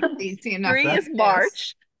 3, well, that's easy enough. 3 is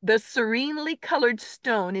March. The serenely colored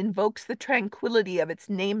stone invokes the tranquility of its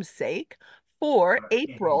namesake. 4,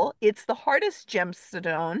 April. It's the hardest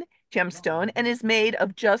gemstone and is made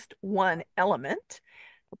of just one element.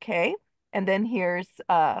 Okay. And then here's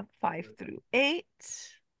 5 through 8.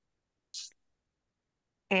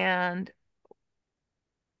 And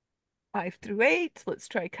 5 through 8. Let's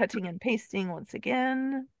try cutting and pasting once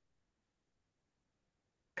again.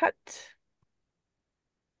 Cut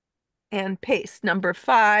and paste. Number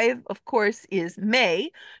 5, of course, is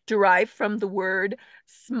May, derived from the word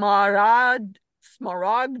smaragdus,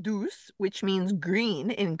 which means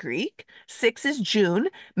green in Greek. 6 is June,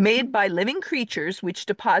 made by living creatures which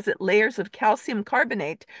deposit layers of calcium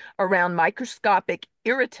carbonate around microscopic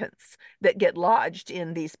irritants that get lodged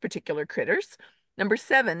in these particular critters. Number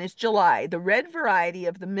 7 is July, the red variety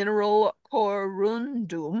of the mineral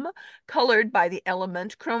corundum, colored by the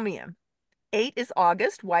element chromium. 8 is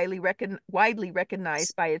August, widely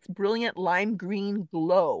recognized by its brilliant lime green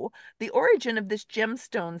glow. The origin of this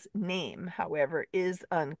gemstone's name, however, is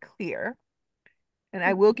unclear. And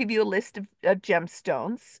I will give you a list of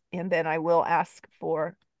gemstones, and then I will ask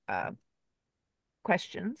for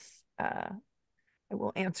questions. I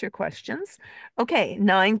will answer questions. Okay,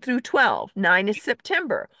 9 through 12. 9 is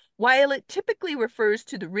September. While it typically refers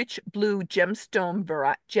to the rich blue gemstone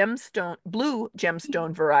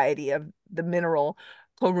variety of the mineral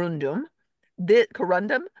corundum,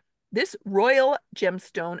 this royal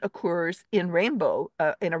gemstone occurs in a rainbow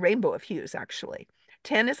of hues, actually.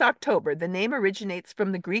 10 is October. The name originates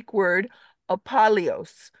from the Greek word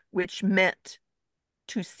opalios, which meant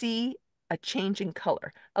to see a changing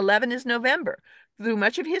color. 11 is November. Through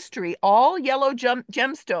much of history, all yellow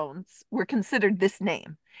gemstones were considered this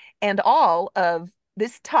name, and all of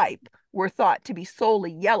this type were thought to be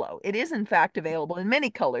solely yellow. It is, in fact, available in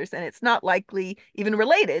many colors, and it's not likely even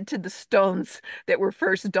related to the stones that were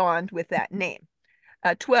first donned with that name.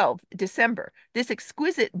 12, December. This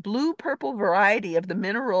exquisite blue-purple variety of the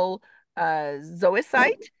mineral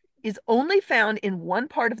zoisite is only found in one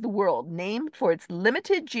part of the world, named for its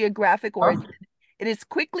limited geographic origin. It has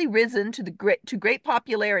quickly risen to great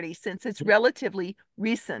popularity since its relatively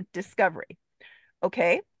recent discovery.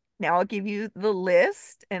 Okay, now I'll give you the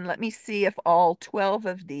list, and let me see if all 12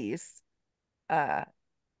 of these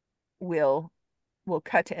will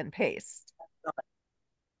cut and paste.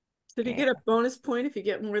 Did you get a bonus point if you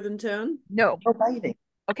get more than 10? No.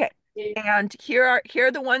 Okay, and here are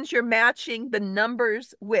the ones you're matching the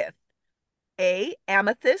numbers with. A,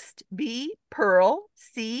 amethyst. B, pearl.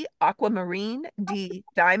 C, aquamarine. D,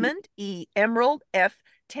 diamond. E, emerald. F,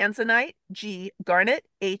 tanzanite. G, garnet.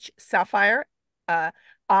 H, sapphire. I,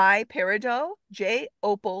 peridot. J,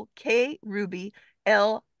 opal. K, ruby.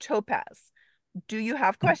 L, topaz. Do you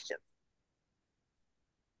have questions?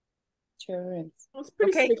 Sure. Well, it's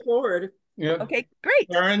pretty straightforward. Yeah. Okay, great.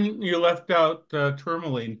 Aaron, you left out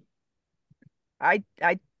tourmaline. I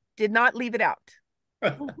did not leave it out.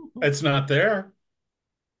 It's not there.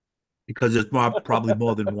 Because there's probably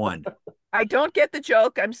more than one. I don't get the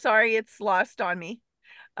joke. I'm sorry, it's lost on me.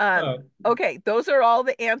 Okay, those are all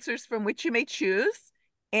the answers from which you may choose.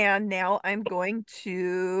 And now I'm going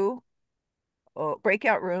to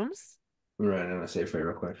breakout rooms. Right, and I say for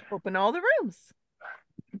real quick. Open all the rooms.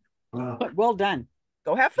 Well done.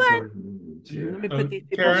 Go have fun. Let me put these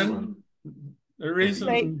Karen, the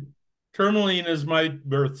reason Tourmaline is my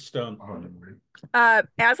birthstone.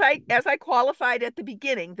 As I qualified at the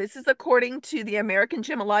beginning, this is according to the American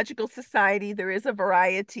Gemological Society. There is a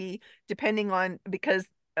variety depending on, because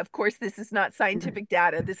of course this is not scientific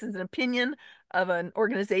data. This is an opinion of an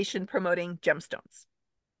organization promoting gemstones.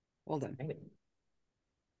 Well done.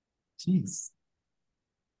 Jeez.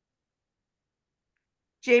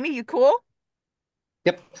 Jamie, you cool?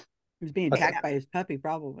 Yep. He was being attacked by his puppy,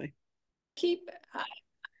 probably.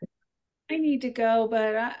 I need to go,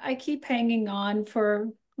 but I keep hanging on for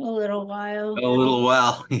a little while. A little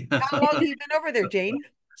while. How long have you been over there, Jane?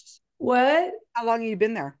 What? How long have you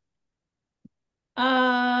been there?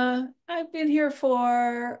 I've been here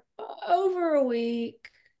for over a week.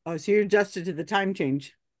 Oh, so you're adjusted to the time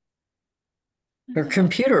change. Your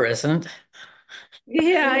computer isn't.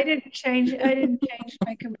 Yeah, I didn't change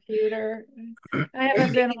my computer. I Are haven't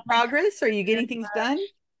you been making progress? Are you getting things done?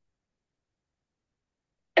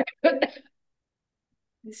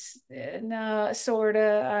 No,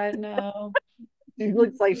 sorta. I know. She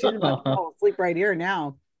looks like she's about to fall asleep right here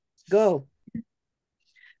now. Go.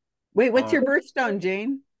 Wait, what's your birthstone,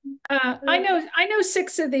 Jane? I know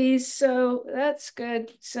 6 of these, so that's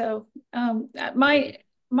good. So mine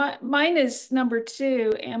is number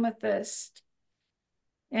 2, amethyst.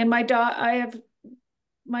 And and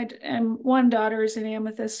one daughter is an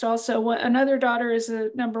amethyst also. Another daughter is a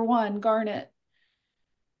number 1, garnet.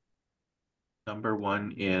 Number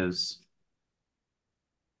 1 is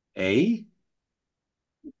A.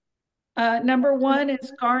 Number 1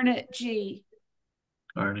 is garnet G.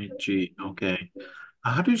 Garnet G. Okay.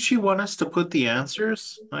 How did she want us to put the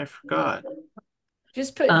answers? I forgot.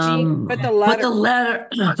 Just put G. Put the letter.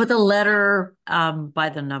 Put the letter by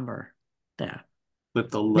the number. There. Put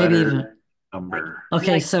the Maybe letter even number.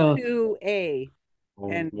 okay, like so 2A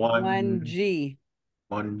and 1G.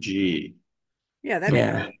 1G. Yeah, that'd be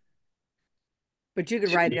good. But you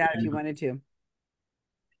could write it out if you wanted to.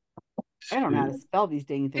 I don't know how to spell these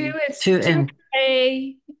dang things. 2 is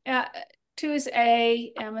A. 2 is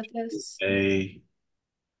A, amethyst. A.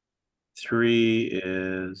 3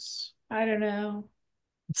 is. I don't know.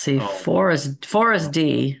 let's see, 4 is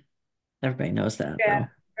D. Everybody knows that Yeah,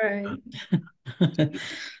 though. right. Let's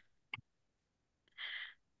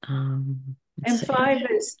And see. 5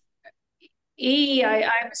 is E.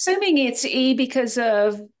 I'm assuming it's E because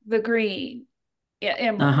of the green. Yeah,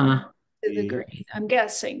 emerald. The green. I'm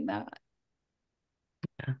guessing that.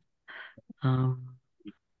 Yeah.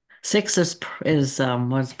 6 is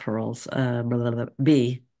what's pearls?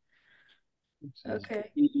 B.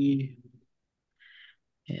 Okay.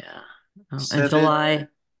 Yeah. And 7. July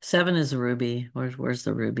 7 is ruby. Where's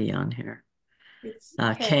the ruby on here? It's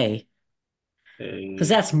K. Because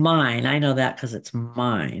that's mine. I know that because it's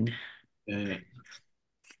mine. Okay.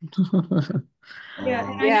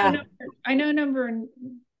 Yeah, I know number.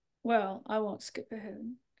 Well, I won't skip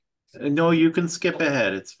ahead. No, you can skip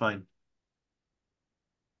ahead. It's fine.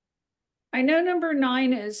 I know number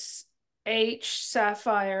 9 is H,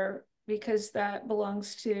 sapphire, because that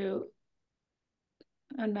belongs to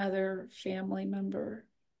another family member.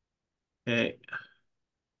 Okay.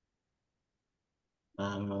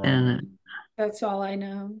 And That's all I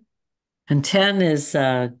know. And 10 is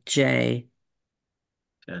J.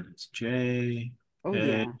 10 is J. Oh,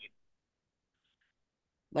 yeah.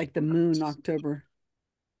 Like the moon, October.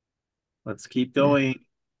 Let's keep going.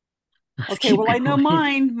 Okay, well, I know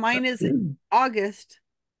mine. Mine is August,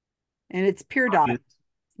 and it's pure dot. It's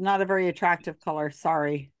not a very attractive color.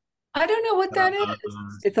 Sorry. I don't know what that is.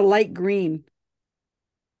 It's a light green.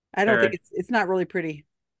 I don't think it's not really pretty.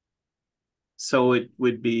 So it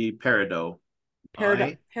would be peridot.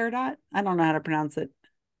 Peridot? I don't know how to pronounce it.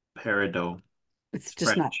 Peridot. It's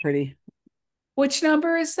just not pretty. Which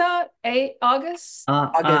number is that? August?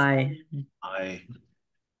 I.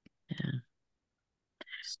 Yeah.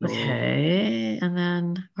 So, okay, and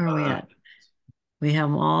then where are we at? We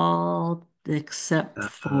have all except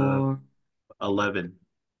for 11.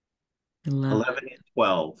 11 and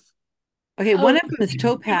 12. Okay, one of them is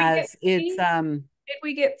topaz. It's Did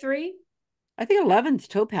we get 3? I think 11's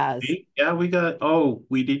topaz. Yeah, we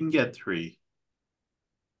didn't get 3.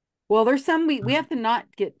 Well, there's some we have to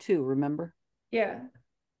not get 2, remember? Yeah.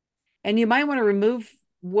 And you might want to remove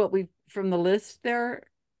what we from the list there,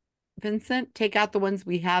 Vincent. Take out the ones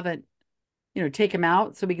we haven't, take them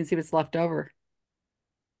out so we can see what's left over.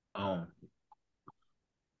 Oh.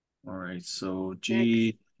 All right, so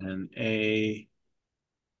G and A.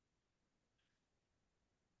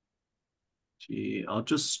 G, I'll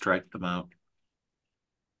just strike them out.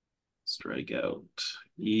 Strike out.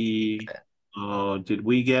 E. Oh, did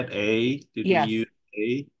we get A? Did we use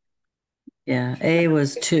A? Yeah, A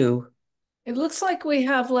was 2. It looks like we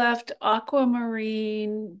have left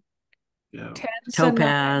aquamarine, Yeah. tanzanite.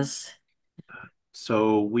 Topaz.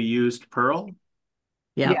 So we used pearl?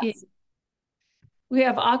 Yeah. Yes. We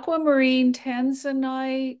have aquamarine,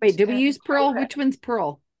 tanzanite. Wait, did we and use pearl? topaz. Which one's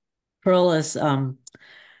pearl? Pearl is what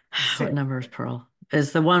 6. number is Pearl?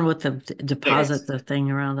 Is the one with the deposit, 6. the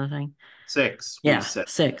thing around the thing? 6, we Yeah, said.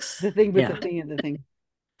 6. The thing with Yeah. the thing and the thing.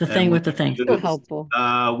 The And thing we with the thing. So used, helpful.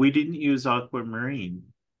 we didn't use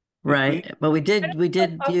aquamarine. Right. But we I did don't know if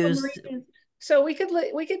use aquamarine is- So we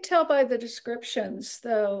could tell by the descriptions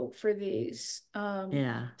though for these.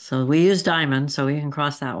 yeah. So we used diamond, so we can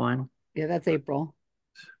cross that one. Yeah, that's April.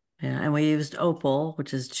 Yeah, and we used opal,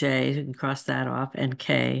 which is J, you can cross that off, and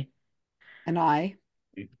K. And I.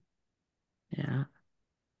 Yeah.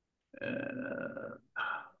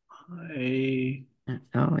 I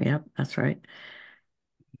Oh, yep, that's right.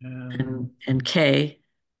 um, And K.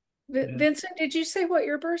 Vincent, did you say what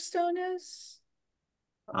your birthstone is?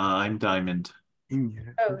 I'm diamond.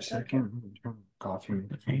 Oh, okay. Coffee.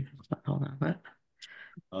 Okay, hold on. What?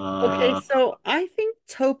 Okay, so I think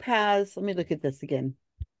topaz. Let me look at this again.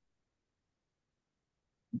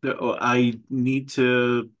 I need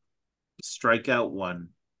to strike out one.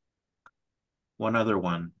 One other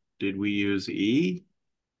one. Did we use E?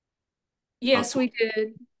 Yes, we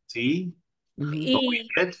did. C? Mhm. Oh, we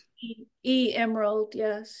did? E emerald.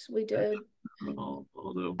 Yes, we did.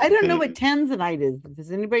 I don't know what tanzanite is.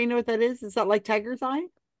 Does anybody know what that is? Is that like tiger's eye?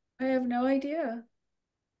 I have no idea.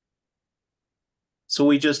 So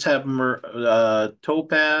we just have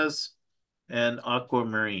topaz and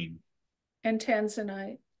aquamarine. And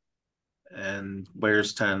tanzanite. And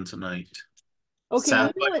where's tanzanite? Okay, you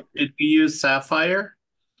know what? Did we use sapphire?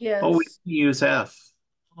 Yes. Oh, we didn't use F.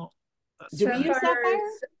 Oh, Did we use sapphire?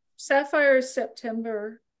 Sapphire is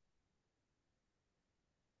September.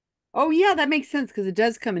 Oh yeah, that makes sense because it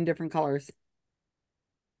does come in different colors.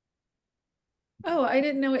 Oh, I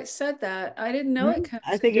didn't know it said that. I didn't know it comes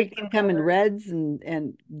I think in it can different come in colors. reds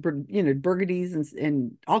and burgundies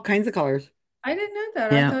and all kinds of colors. I didn't know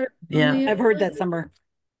that. Yeah, I thought it was yeah. only in I've heard that blue. somewhere.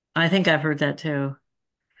 I think I've heard that too.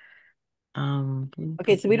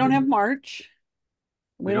 Okay, so we don't have March.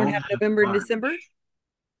 We don't have November and March. December.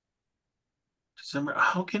 December.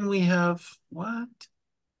 How can we have what?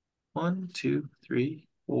 1, 2, 3,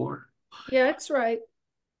 4, Yeah, it's right.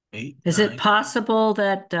 8. Is it possible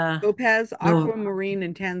that Topaz, no, aquamarine,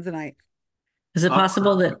 and tanzanite. is it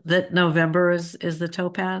possible that November is the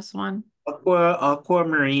topaz one?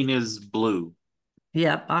 Aquamarine is blue.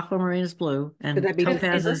 Yep, aquamarine is blue and Could that be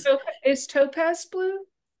topaz December? Is topaz blue?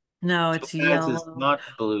 no, it's Topaz is yellow. not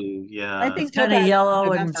blue. Yeah. I think It's kind of topaz is yellow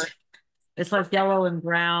and November. it's like yellow and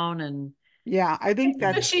brown and Yeah, I think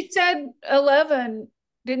But that's she said 11.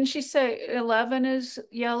 Didn't she say 11 is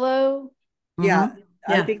yellow? yeah.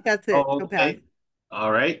 I yeah. think that's it. Oh, Topaz. okay.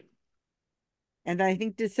 All right. And I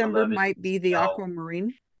think December 11, might be the 12.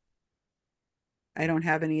 aquamarine. I don't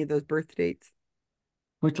have any of those birth dates.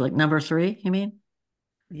 Which like number 3, you mean?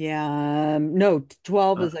 Yeah, no,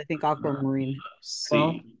 12 is I think aquamarine.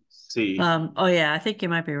 C. C. Oh yeah, I think you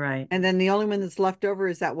might be right. And then the only one that's left over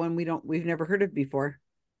is that one we've never heard of before.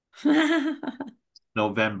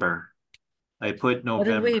 November. I put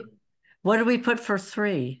November. What did we put for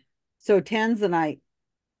 3? So tanzanite.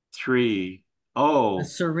 3. Oh. A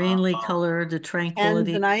serenely colored, the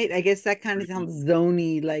tranquility. Tanzanite. I guess that kind of sounds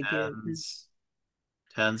zony like it.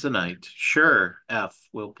 Tanzanite. Sure. F.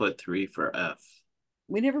 We'll put 3 for F.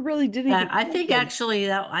 We never really did anything. I think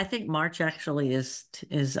actually I think March actually is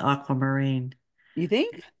aquamarine. You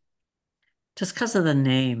think? Just because of the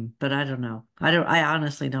name, but I don't know. I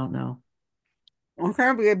honestly don't know.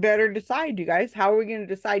 Okay, we better decide, you guys. How are we going to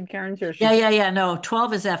decide? Karen's here. Yeah. No,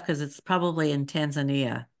 12 is F because it's probably in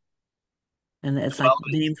Tanzania. And it's like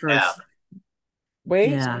named for its wait.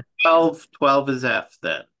 Yeah. 12 is F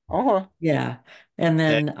then. Oh. Yeah. And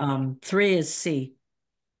then 3 is C.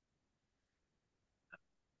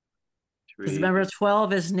 Because remember,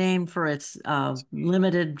 12 is named for its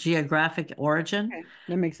limited geographic origin. Okay,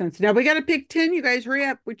 that makes sense. Now we got to pick 10. You guys hurry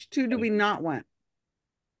up. Which 2 do we not want?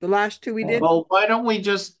 The last 2 we did? Well, why don't we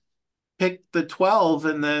just pick the 12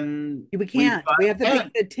 and then we can't. We have to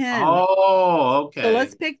pick the 10. Oh, okay. So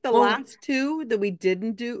let's pick the last 2 that we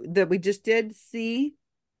didn't do, that we just did, C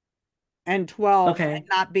and 12. Okay. And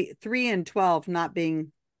not be 3 and 12 not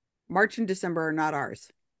being March and December are not ours.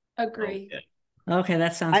 Agree. Okay,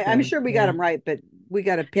 that sounds good. I'm sure we got them right, but we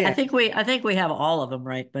got to pick. Yeah, I think we have all of them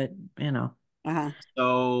right, but you know.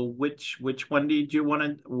 So which one did you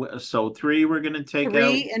want to? So 3 we're going to take 3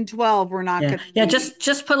 out. and 12 we're not Yeah, going to. yeah.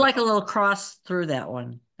 Just put like a little cross through that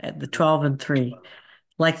one at the 12 and 3.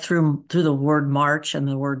 like through the word March and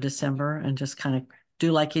the word December, and just kind of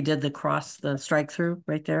do like you did the strike through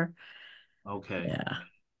right there. Okay. Yeah.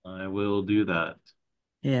 I will do that.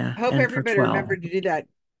 Yeah. I hope And everybody for 12. remembered to do that,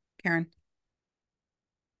 Karen.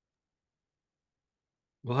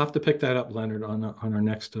 We'll have to pick that up, Leonard, on our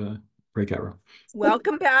next breakout room.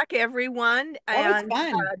 Welcome back, everyone. That was And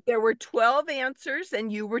fun. there were 12 answers,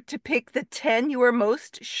 and you were to pick the 10 you were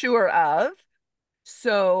most sure of.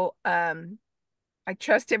 So I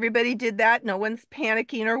trust everybody did that. No one's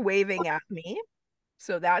panicking or waving at me.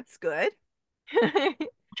 So that's good.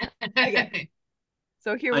 Okay.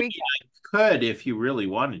 So here we go. I could if you really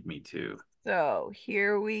wanted me to. So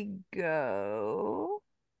here we go.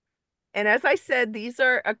 And as I said, these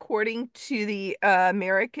are according to the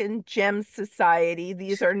American Gem Society.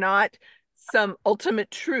 These are not some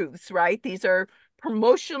ultimate truths, right? These are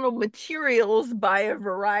promotional materials by a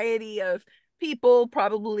variety of people.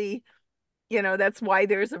 Probably, that's why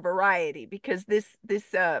there's a variety, because this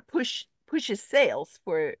pushes sales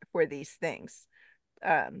for these things.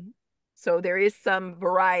 So there is some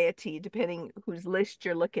variety depending whose list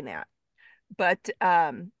you're looking at. But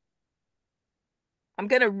I'm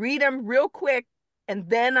gonna read them real quick, and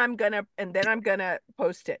then I'm gonna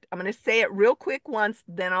post it. I'm gonna say it real quick once,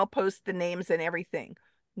 then I'll post the names and everything.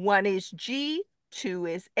 1 is G, 2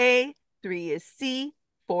 is A, 3 is C,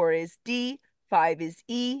 4 is D, 5 is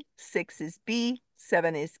E, 6 is B,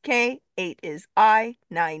 7 is K, 8 is I,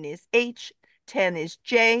 9 is H, 10 is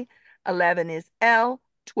J, 11 is L,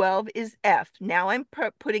 12 is F. Now I'm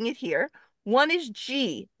putting it here. 1 is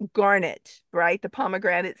G, garnet, right? The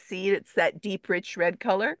pomegranate seed. It's that deep, rich red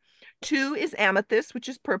color. 2 is amethyst, which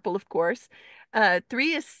is purple, of course.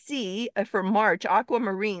 3 is C for March,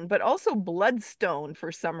 aquamarine, but also bloodstone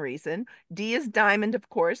for some reason. D is diamond, of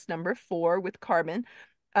course, number 4 with carbon.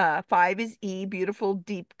 5 is E, beautiful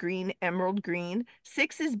deep green, emerald green.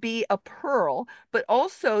 6 is B, a pearl, but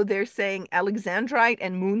also they're saying alexandrite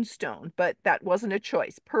and moonstone, but that wasn't a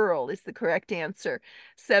choice. Pearl is the correct answer.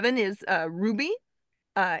 7 is ruby.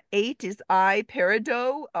 8 is I,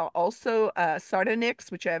 peridot, also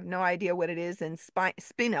sardonyx, which I have no idea what it is, and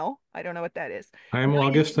spinel. I don't know what that is. I'm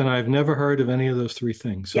August, and I've never heard of any of those three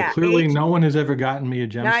things. So Yeah, clearly, 8, no one has ever gotten me a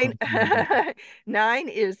 9, gemstone. 9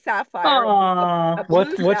 is sapphire. A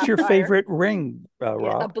blue What's your sapphire. favorite ring, Yeah, a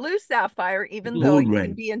Rob? blue sapphire, even Blue though it ring.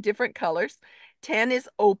 can be in different colors. 10 is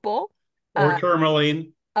opal. Or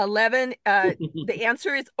tourmaline. 11, the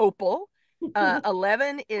answer is opal.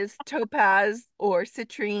 11 is topaz or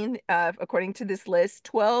citrine, according to this list.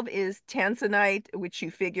 12 is tanzanite, which you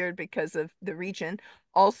figured because of the region.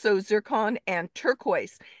 Also zircon and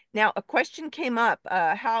turquoise. Now, a question came up,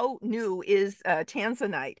 how new is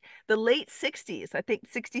tanzanite? The late 60s, I think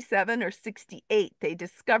 67 or 68, they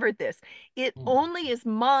discovered this. It only is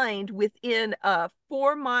mined within a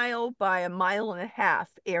 4-mile by a mile and a half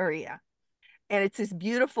area. And it's this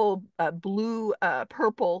beautiful blue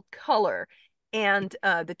purple color. And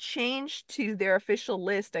the change to their official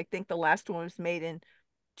list, I think the last one was made in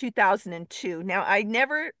 2002. Now, I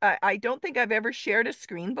don't think I've ever shared a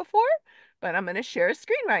screen before, but I'm going to share a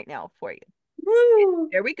screen right now for you. Woo.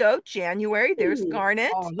 There we go. January, there's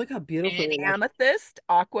garnet. Oh, look how beautiful it is. Amethyst,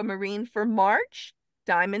 aquamarine for March,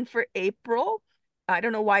 diamond for April. I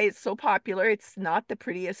don't know why it's so popular. It's not the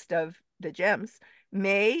prettiest of the gems.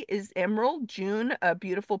 May is emerald. June, a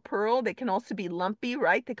beautiful pearl. They can also be lumpy,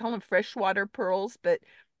 right? They call them freshwater pearls, but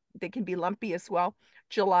they can be lumpy as well.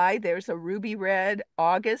 July, there's a ruby red.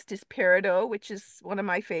 August is peridot, which is one of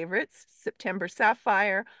my favorites. September,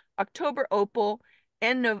 sapphire. October, opal.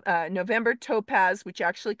 And November, topaz, which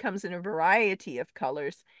actually comes in a variety of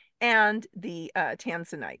colors. And the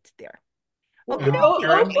tanzanite there. Okay,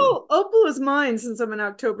 opal is mine since I'm an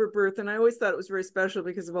October birth, and I always thought it was very special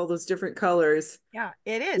because of all those different colors. Yeah,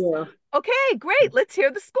 it is. Yeah. Okay, great. Let's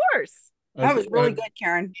hear the scores. That was really good,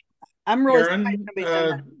 Karen. I'm really surprised nobody's done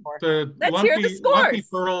that before. The Let's hear the scores. lumpy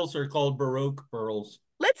pearls are called Baroque pearls.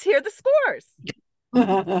 Let's hear the scores.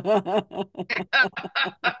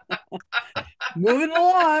 Moving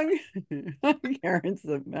along. Karen's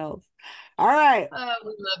something else. All right.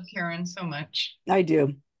 We love Karen so much. I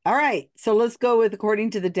do. All right. So let's go with according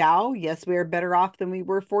to the Dow. Yes, we are better off than we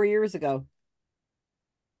were 4 years ago.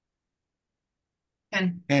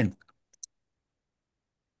 10. 10.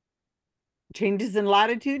 Changes in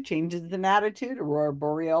latitude, changes in attitude. Aurora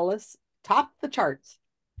Borealis top the charts.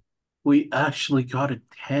 We actually got a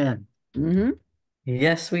 10. Mm-hmm.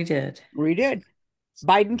 Yes, we did. We did.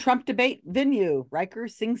 Biden-Trump debate venue. Riker,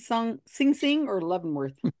 Sing Sing, or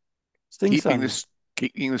Leavenworth? Keeping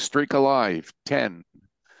the streak alive. 10.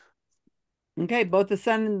 Okay, both the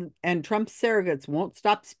sun and Trump's surrogates won't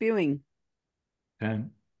stop spewing.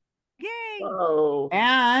 10. Yay! Whoa.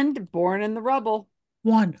 And Born in the Rubble.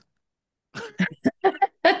 1.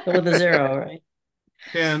 With a 0, right?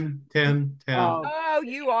 10, 10, 10. Oh,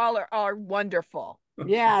 you all are wonderful.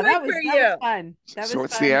 Yeah, Good that was for you. fun. That So was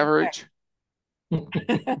what's fun. the average? Well,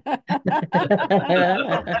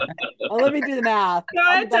 let me do the math.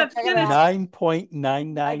 No, that's a finish.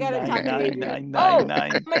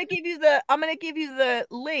 9.9999999. I'm gonna give you the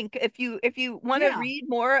link if you want to read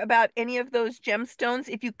more about any of those gemstones.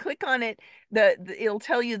 If you click on it, it'll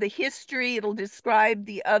tell you the history. It'll describe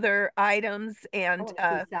the other items and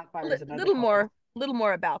little more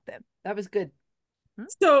about them. That was good.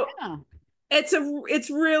 So it's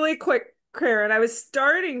really quick, Karen. I was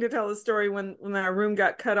starting to tell the story when our room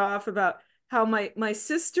got cut off about how my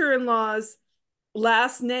sister-in-law's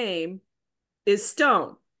last name is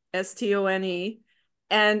Stone, Stone,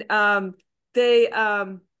 and they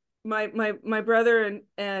my brother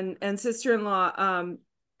and sister-in-law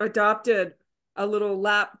adopted a little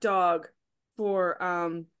lap dog for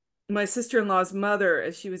my sister-in-law's mother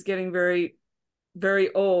as she was getting very,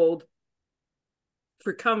 very old,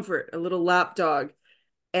 for comfort, a little lap dog.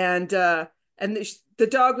 And the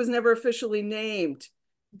dog was never officially named,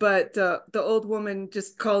 but the old woman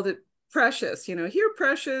just called it Precious, here,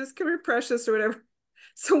 Precious, come here, Precious, or whatever.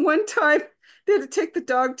 So one time they had to take the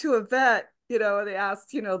dog to a vet, and they asked,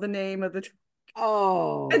 the name of the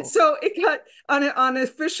and so it got on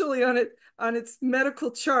its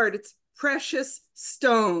medical chart, it's Precious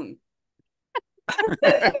Stone.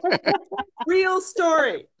 Real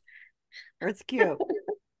story. That's cute.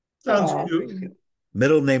 Sounds cute.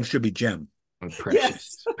 Middle name should be Jim.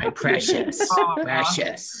 Yes. My precious.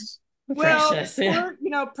 Precious. Well, Precious, yeah.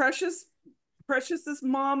 Precious's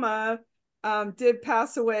mama did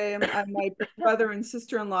pass away, and my brother and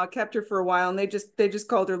sister-in-law kept her for a while, and they just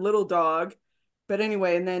called her Little Dog. But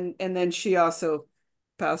anyway, and then she also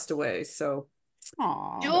passed away. So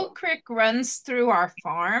Jewel Creek runs through our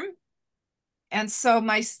farm. And so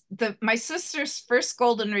my sister's first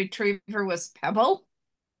golden retriever was Pebble.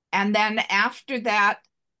 And then after that,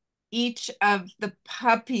 each of the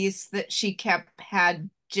puppies that she kept had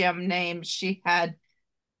gem names. I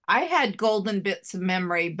had Golden Bits of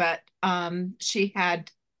Memory, but she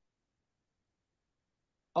had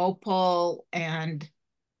Opal and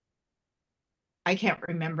I can't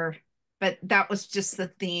remember, but that was just the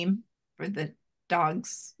theme for the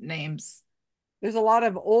dogs' names. There's a lot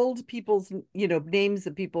of old people's, names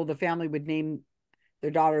that the family would name their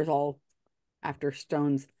daughters all after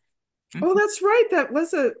stones. Oh, that's right. That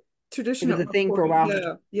was a tradition. It was a thing for a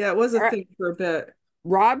while. Yeah, it was a thing for a bit.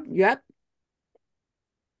 Rob, yep.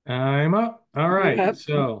 I'm up. All right. Yep.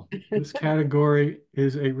 So this category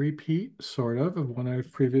is a repeat, sort of one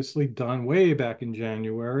I've previously done way back in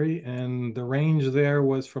January. And the range there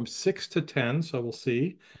was from 6 to 10. So we'll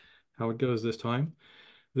see how it goes this time.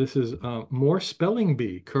 This is Moore Spelling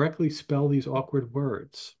Bee. Correctly spell these awkward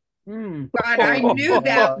words. God, I knew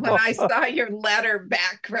that when I saw your letter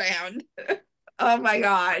background. Oh my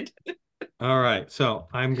God. All right. So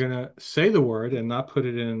I'm going to say the word and not put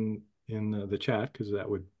it in the chat because that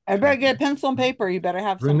would. I better get pencil and paper. You better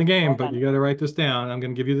have We're in the some. game, but you got to write this down. I'm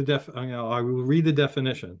going to give you I will read the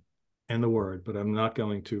definition and the word, but I'm not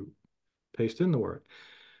going to paste in the word.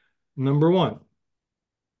 Number 1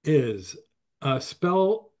 is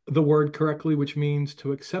spell the word correctly, which means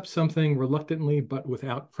to accept something reluctantly but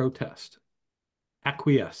without protest.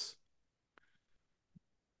 Acquiesce.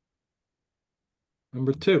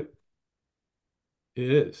 Number 2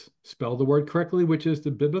 is spell the word correctly, which is the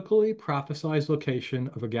biblically prophesied location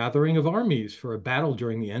of a gathering of armies for a battle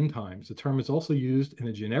during the end times. The term is also used in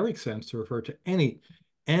a generic sense to refer to any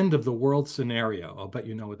end of the world scenario. I'll bet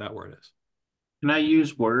you know what that word is. Can I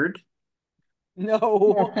use word?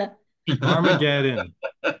 No. Armageddon.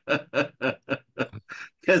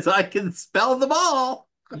 Because I can spell them all.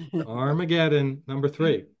 Armageddon. Number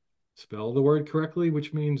 3. Spell the word correctly,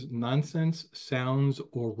 which means nonsense, sounds,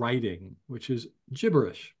 or writing, which is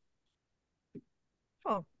gibberish.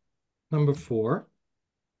 Oh. Number 4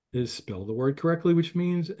 is spell the word correctly, which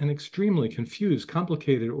means an extremely confused,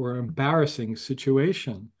 complicated, or embarrassing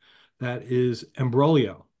situation. That is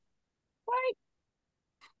imbroglio. What?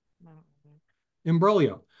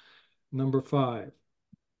 Imbroglio. Number 5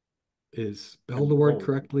 is spell the word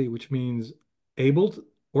correctly, which means able to,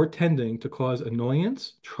 or tending to cause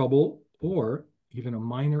annoyance, trouble, or even a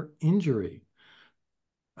minor injury.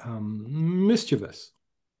 Mischievous.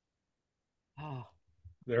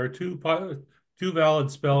 There are two valid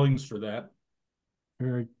spellings for that.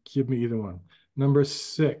 Or give me either one. Number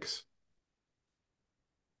 6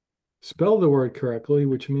 Spell the word correctly,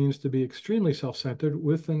 which means to be extremely self-centered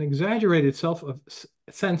with an exaggerated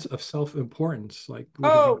sense of self-importance, like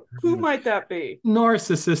Oh, who might that be?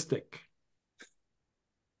 narcissistic.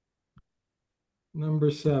 Number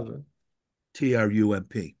 7.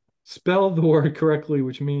 TRUMP. Spell the word correctly,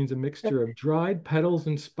 which means a mixture of dried petals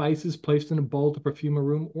and spices placed in a bowl to perfume a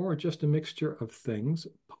room, or just a mixture of things.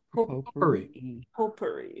 Potpourri.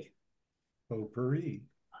 Potpourri. Potpourri.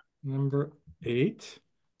 Number 8.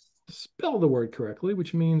 Spell the word correctly,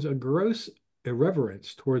 which means a gross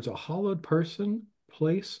irreverence towards a hallowed person,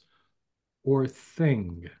 place, or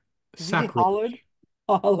thing. Did you say hollowed?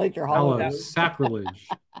 Oh, like you're hollowed out. Sacrilege.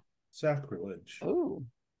 Sacrilege. Oh.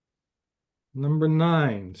 Number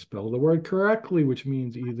 9, spell the word correctly, which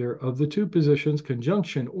means either of the two positions,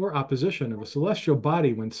 conjunction or opposition of a celestial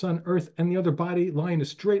body when sun, earth, and the other body lie in a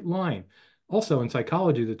straight line. Also, in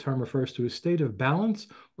psychology, the term refers to a state of balance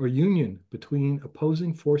or union between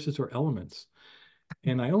opposing forces or elements.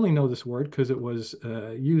 And I only know this word because it was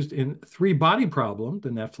used in Three Body Problem, the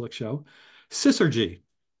Netflix show, syzygy.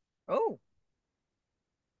 Oh.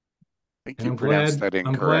 I think And you I'm pronounced glad, that I'm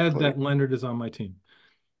glad incorrectly. that Leonard is on my team.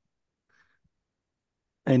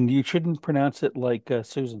 And you shouldn't pronounce it like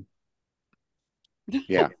Susan.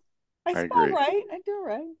 Yeah, I I spelled agree. right. I do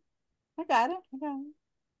right. I got it. I got it.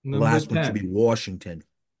 The Number last one should 10. be Washington.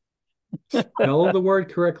 Spell the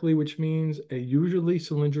word correctly, which means a usually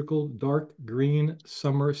cylindrical dark green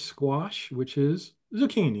summer squash, which is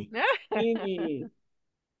zucchini. And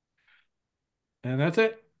that's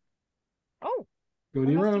it. Oh, Go I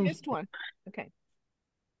to your must have rooms. missed one. Okay.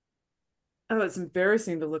 Oh, it's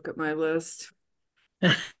embarrassing to look at my list.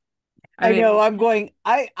 I know. I'm going.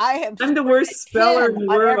 I have. I'm the worst speller in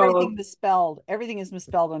the on world. everything misspelled. Everything is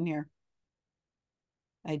misspelled on here.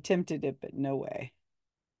 I attempted it, but no way.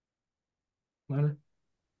 Leonard?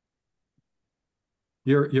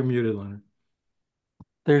 You're muted, Leonard.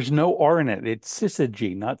 There's no R in it. It's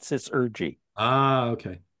syzygy, not sysergy. Ah,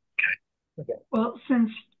 okay. Well, since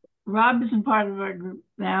Rob isn't part of our group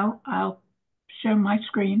now, I'll share my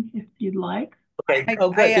screen if you'd like. I have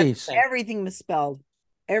everything misspelled.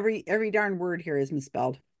 Every darn word here is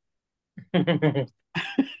misspelled.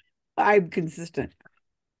 I'm consistent.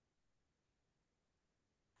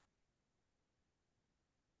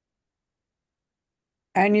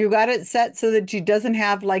 And you got it set so that she doesn't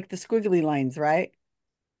have like the squiggly lines, right?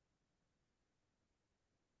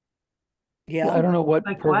 Yeah. I don't know what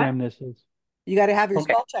Like program what? this is. You got to have your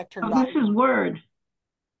spell check turned Oh, on. this is Word.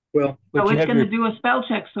 Well, So you it's have going to your do a spell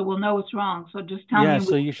check, so we'll know it's wrong. So just tell me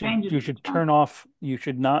so which you changes. should turn off. You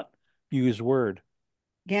should not use Word.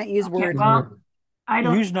 Can't use Okay, Word. well, I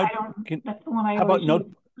don't. Use Note. I don't. That's the one I How about always Note?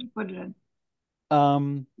 use. I put it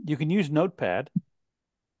in. You can use Notepad.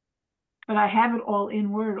 But I have it all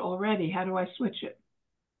in Word already. How do I switch it?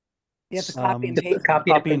 You have to copy and Just paste.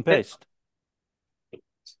 Copy and paste.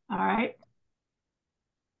 All right.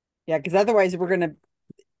 Yeah, because otherwise we're gonna.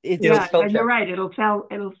 Yeah, you're right. It'll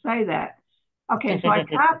say that. Okay, so I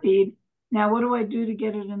copied. Now, what do I do to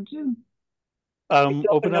get it into?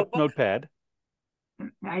 Open up Notepad.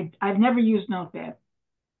 I've never used Notepad.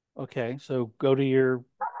 Okay, so go to your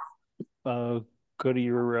the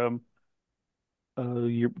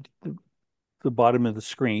bottom of the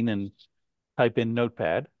screen and type in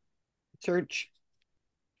Notepad. Search.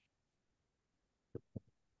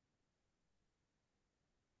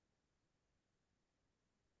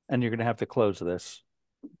 And you're going to have to close this.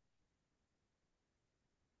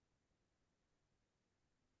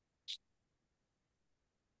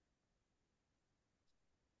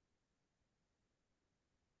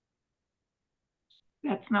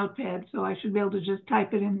 That's Notepad, so I should be able to just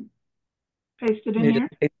type it in, paste it in here.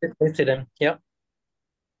 Paste it in. Yep.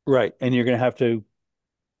 Right, and you're going to have to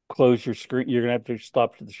close your screen. You're going to have to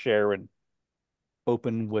stop the share and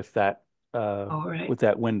open with that with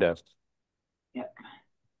that window. Yep.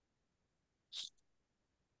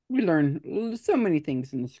 We learn so many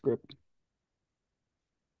things in the script.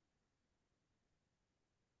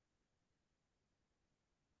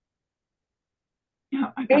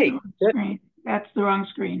 No, I got the wrong screen. That's the wrong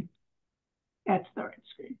screen. That's the right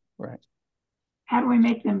screen. Right. How do we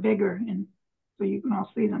make them bigger and so you can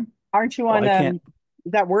all see them? Aren't you Well, on I can't.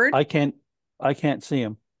 that Word? I can't see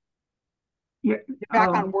them. You're back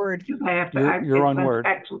on Word. I have to, You're on Word.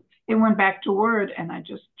 It went back to Word and I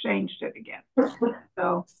just changed it again.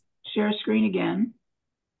 So share screen again.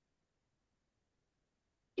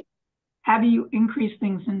 How do you increase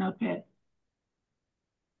things in Notepad?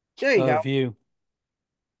 There you go.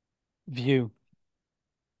 View.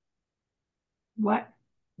 What?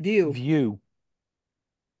 View. View.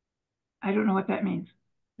 I don't know what that means.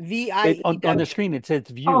 VIEW. On the screen, it says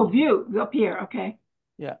view. Oh, view up here. Okay.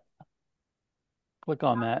 Yeah. Click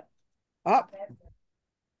on that. Up.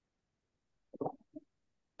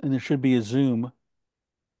 And there should be a zoom.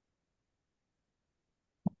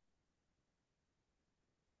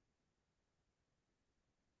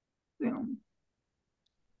 Zoom.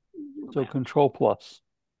 So Control Plus.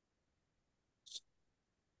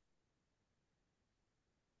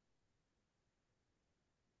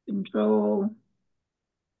 Control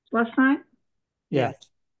plus sign. Yeah.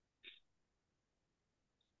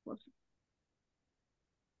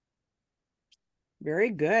 Very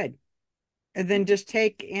good. And then just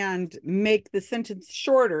take and make the sentence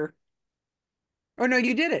shorter. Oh, no,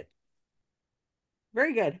 you did it.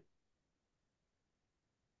 Very good.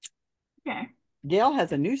 Okay. Gail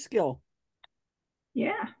has a new skill.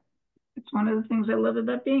 Yeah. It's one of the things I love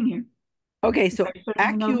about being here. Okay, so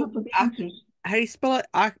how do you spell it?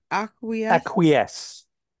 Acquiesce? Acquiesce.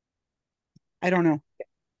 I don't know.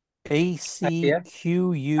 ACQUIESCE.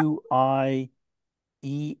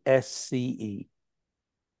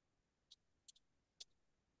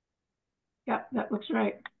 Yeah, that looks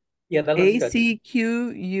right. Yeah, that looks good.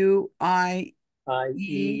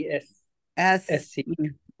 ACQUIESCE.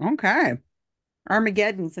 Okay.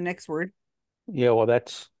 Armageddon's the next word. Yeah, well,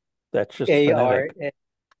 that's just AR. phonetic.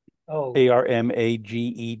 Oh.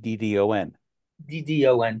 ARMAGEDDON.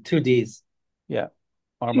 DDON, two D's. Yeah.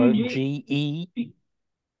 G.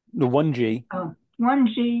 The one G. Oh, one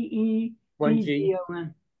G. One G.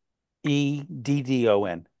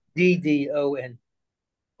 EDDON. DDON.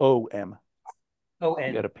 OM. ON.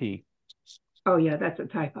 You got a P. Oh, yeah, that's a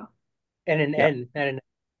typo. And an N, not an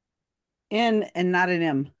N and not an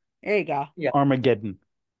M. There you go. Yeah. Armageddon.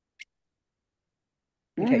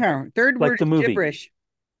 Okay. Third Like word the movie. gibberish.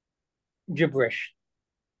 Gibberish.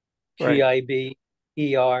 Right.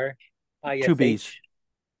 GIBERISH. Two B's.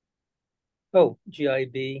 Oh,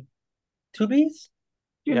 GIB. Two B's?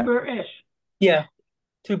 Gibberish. Yeah,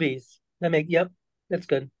 two B's. Yep, that's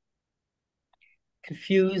good.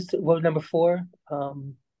 Confused. What was number 4?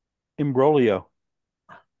 Imbroglio.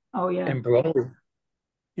 Oh, yeah. Imbroglio.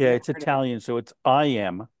 Yeah, it's Italian, so it's I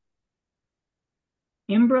am.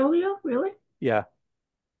 Imbroglio? Really? Yeah.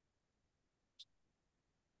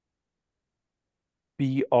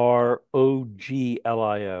 BROGLIO.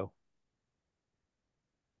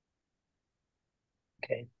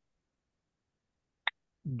 Okay.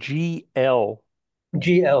 GL.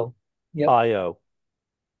 GL. Yep. IO.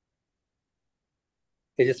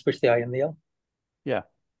 They just switch the I and the L. Yeah.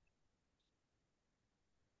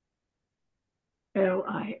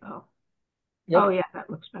 LIO. Yep. Oh, yeah, that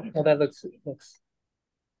looks better. Well, that looks.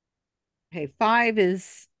 Okay, 5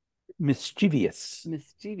 is mischievous.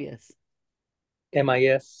 Mischievous.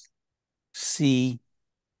 MIS. CHEVIOUS.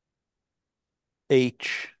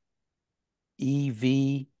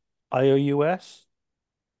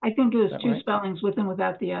 I think there's two right? spellings with and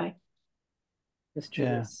without the I.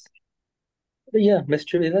 Mischievous. Yeah,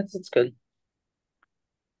 mischievous. That's good.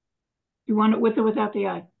 You want it with or without the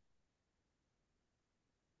I?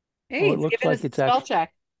 Hey, it looks like it's spell actually...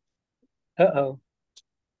 check. Uh-oh.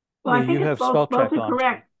 Well, Yeah, I think you it's have both spell check are on.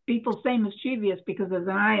 correct. People say mischievous because there's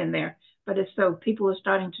an I in there, but it's so people are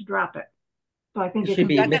starting to drop it. So I think It should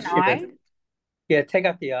be mischievous. I? Yeah, take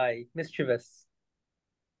out the I. Mischievous.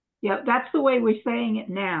 Yeah, that's the way we're saying it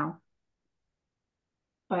now.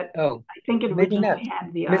 But I think it originally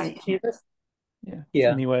had the I. Mischievous.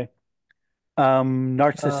 Yeah. Anyway,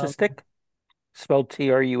 narcissistic, spelled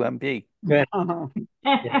TRUMP. Yeah.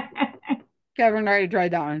 Kevin already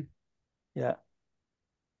tried that one. Yeah.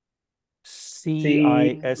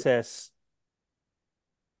 CISSISTIC.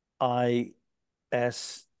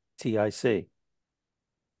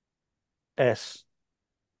 S.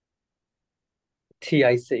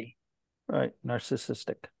 TIC. Right.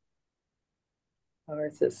 Narcissistic.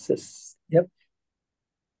 Narcissus. Yep.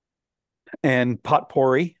 And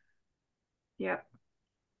potpourri. Yep.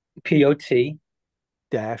 POT.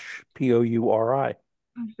 Dash POURI.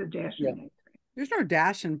 There's a dash Yeah. in it. There's no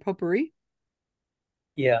dash in potpourri.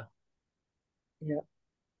 Yeah. Yeah.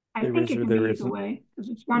 I think it can be either way because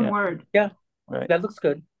it's one word. Yeah. Right. That looks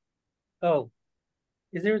good. Oh,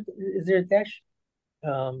 is there a dash?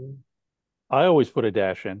 I always put a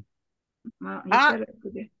dash in. Well, you said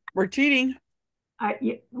it. We're cheating.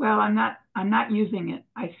 Well, I'm not using it.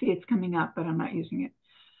 I see it's coming up, but I'm not using it.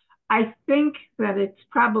 I think that it's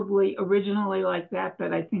probably originally like that,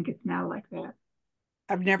 but I think it's now like that.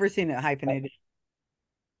 I've never seen it hyphenated.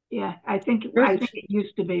 Yeah, I think it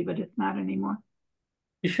used to be, but it's not anymore.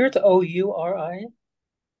 You sure it's OURI?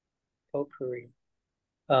 Potpourri.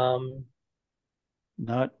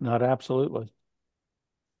 Not absolutely.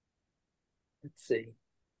 Let's see.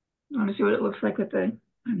 I want to see what it looks like with the.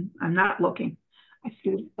 I'm not looking. I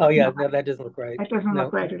see. Oh yeah, no, that doesn't look right. That doesn't No.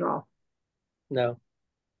 look right at all. No.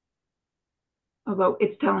 Although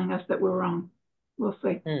it's telling us that we're wrong. We'll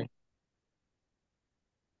see.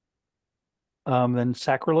 Then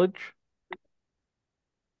sacrilege.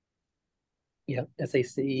 Yeah,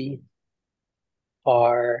 SAC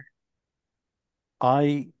R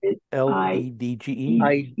ILEDGE.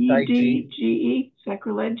 IEDGE,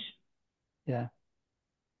 sacrilege. Yeah,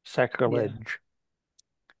 sacrilege.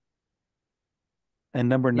 And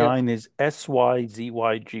number 9 is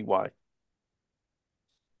SYZYGY.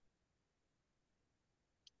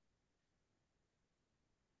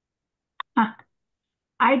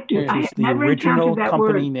 I do. Which I is have the never original encountered that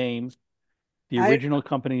company word. name. The original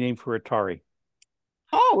company name for Atari.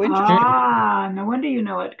 Oh, interesting. No wonder you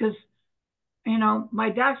know it, because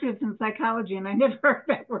my doctorate's in psychology, and I never heard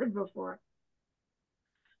that word before.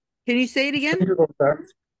 Can you say it again? Leonard?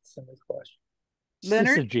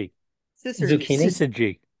 Syzygy. Zucchini?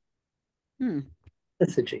 Syzygy.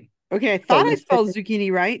 Syzygy. Okay, I thought I spelled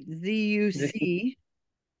zucchini right. Z-U-C.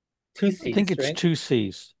 Two C's, I think it's right? 2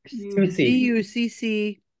 C's. Two C's.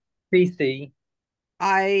 Z-U-C-C. 3C.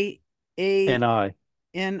 I-A-N. N-I.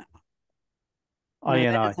 No, that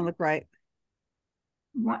I-N-I. doesn't look right.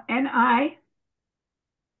 N-I?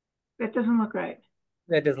 That doesn't look right.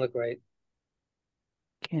 That doesn't look right.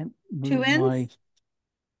 Can't move 2 N's? my...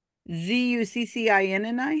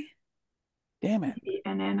 Z-U-C-C-I-N-N-I? Damn it.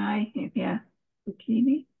 N-N-I, yeah.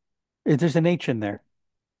 Zucchini? There's an H in there.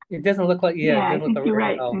 It doesn't look like, Yeah, it I doesn't think look you're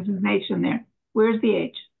right. right. There's an H in there. Where's the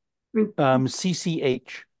H?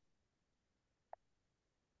 CCH.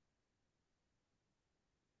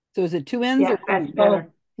 So is it 2 N's or that's one?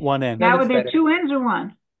 better. 1 N. Now, were there 2 N's or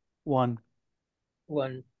one? 1.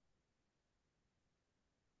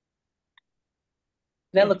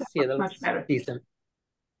 That looks, that much looks better. decent.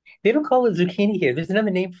 They don't call it zucchini here. There's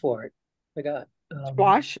another name for it. I forgot.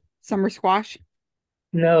 Squash? Summer squash?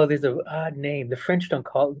 No, there's an odd name. The French don't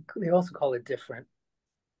call it, they also call it different.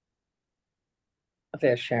 I'll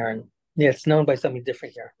ask Sharon. Yeah, it's known by something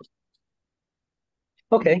different here.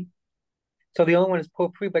 Okay. So the only one is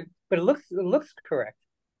potpourri, but it looks correct.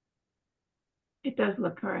 It does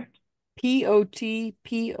look correct. Potpourri.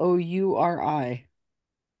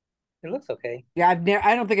 It looks okay. Yeah,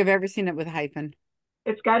 I don't think I've ever seen it with a hyphen.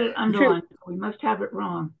 It's got it underlined, so we must have it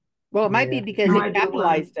wrong. Well, it might be because they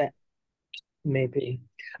capitalized it. Maybe.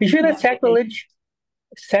 Are you sure that's sacrilege?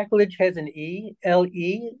 Sacrilege has an E,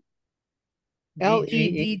 L-E?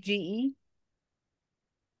 L-E-D-G-E?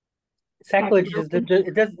 Sacrilege,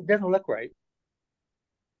 it doesn't look right.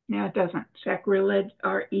 No, it doesn't. Sacrilege,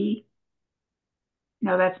 R-E.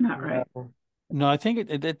 No, that's not right. No, I think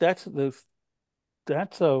that's an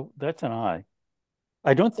I.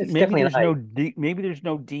 I don't think maybe there's no D. Maybe there's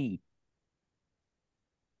no D.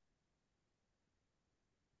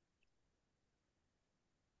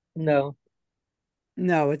 No.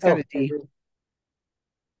 No, it's got a D.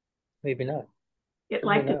 Maybe not. It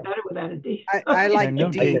liked it better without a D. I like the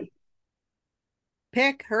D.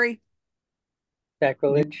 Pick, hurry.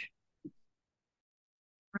 Sacrilege.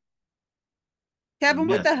 Kevin,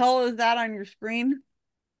 what the hell is that on your screen?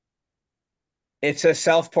 It's a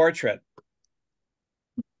self-portrait.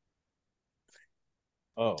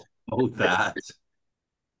 Oh, that.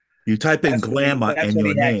 You type in glamour and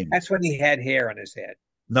your name. That's when he had hair on his head.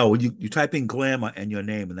 No, you type in glamour and your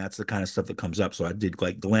name, and that's the kind of stuff that comes up. So I did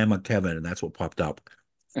like glamour Kevin, and that's what popped up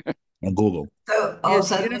on Google. So,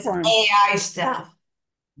 so it's AI stuff.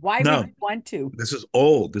 Why would you want to? This is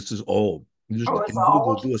old. This is old. You just it's in Google,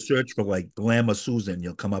 old? do a search for like glamour Susan.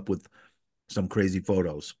 You'll come up with some crazy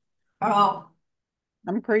photos. Oh,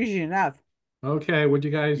 I'm crazy enough. Okay, what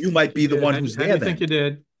you guys? You might be the one who's How do there. you think you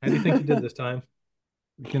did? How do you think you did this time?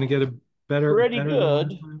 You're gonna get a better. Pretty better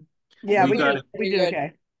good. Yeah, we got did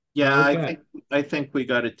okay. Yeah, Okay. I think we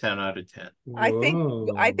got a 10 out of 10. I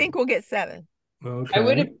think we'll get 7. Okay. I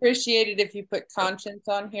would appreciate it if you put conscience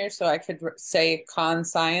on here so I could say con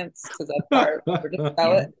science because that's hard to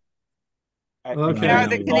spell it. Okay. Now, are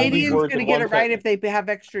the Canadians going to get it right if they have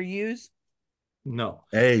extra U's? No.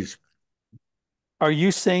 A's. Are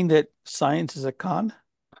you saying that science is a con?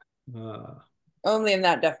 Only in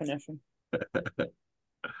that definition.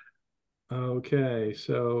 Okay,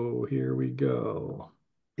 so here we go.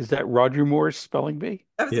 Is that Roger Moore's spelling bee?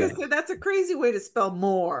 I was gonna say that's a crazy way to spell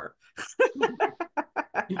more.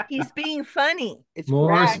 He's being funny. It's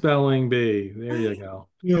Moore Spelling Bee. There you go.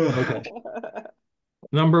 Okay.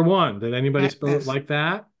 Number 1. Did anybody spell it like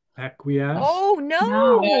that? Acquiesce? Oh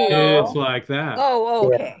no. It's like that. Oh,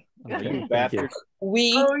 okay. You bastard.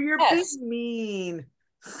 We you're being mean.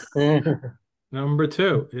 Number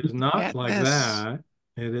 2 is not Can't like miss. that.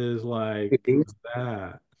 It is like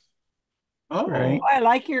that. Oh, Right. I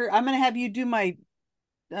like your. I'm gonna have you do my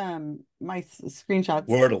screenshots.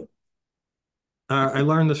 Wordle. I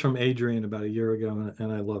learned this from Adrian about a year ago,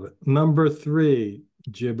 and I love it. Number 3,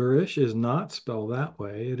 gibberish is not spelled that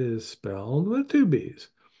way. It is spelled with 2 B's.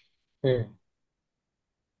 You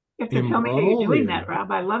have to tell me how you're doing that,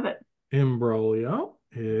 Rob. I love it. Imbroglio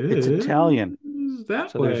It's is Italian.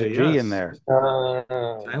 that So way. there's a G in Yes. there.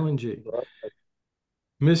 Silent G.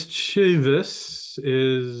 Mischievous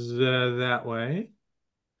is that way.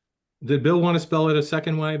 Did Bill want to spell it a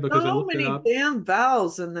second way? Because I So looked it many up. damn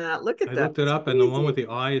vowels in that. Look at I that. looked it up, and the one with the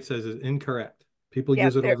I, it says is incorrect. People Yeah,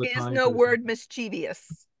 use it all there the is time. no word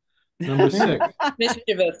mischievous. Number 6.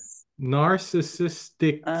 Mischievous.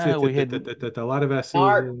 Narcissistic. We had A lot of S's.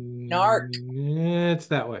 Narc. It's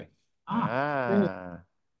that way.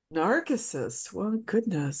 Narcissus. Well,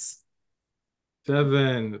 goodness.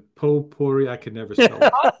 7. Potpourri. I could never spell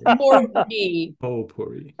it. Potpourri.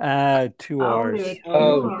 Potpourri. 2 R's.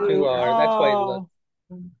 Oh, 2 R's. That's why it Oh,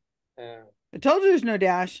 looks. I told you there's no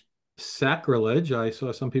dash. Sacrilege. I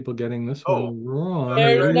saw some people getting this Oh. one wrong.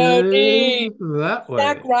 There's It no is D. that way.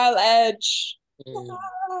 Sacrilege.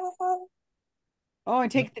 Oh, and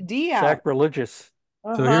take the D out. Sacrilegious.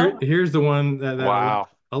 So here's the one that Wow.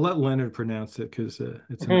 I'll let Leonard pronounce it because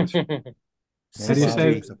it's a nice. How do you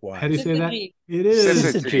say that? It is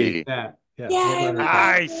Syzygy. that. Yeah.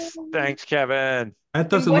 Nice. Thanks, Kevin. That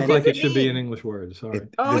doesn't what look does like it it should be an mean? English word. Sorry.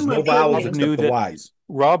 There's my no vowels goodness. except the Y's.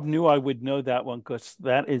 Rob knew I would know that one because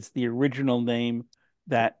that is the original name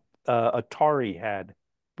that Atari had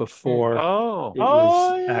before Oh. it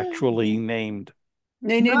was actually named.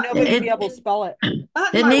 Nobody would be able to spell it.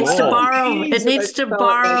 It needs to Cool. borrow. It needs to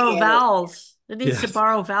borrow vowels. It needs to Yes.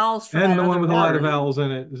 borrow vowels from And that the one other with a lot of word. vowels in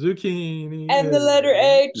it. Zucchini. And the letter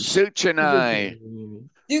H. Zucchini.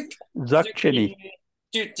 Zucchini.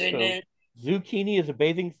 Zucchini. Zucchini is a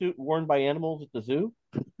bathing suit worn by animals at the zoo.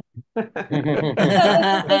 I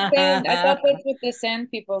thought that's what the sand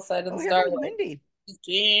people said in Star Wars. Wendy.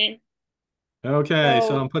 Okay, so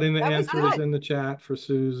So, I'm putting the that was answers good. in the chat for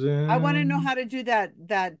Susan. I want to know how to do that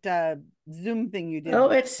Zoom thing you did. Oh,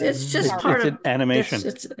 it's just part It's of an animation.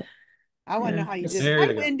 I want to know how you did. There Hi,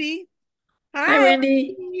 you go. Wendy. Hi,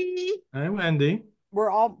 Wendy. Hi, Wendy.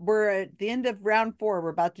 We're at the end of round 4. We're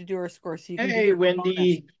about to do our score, so you can Hey, do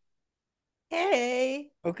Wendy.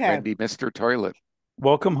 Hey. Okay. Wendy, Mr. Toilet.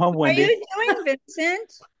 Welcome home, Wendy. How are you doing,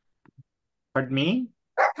 Vincent? Pardon me?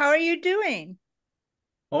 How are you doing?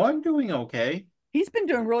 Oh, I'm doing okay. He's been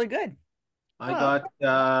doing really good. I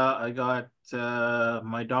got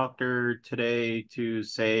my doctor today to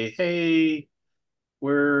say, hey,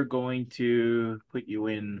 we're going to put you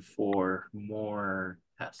in for more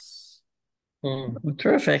tests.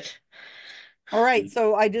 Terrific. All right.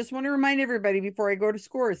 So I just want to remind everybody before I go to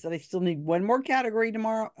scores that I still need one more category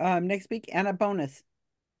tomorrow, next week, and a bonus.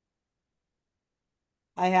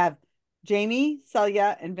 I have Jamie,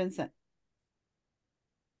 Celia, and Vincent.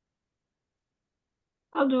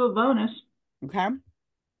 I'll do a bonus. Okay.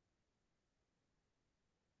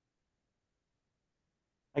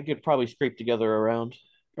 I could probably scrape together a round.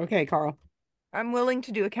 Okay, Karl. I'm willing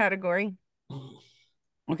to do a category.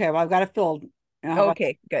 Okay, well, I've got it filled.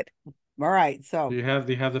 Okay, good. All right, so Do you have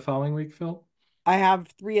the following week, Phil? I have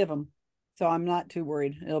 3 of them, so I'm not too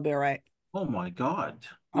worried. It'll be all right. Oh my God.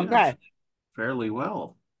 Okay. Fairly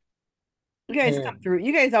well. You guys come through.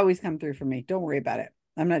 You guys always come through for me. Don't worry about it.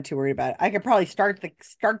 I'm not too worried about it. I could probably start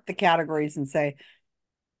the categories and say,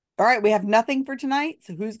 all right, we have nothing for tonight.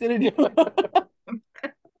 So who's gonna do it?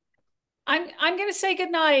 I'm gonna say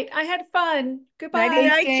good night. I had fun. Goodbye.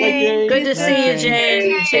 Night, Jane. Good to see you,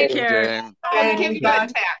 Jane. Take care. I'll give you a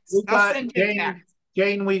text. I'll send you a text.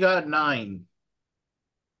 Jane, we got 9.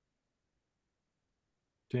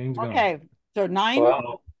 Jane's gone. Okay, so 9.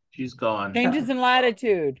 Wow. She's gone. Changes in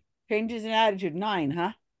latitude. Changes in attitude. 9,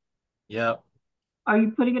 huh? Yep. Are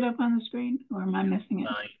you putting it up on the screen or am I missing it?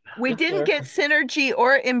 9. We didn't get synergy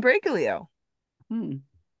or imbroglio.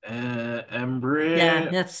 Embry. Yeah,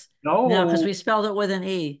 that's no, because we spelled it with an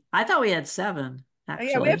E. I thought we had 7.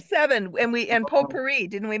 Actually. Yeah, we have 7, and potpourri.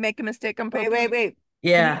 Didn't we make a mistake on potpourri? Wait.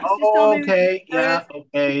 Yeah. Oh, okay. Yeah.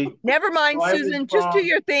 Okay. Never mind, So I was Susan. Just do wrong.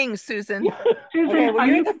 your thing, Susan. Susan, Okay, well,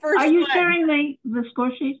 you're the first are you one. sharing the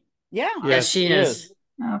score sheet? Yeah. Yes, she is.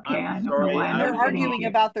 Okay, I don't know sorry, why I'm They're not getting arguing it.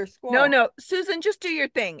 about their score. No, Susan, just do your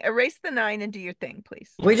thing. Erase the 9 and do your thing,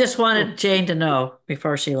 please. We just wanted Jane to know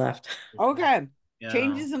before she left. Okay. Yeah.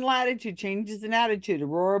 Changes in latitude, changes in attitude.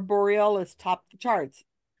 Aurora Borealis topped the charts.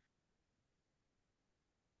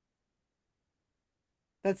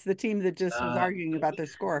 That's the team that just was arguing about their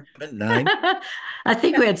score. 9. I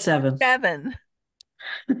think we had 7. 7.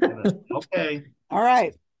 Okay. All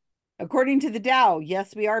right. According to the Dow,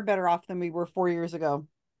 yes, we are better off than we were 4 years ago.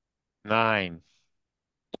 9.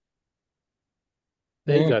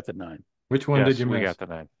 They got the 9. Which one did you miss? We got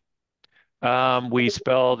the 9. We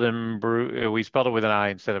spelled it with an I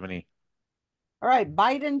instead of an E. All right,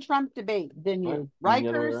 Biden-Trump debate venue.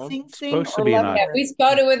 Riker, Sing Sing, Supposed to or be an I. Yeah, Leavenworth? we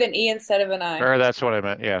spelled it with an E instead of an I. Or that's what I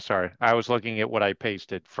meant. Yeah, sorry. I was looking at what I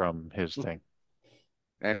pasted from his thing.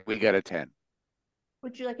 And we got a 10.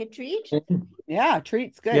 Would you like a treat? Yeah,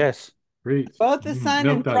 treats good. Yes. Treats. Both the Sun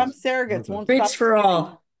Milk and duds. Trump surrogates won't stop. Treats for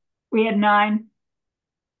all. We had 9.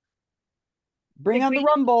 Bring on the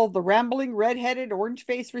rumble, the rambling, red-headed,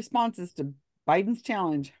 orange-faced responses to Biden's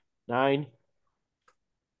challenge. 9.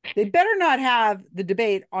 They better not have the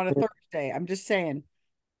debate on a Thursday. I'm just saying.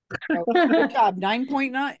 So, good job.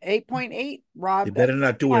 9.9, 8.8, Rob. You better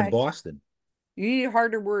not do it in high. Boston. You need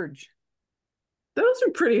harder words. Those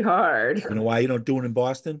are pretty hard. You know why you don't do it in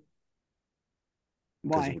Boston?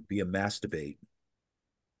 Because Why? it would be a mass debate.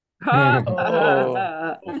 Oh,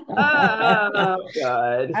 I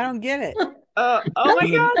God. don't get it. Oh my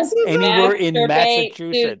God, Susan. Anywhere in Masturbate,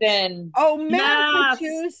 Massachusetts. Susan. Oh, Mass.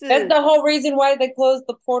 Massachusetts. That's the whole reason why they closed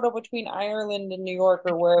the portal between Ireland and New York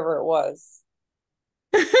or wherever it was.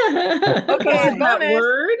 Okay, That bonus.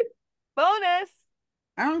 word? Bonus.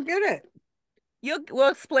 I don't get it. We'll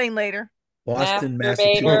explain later. Boston,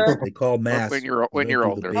 Masturbator. Massachusetts. They call mass. When you're They don't do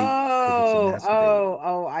older. debate because it's a mass debate.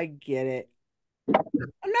 Oh, I get it. I'm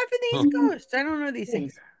not for the East Coast. I don't know these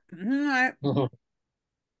things. All right.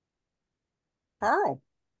 Karl.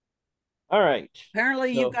 All right.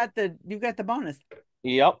 Apparently So- you've got the bonus.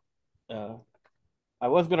 Yep. I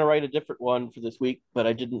was going to write a different one for this week, but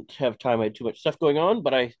I didn't have time. I had too much stuff going on,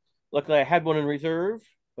 but luckily I had one in reserve,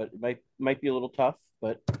 but it might be a little tough,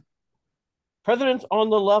 but President's on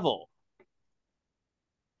the level.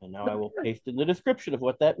 And now I will paste in the description of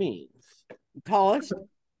what that means. Tallest.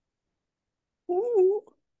 Ooh.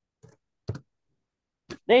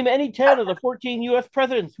 Name any 10 of the 14 U.S.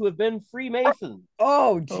 presidents who have been Freemasons.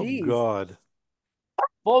 Oh, Oh, geez. God.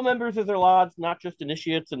 Full members of their lodge, not just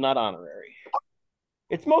initiates and not honorary.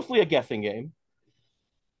 It's mostly a guessing game.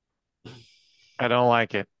 I don't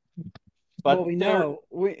like it. But well, we know.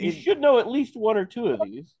 You should know at least one or two of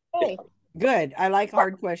these. Hey. Good. I like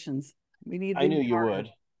hard questions. We need. I knew you would.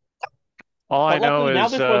 All I know is now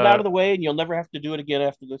this one's out of the way, and you'll never have to do it again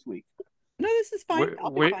after this week. No, this is fine.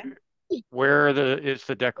 I'll be fine. Where is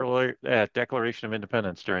the Declaration of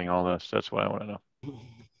Independence during all this? That's what I want to know.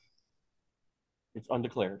 It's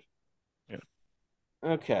undeclared. Yeah.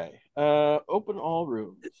 Okay. Open all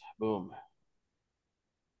rooms. Boom.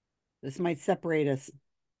 This might separate us.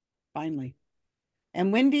 Finally.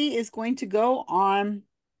 And Wendy is going to go on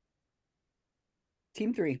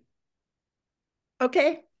team 3.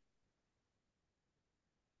 Okay.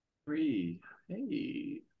 3.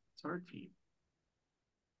 Hey, it's our team.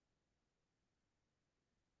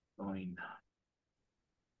 Going.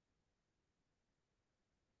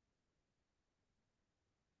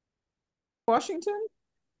 Washington?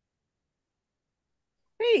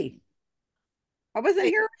 Hey. I wasn't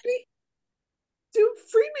here already. Do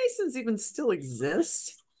Freemasons even still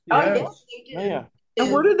exist? Oh, yes, they do. Oh, yeah.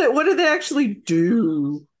 And what do they actually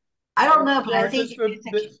do? I don't know, but I They're think just it's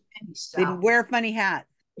a- funny They stuff. wear funny hats.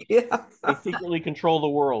 Yeah. They secretly control the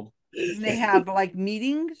world. And they have like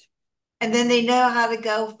meetings. And then they know how to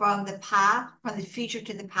go from the past, from the future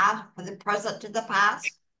to the past, from the present to the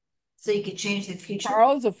past. So you can change the future.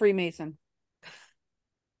 Karl's a Freemason.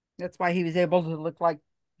 That's why he was able to look like.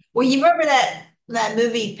 Well, you remember that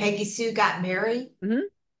movie Peggy Sue Got Married? Mm-hmm.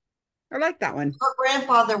 I like that one. Her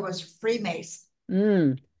grandfather was Freemason.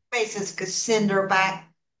 Freemasons could send her back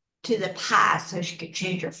to the past so she could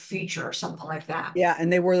change her future or something like that. Yeah,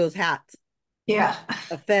 and they wore those hats. Yeah.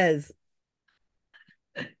 A fez.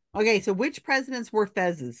 Okay, so which presidents wore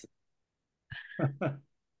fezzes?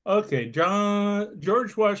 Okay,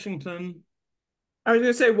 George Washington. I was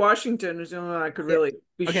gonna say Washington is the only one I could really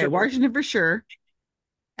be Okay, sure. Washington for sure.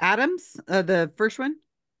 Adams, the first one.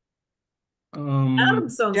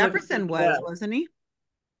 Adams sounds Jefferson like was, wasn't he?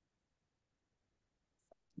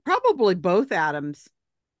 Probably both Adams.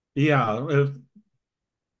 Yeah.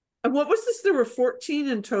 And what was this? There were 14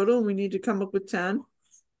 in total, and we need to come up with 10.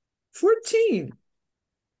 14.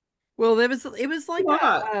 Well, it was like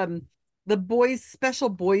the special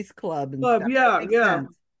boys club and Club, stuff. yeah, yeah.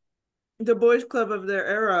 The boys club of their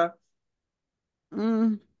era.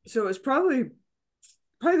 So it's probably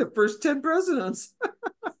the first 10 presidents.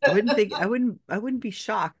 I wouldn't be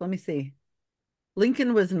shocked. Let me see.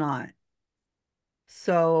 Lincoln was not.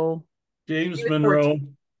 So James he was Monroe,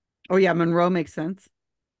 14. Oh yeah, Monroe makes sense.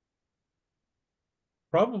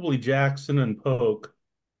 probably Jackson and Polk.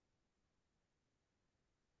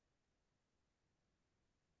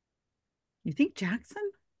 You think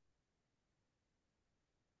Jackson?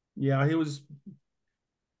 Yeah, he was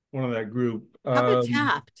one of that group. How about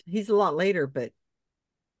Taft? He's a lot later, but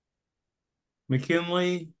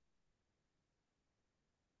McKinley,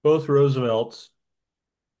 both Roosevelts,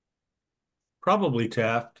 probably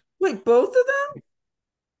Taft. Wait, both of them?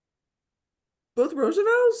 Both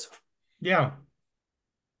Roosevelts? Yeah.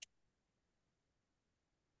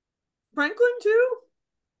 Franklin too?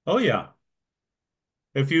 Oh yeah.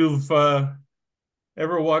 If you've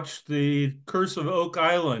ever watched The Curse of Oak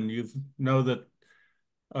Island, you know that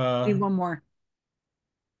need one more.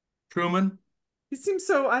 Truman. He seems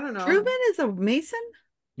so, I don't know. Truman is a Mason?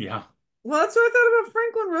 Yeah. Well, that's what I thought about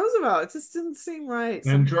Franklin Roosevelt. It just didn't seem right.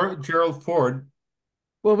 And Gerald Ford.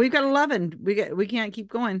 Well, we've got 11. We can't keep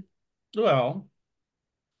going. Well,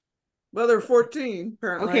 they're 14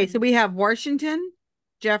 apparently. Okay, so we have Washington,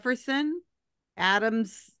 Jefferson,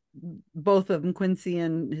 Adams, both of them, Quincy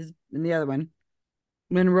and the other one,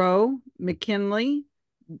 Monroe, McKinley,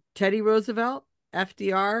 Teddy Roosevelt,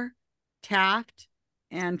 FDR, Taft,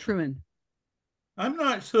 and Truman. I'm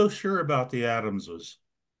not so sure about the Adamses.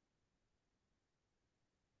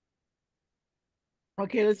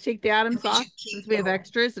 Okay, let's take the Adams off since we have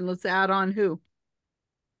extras, and let's add on who?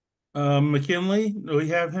 McKinley, do we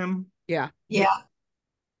have him? Yeah. Yeah.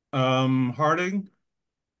 Harding.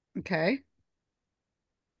 Okay.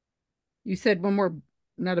 You said one more,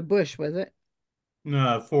 not a Bush, was it?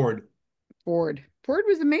 No, Ford. Ford. Ford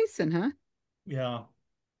was a Mason, huh? Yeah.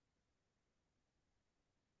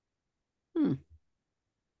 Hmm.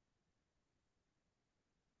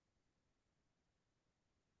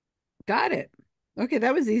 Got it. Okay,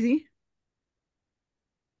 that was easy.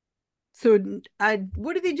 So,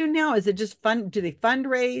 what do they do now? Is it just fun? Do they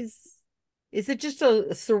fundraise? Is it just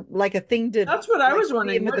like a thing to? That's what I like, was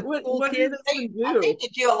wondering. with the cool What do kids? they do? I think they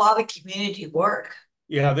do a lot of community work.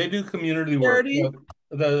 Yeah, they do community work. Charity?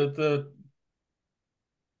 The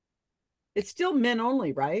It's still men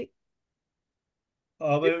only, right?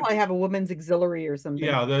 They they probably have a women's auxiliary or something.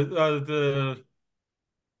 yeah the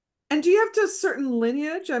And do you have to certain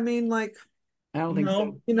lineage? I mean, like, I don't think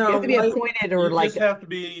so. you You have to be like, appointed or you like just have to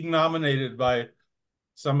be nominated by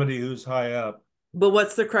somebody who's high up. but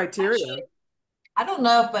what's the criteria? Actually, I don't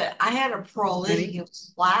know, but I had a parolee. Ready? He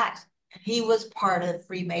was black. He was part of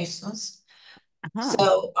Freemasons. Uh-huh.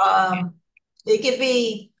 So it could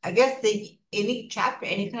be, I guess any chapter,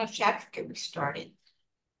 any kind of chapter could be started.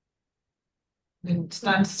 And it's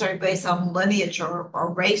not necessarily based on lineage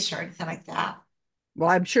or race or anything like that. Well,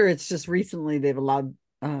 I'm sure it's just recently they've allowed.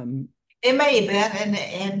 It may have been,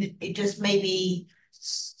 and it just may be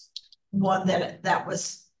one that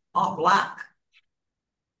was all black.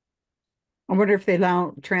 I wonder if they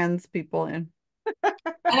allow trans people in.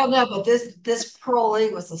 I don't know, but this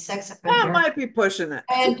parolee was a sex offender. That might be pushing it.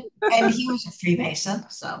 And he was a Freemason,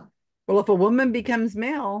 so. Well, if a woman becomes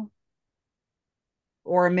male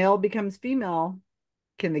or a male becomes female,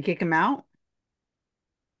 can they kick him out?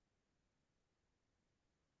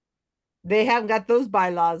 They haven't got those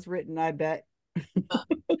bylaws written, I bet.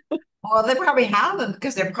 Well, they probably have them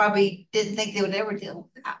because they probably didn't think they would ever deal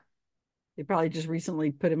with that. They probably just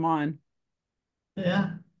recently put him on.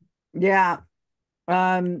 Yeah. Yeah.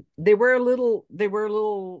 They wear a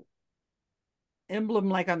little emblem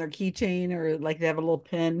like on their keychain, or like they have a little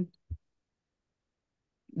pin.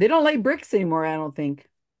 They don't lay bricks anymore, I don't think.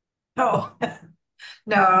 Oh,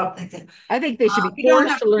 no, I don't think that. I think they should be You don't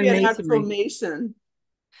forced have to to learn be an masonry. actual Mason.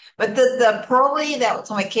 But the parolee that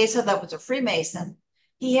was on my case of that was a Freemason,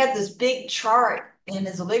 he had this big chart in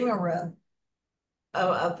his living room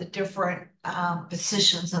of the different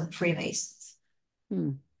positions of the Freemasons.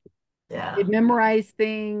 Yeah. They memorize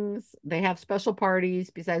things. They have special parties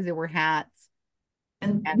besides they wear hats.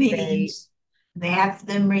 And meetings. They have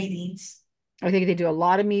them readings. I think they do a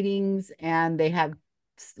lot of meetings, and they have a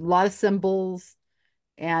lot of symbols.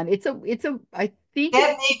 And I think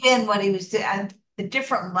that may have been what he was doing. The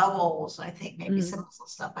different levels, I think, maybe symbols and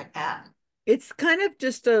stuff like that. It's kind of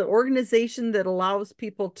just an organization that allows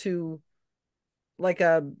people to, like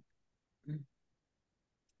a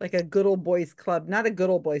good old boys club, not a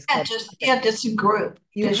good old boys club. Just a group.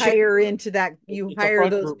 You hire into that. You hire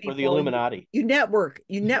those people. For the Illuminati. You network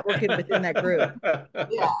it within that group.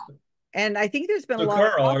 Yeah. And I think there's been a lot.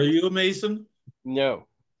 Karl, are you a Mason? No.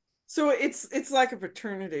 So it's like a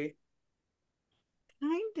fraternity.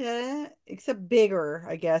 Kinda, except bigger,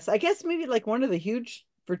 I guess. I guess maybe like one of the huge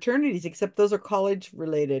fraternities, except those are college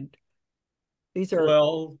related. These are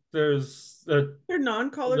Well, there's they're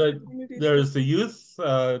non-college communities. There's the youth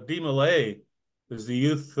DeMolay is the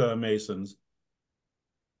youth Masons,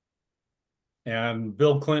 and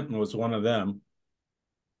Bill Clinton was one of them.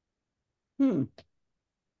 Sounds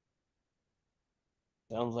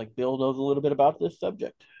like Bill knows a little bit about this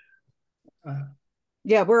subject.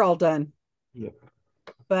 Yeah, we're all done. Yep.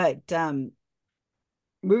 But all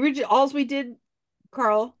we did,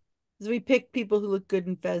 Karl, is we picked people who look good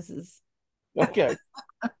in fezzes. Okay.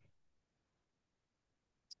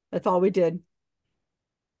 That's all we did.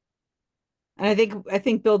 And I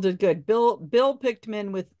think Bill did good. Bill picked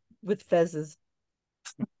men with fezzes.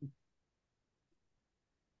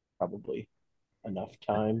 Probably enough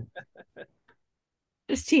time.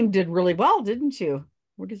 This team did really well, didn't you?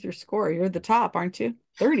 What is your score? You're the top, aren't you?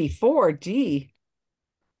 34. Gee.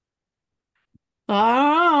 I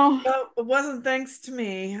don't know. Well, it wasn't thanks to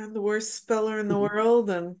me. I'm the worst speller in the world,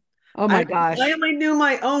 and oh my gosh. I only knew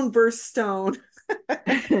my own birthstone.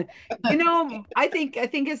 You know, I think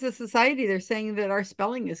as a society, they're saying that our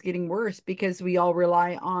spelling is getting worse because we all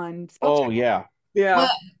rely on spell check. Yeah. Yeah.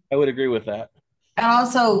 Well, I would agree with that. and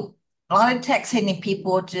also, a lot of text hitting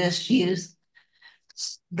people just use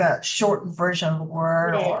the shortened version of the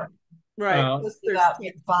word, or vowels and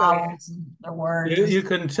the words. You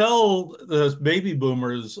can tell the baby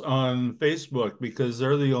boomers on Facebook because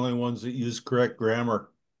they're the only ones that use correct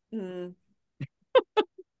grammar.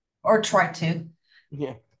 Or try to.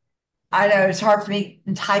 Yeah. I know it's hard for me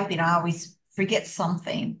in typing. I always forget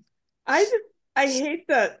something. I hate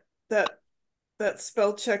that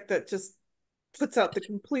spell check that just puts out the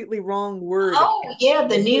completely wrong word. Oh yeah,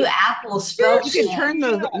 the new Apple spell check.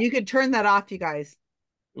 You can turn that off, you guys.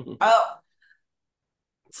 Oh.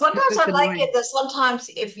 Sometimes That's I like annoying. it that sometimes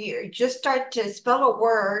if you just start to spell a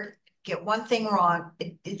word, get one thing wrong,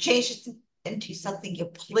 it changes into something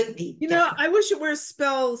completely different. I wish it were a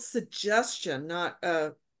spell suggestion, not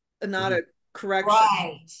a correction.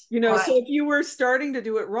 Right. So if you were starting to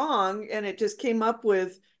do it wrong and it just came up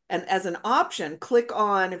with as an option, click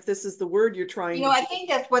on if this is the word you're trying to I think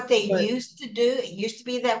that's what they used to do. It used to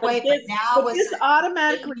be that way, but now it's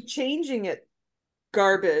automatically changing it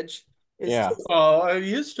garbage. I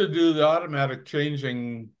used to do the automatic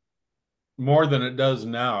changing more than it does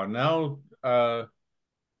now. Now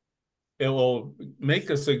it will make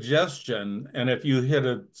a suggestion, and if you hit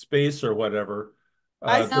a space or whatever,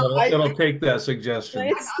 it'll take that suggestion.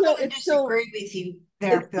 I'm going to disagree with you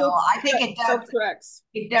there, Bill. I think it does. Corrects.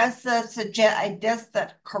 It does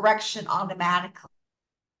the correction automatically.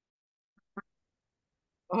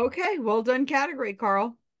 Okay, well done category,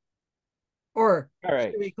 Karl. Or all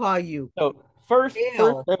right, should we call you? So first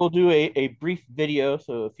I will do a brief video.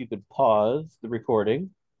 So if you could pause the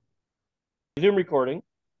recording, Zoom recording.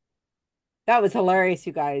 That was hilarious,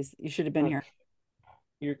 you guys. You should have been here.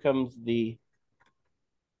 Here comes the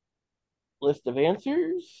list of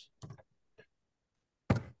answers.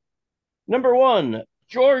 Number 1,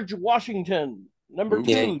 George Washington. Number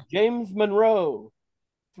 2, James Monroe.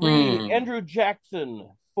 3, Andrew Jackson.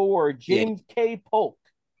 4, James K. Polk.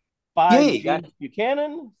 5, James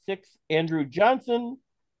Buchanan. 6, Andrew Johnson.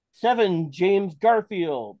 7, James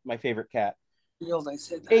Garfield, my favorite cat.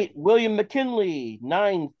 8, William McKinley.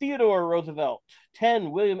 9, Theodore Roosevelt. 10,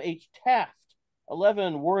 William H. Taft.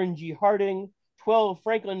 11, Warren G. Harding. 12,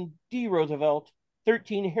 Franklin D. Roosevelt.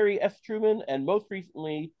 13, Harry S. Truman. And most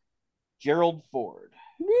recently, Gerald Ford.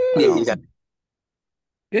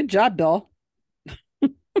 Good job, Bill.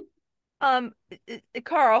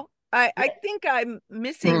 Karl, I think I'm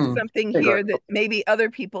missing something here that maybe other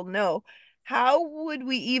people know. How would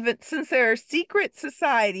we even, since there are secret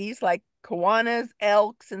societies like Kiwanis,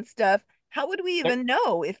 Elks, and stuff, how would we even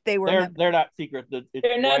know if they were? They're not secret.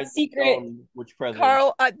 They're not secret. Which president?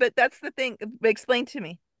 Karl, but that's the thing. Explain to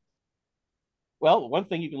me. Well, one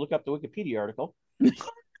thing, you can look up the Wikipedia article.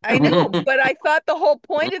 I know, but I thought the whole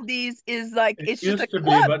point of these is like it's just a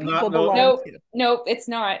club people belong to. Nope, it's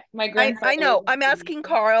not. My grandfather. I know. I'm asking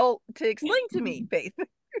Karl to explain to me, Faith.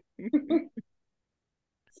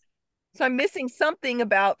 So I'm missing something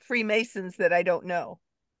about Freemasons that I don't know.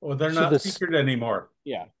 Well, they're not secret anymore.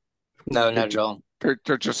 Yeah. No, not at all.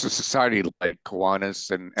 They're just a society like Kiwanis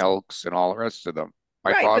and Elks and all the rest of them.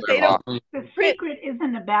 My father-in-law. The secret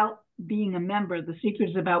isn't about being a member. The secret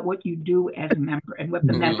is about what you do as a member and what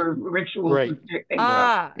the member rituals. Right.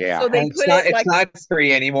 Yeah. So they And put it's not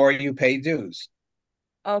free anymore. You pay dues.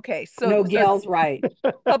 Okay, so no, Gail's right.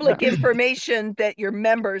 Public information that you're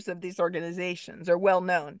members of these organizations are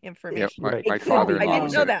well-known information. Yeah, my father-in-law. I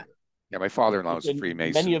didn't know that. Yeah, my father-in-law was a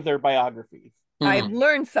Freemason. Many of their biographies. I've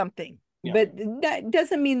learned something. But that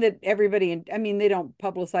doesn't mean that everybody, I mean, they don't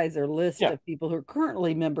publicize their list Yeah. of people who are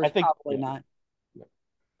currently members, I think probably not.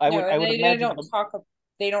 I No, would and they imagine don't talk.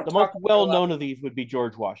 They don't the talk most about well a lot. known of these would be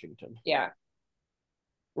George Washington. Yeah.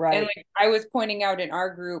 Right. And like I was pointing out in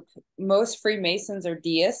our group, most Freemasons are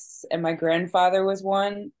deists, and my grandfather was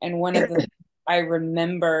one. And one of the I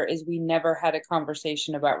remember is we never had a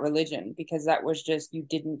conversation about religion because that was just you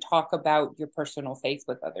didn't talk about your personal faith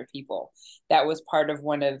with other people. That was part of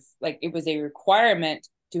one of like it was a requirement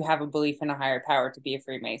to have a belief in a higher power to be a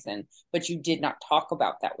Freemason, but you did not talk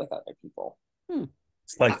about that with other people.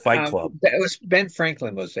 It's like Fight Club. It was Ben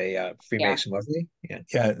Franklin was a Freemason, wasn't he? Yeah.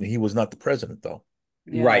 Yeah, and he was not the president though.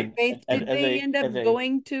 Yeah. Right. Did they end up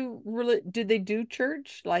going to did they do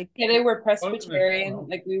church? Like Yeah, they were Presbyterian.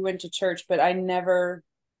 Like we went to church, but I never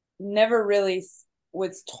really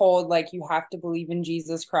was told like you have to believe in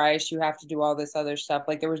Jesus Christ, you have to do all this other stuff.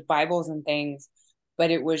 Like there was Bibles and things, but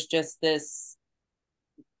it was just this.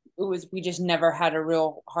 It was we just never had a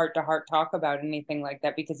real heart-to-heart talk about anything like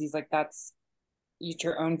that because he's like that's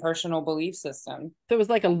your own personal belief system. So it was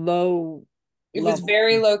like a low. It was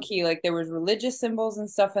very low key. Like there was religious symbols and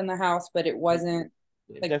stuff in the house, but it wasn't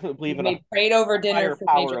like definitely believe in we prayed over dinner for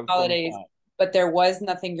power major of some holidays, kind. but there was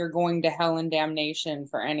nothing you're going to hell and damnation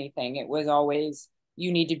for anything. It was always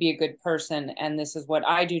you need to be a good person, and this is what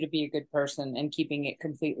I do to be a good person, and keeping it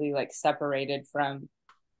completely like separated from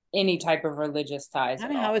any type of religious ties.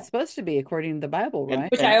 Kind of how it's supposed to be according to the Bible,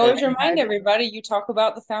 right? Which I always remind everybody, you talk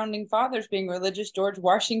about the founding fathers being religious. George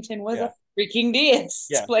Washington was a freaking deist.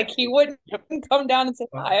 Yeah. Like he wouldn't come down and say,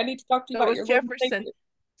 "Hi, I need to talk to you So about was your Lord and Jefferson. Savior."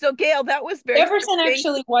 So Gail, that was very Jefferson succinct,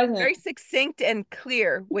 actually wasn't. very succinct and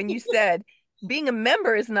clear when you said being a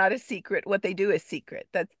member is not a secret. What they do is secret.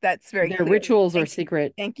 That's very Their clear. rituals Thank are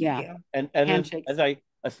secret. Thank you, Yeah. Gail. And Handshakes.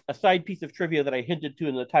 as a side piece of trivia that I hinted to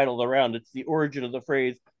in the title of the round, it's the origin of the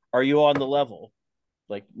phrase "Are you on the level?"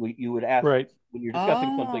 Like you would ask when you're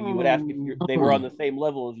discussing something, you would ask if they were on the same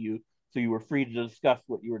level as you, so you were free to discuss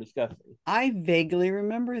what you were discussing. I vaguely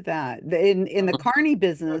remember that. In the carny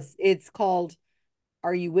business, it's called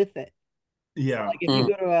 "Are you with it?" Yeah. So like if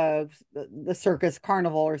you go to the circus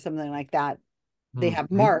carnival or something like that, they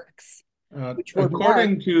have marks. Which were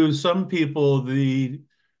According marked. to some people, the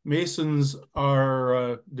Masons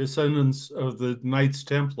are descendants of the Knights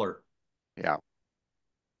Templar. Yeah.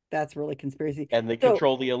 That's really conspiracy. And they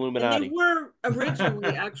control the And Illuminati. they were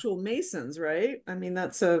originally actual Masons, right? I mean,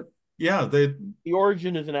 that's a Yeah, the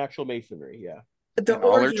origin is an actual masonry. Yeah, the And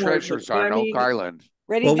all their original, treasures but are I on mean, Oak Island.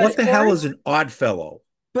 Ready Well, for what the hell story? is an odd fellow?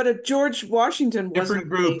 but a George Washington wasn't Different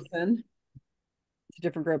group. a Mason. It's a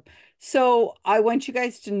different group. So I want you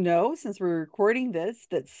guys to know, since we're recording this,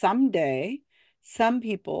 that someday some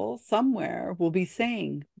people somewhere will be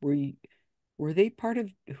saying, were they part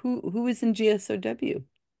of who is in GSOW?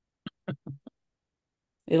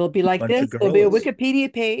 It'll be like Bunch of this. There'll be a gorillas.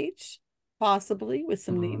 Wikipedia page, possibly with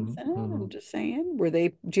some names in it. I'm just saying, were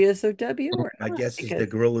they GSOW or I not? guess it's the Because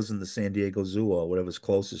gorillas in the San Diego Zoo or whatever's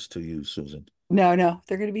closest to you, Susan. no,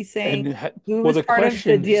 they're going to be saying who well, was the part of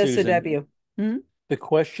the question, GSOW. Susan, the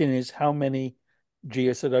question is how many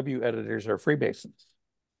GSOW editors are Freemasons?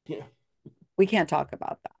 Yeah. We can't talk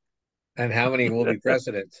about that. And how many will be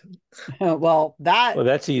president? Well,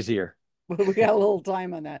 that's easier. We got a little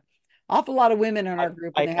time on that. Awful lot of women in our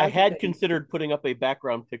group. And I had considered putting up a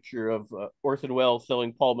background picture of Orson Welles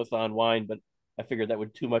selling Paul Masson wine, but I figured that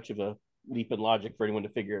would too much of a leap in logic for anyone to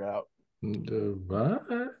figure it out. What?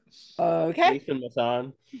 Okay. Jason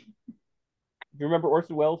Masson. You remember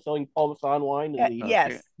Orson Welles selling Paul Masson wine? In the...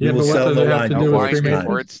 Yes. Yeah, but what does it have to do with Freemasons?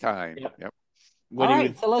 Before its time. Yep. All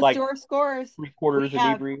right, so let's do our scores. 3/4 We have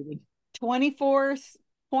inebriated. 24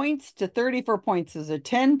 points to 34 points. There's a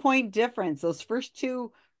 10-point difference. Those first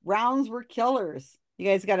two rounds were killers. You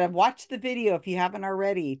guys got to watch the video if you haven't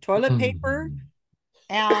already. Toilet paper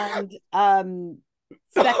and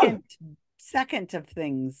second of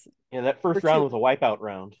things. Yeah, that first round was a wipeout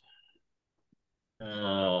round.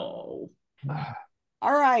 Oh.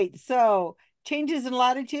 All right, so changes in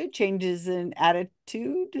latitude, changes in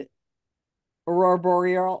attitude.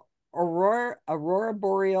 Aurora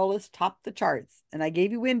Borealis topped the charts, and I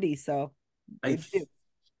gave you Windy, so I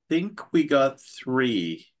think we got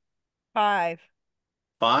 3. 5.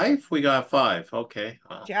 5? We got 5. Okay.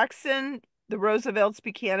 Jackson, the Roosevelts,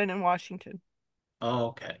 Buchanan, and Washington. Oh,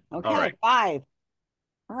 okay. Okay, All right. 5.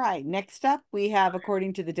 All right, next up we have,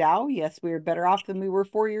 according to the Dow, yes, we are better off than we were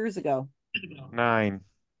 4 years ago. 9.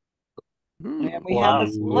 And we have a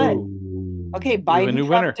split. Okay, Biden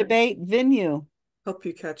Trump debate venue. Help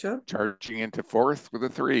you catch up. Charging into 4th with a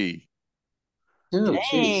 3.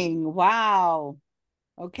 Dang, wow.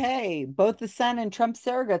 Okay, both the Sun and Trump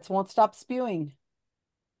surrogates won't stop spewing.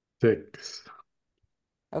 6.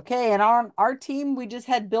 Okay, and on our team, we just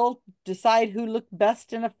had Bill decide who looked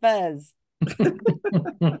best in a fez.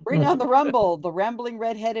 Bring on the rumble. The rambling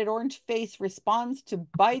red-headed orange face responds to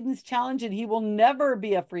Biden's challenge, and he will never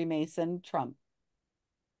be a Freemason. Trump.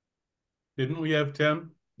 Didn't we have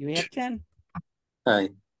 10? You have 10. Hi.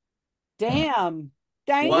 Damn.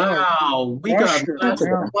 Damn. Wow, we got last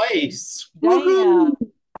place. Damn.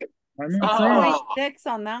 I'm 6.6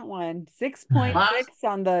 on that one.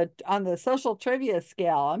 6.6 on the social trivia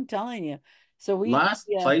scale. I'm telling you. So we last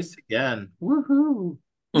place again. Woohoo.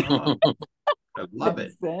 Oh, I love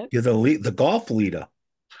it. You're the golf leader.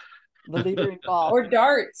 The leader in golf. Or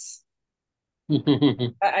darts. I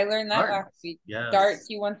learned that Darts, last week. yes. Darts,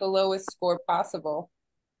 you want the lowest score possible.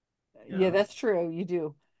 Yeah, that's true. You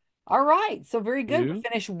do. All right. So very good. We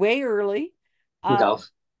finished way early. Golf.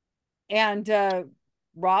 And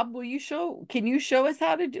Rob, can you show us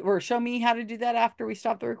how to do, or show me how to do that after we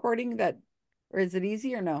stop the recording? Or is it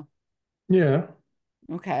easy or no? Yeah.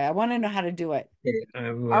 Okay, I want to know how to do it. All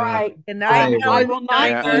right. And I will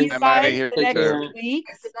not see you guys the next too. 2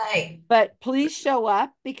 weeks, but please show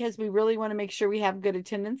up because we really want to make sure we have good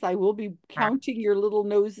attendance. I will be counting your little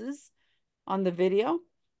noses on the video.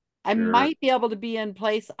 I might be able to be in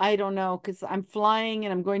place. I don't know, because I'm flying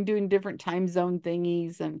and I'm doing different time zone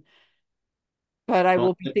thingies, but I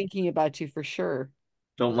will be thinking about you for sure.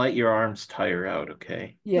 Don't let your arms tire out,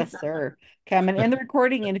 okay? Yes, sir. Okay, I'm gonna end the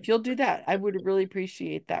recording, and if you'll do that, I would really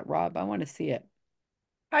appreciate that, Rob. I want to see it.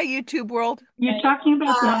 Hi, YouTube world. You're talking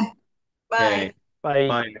about that. Okay. Bye.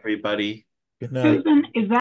 Bye, everybody. Good night. Susan, is that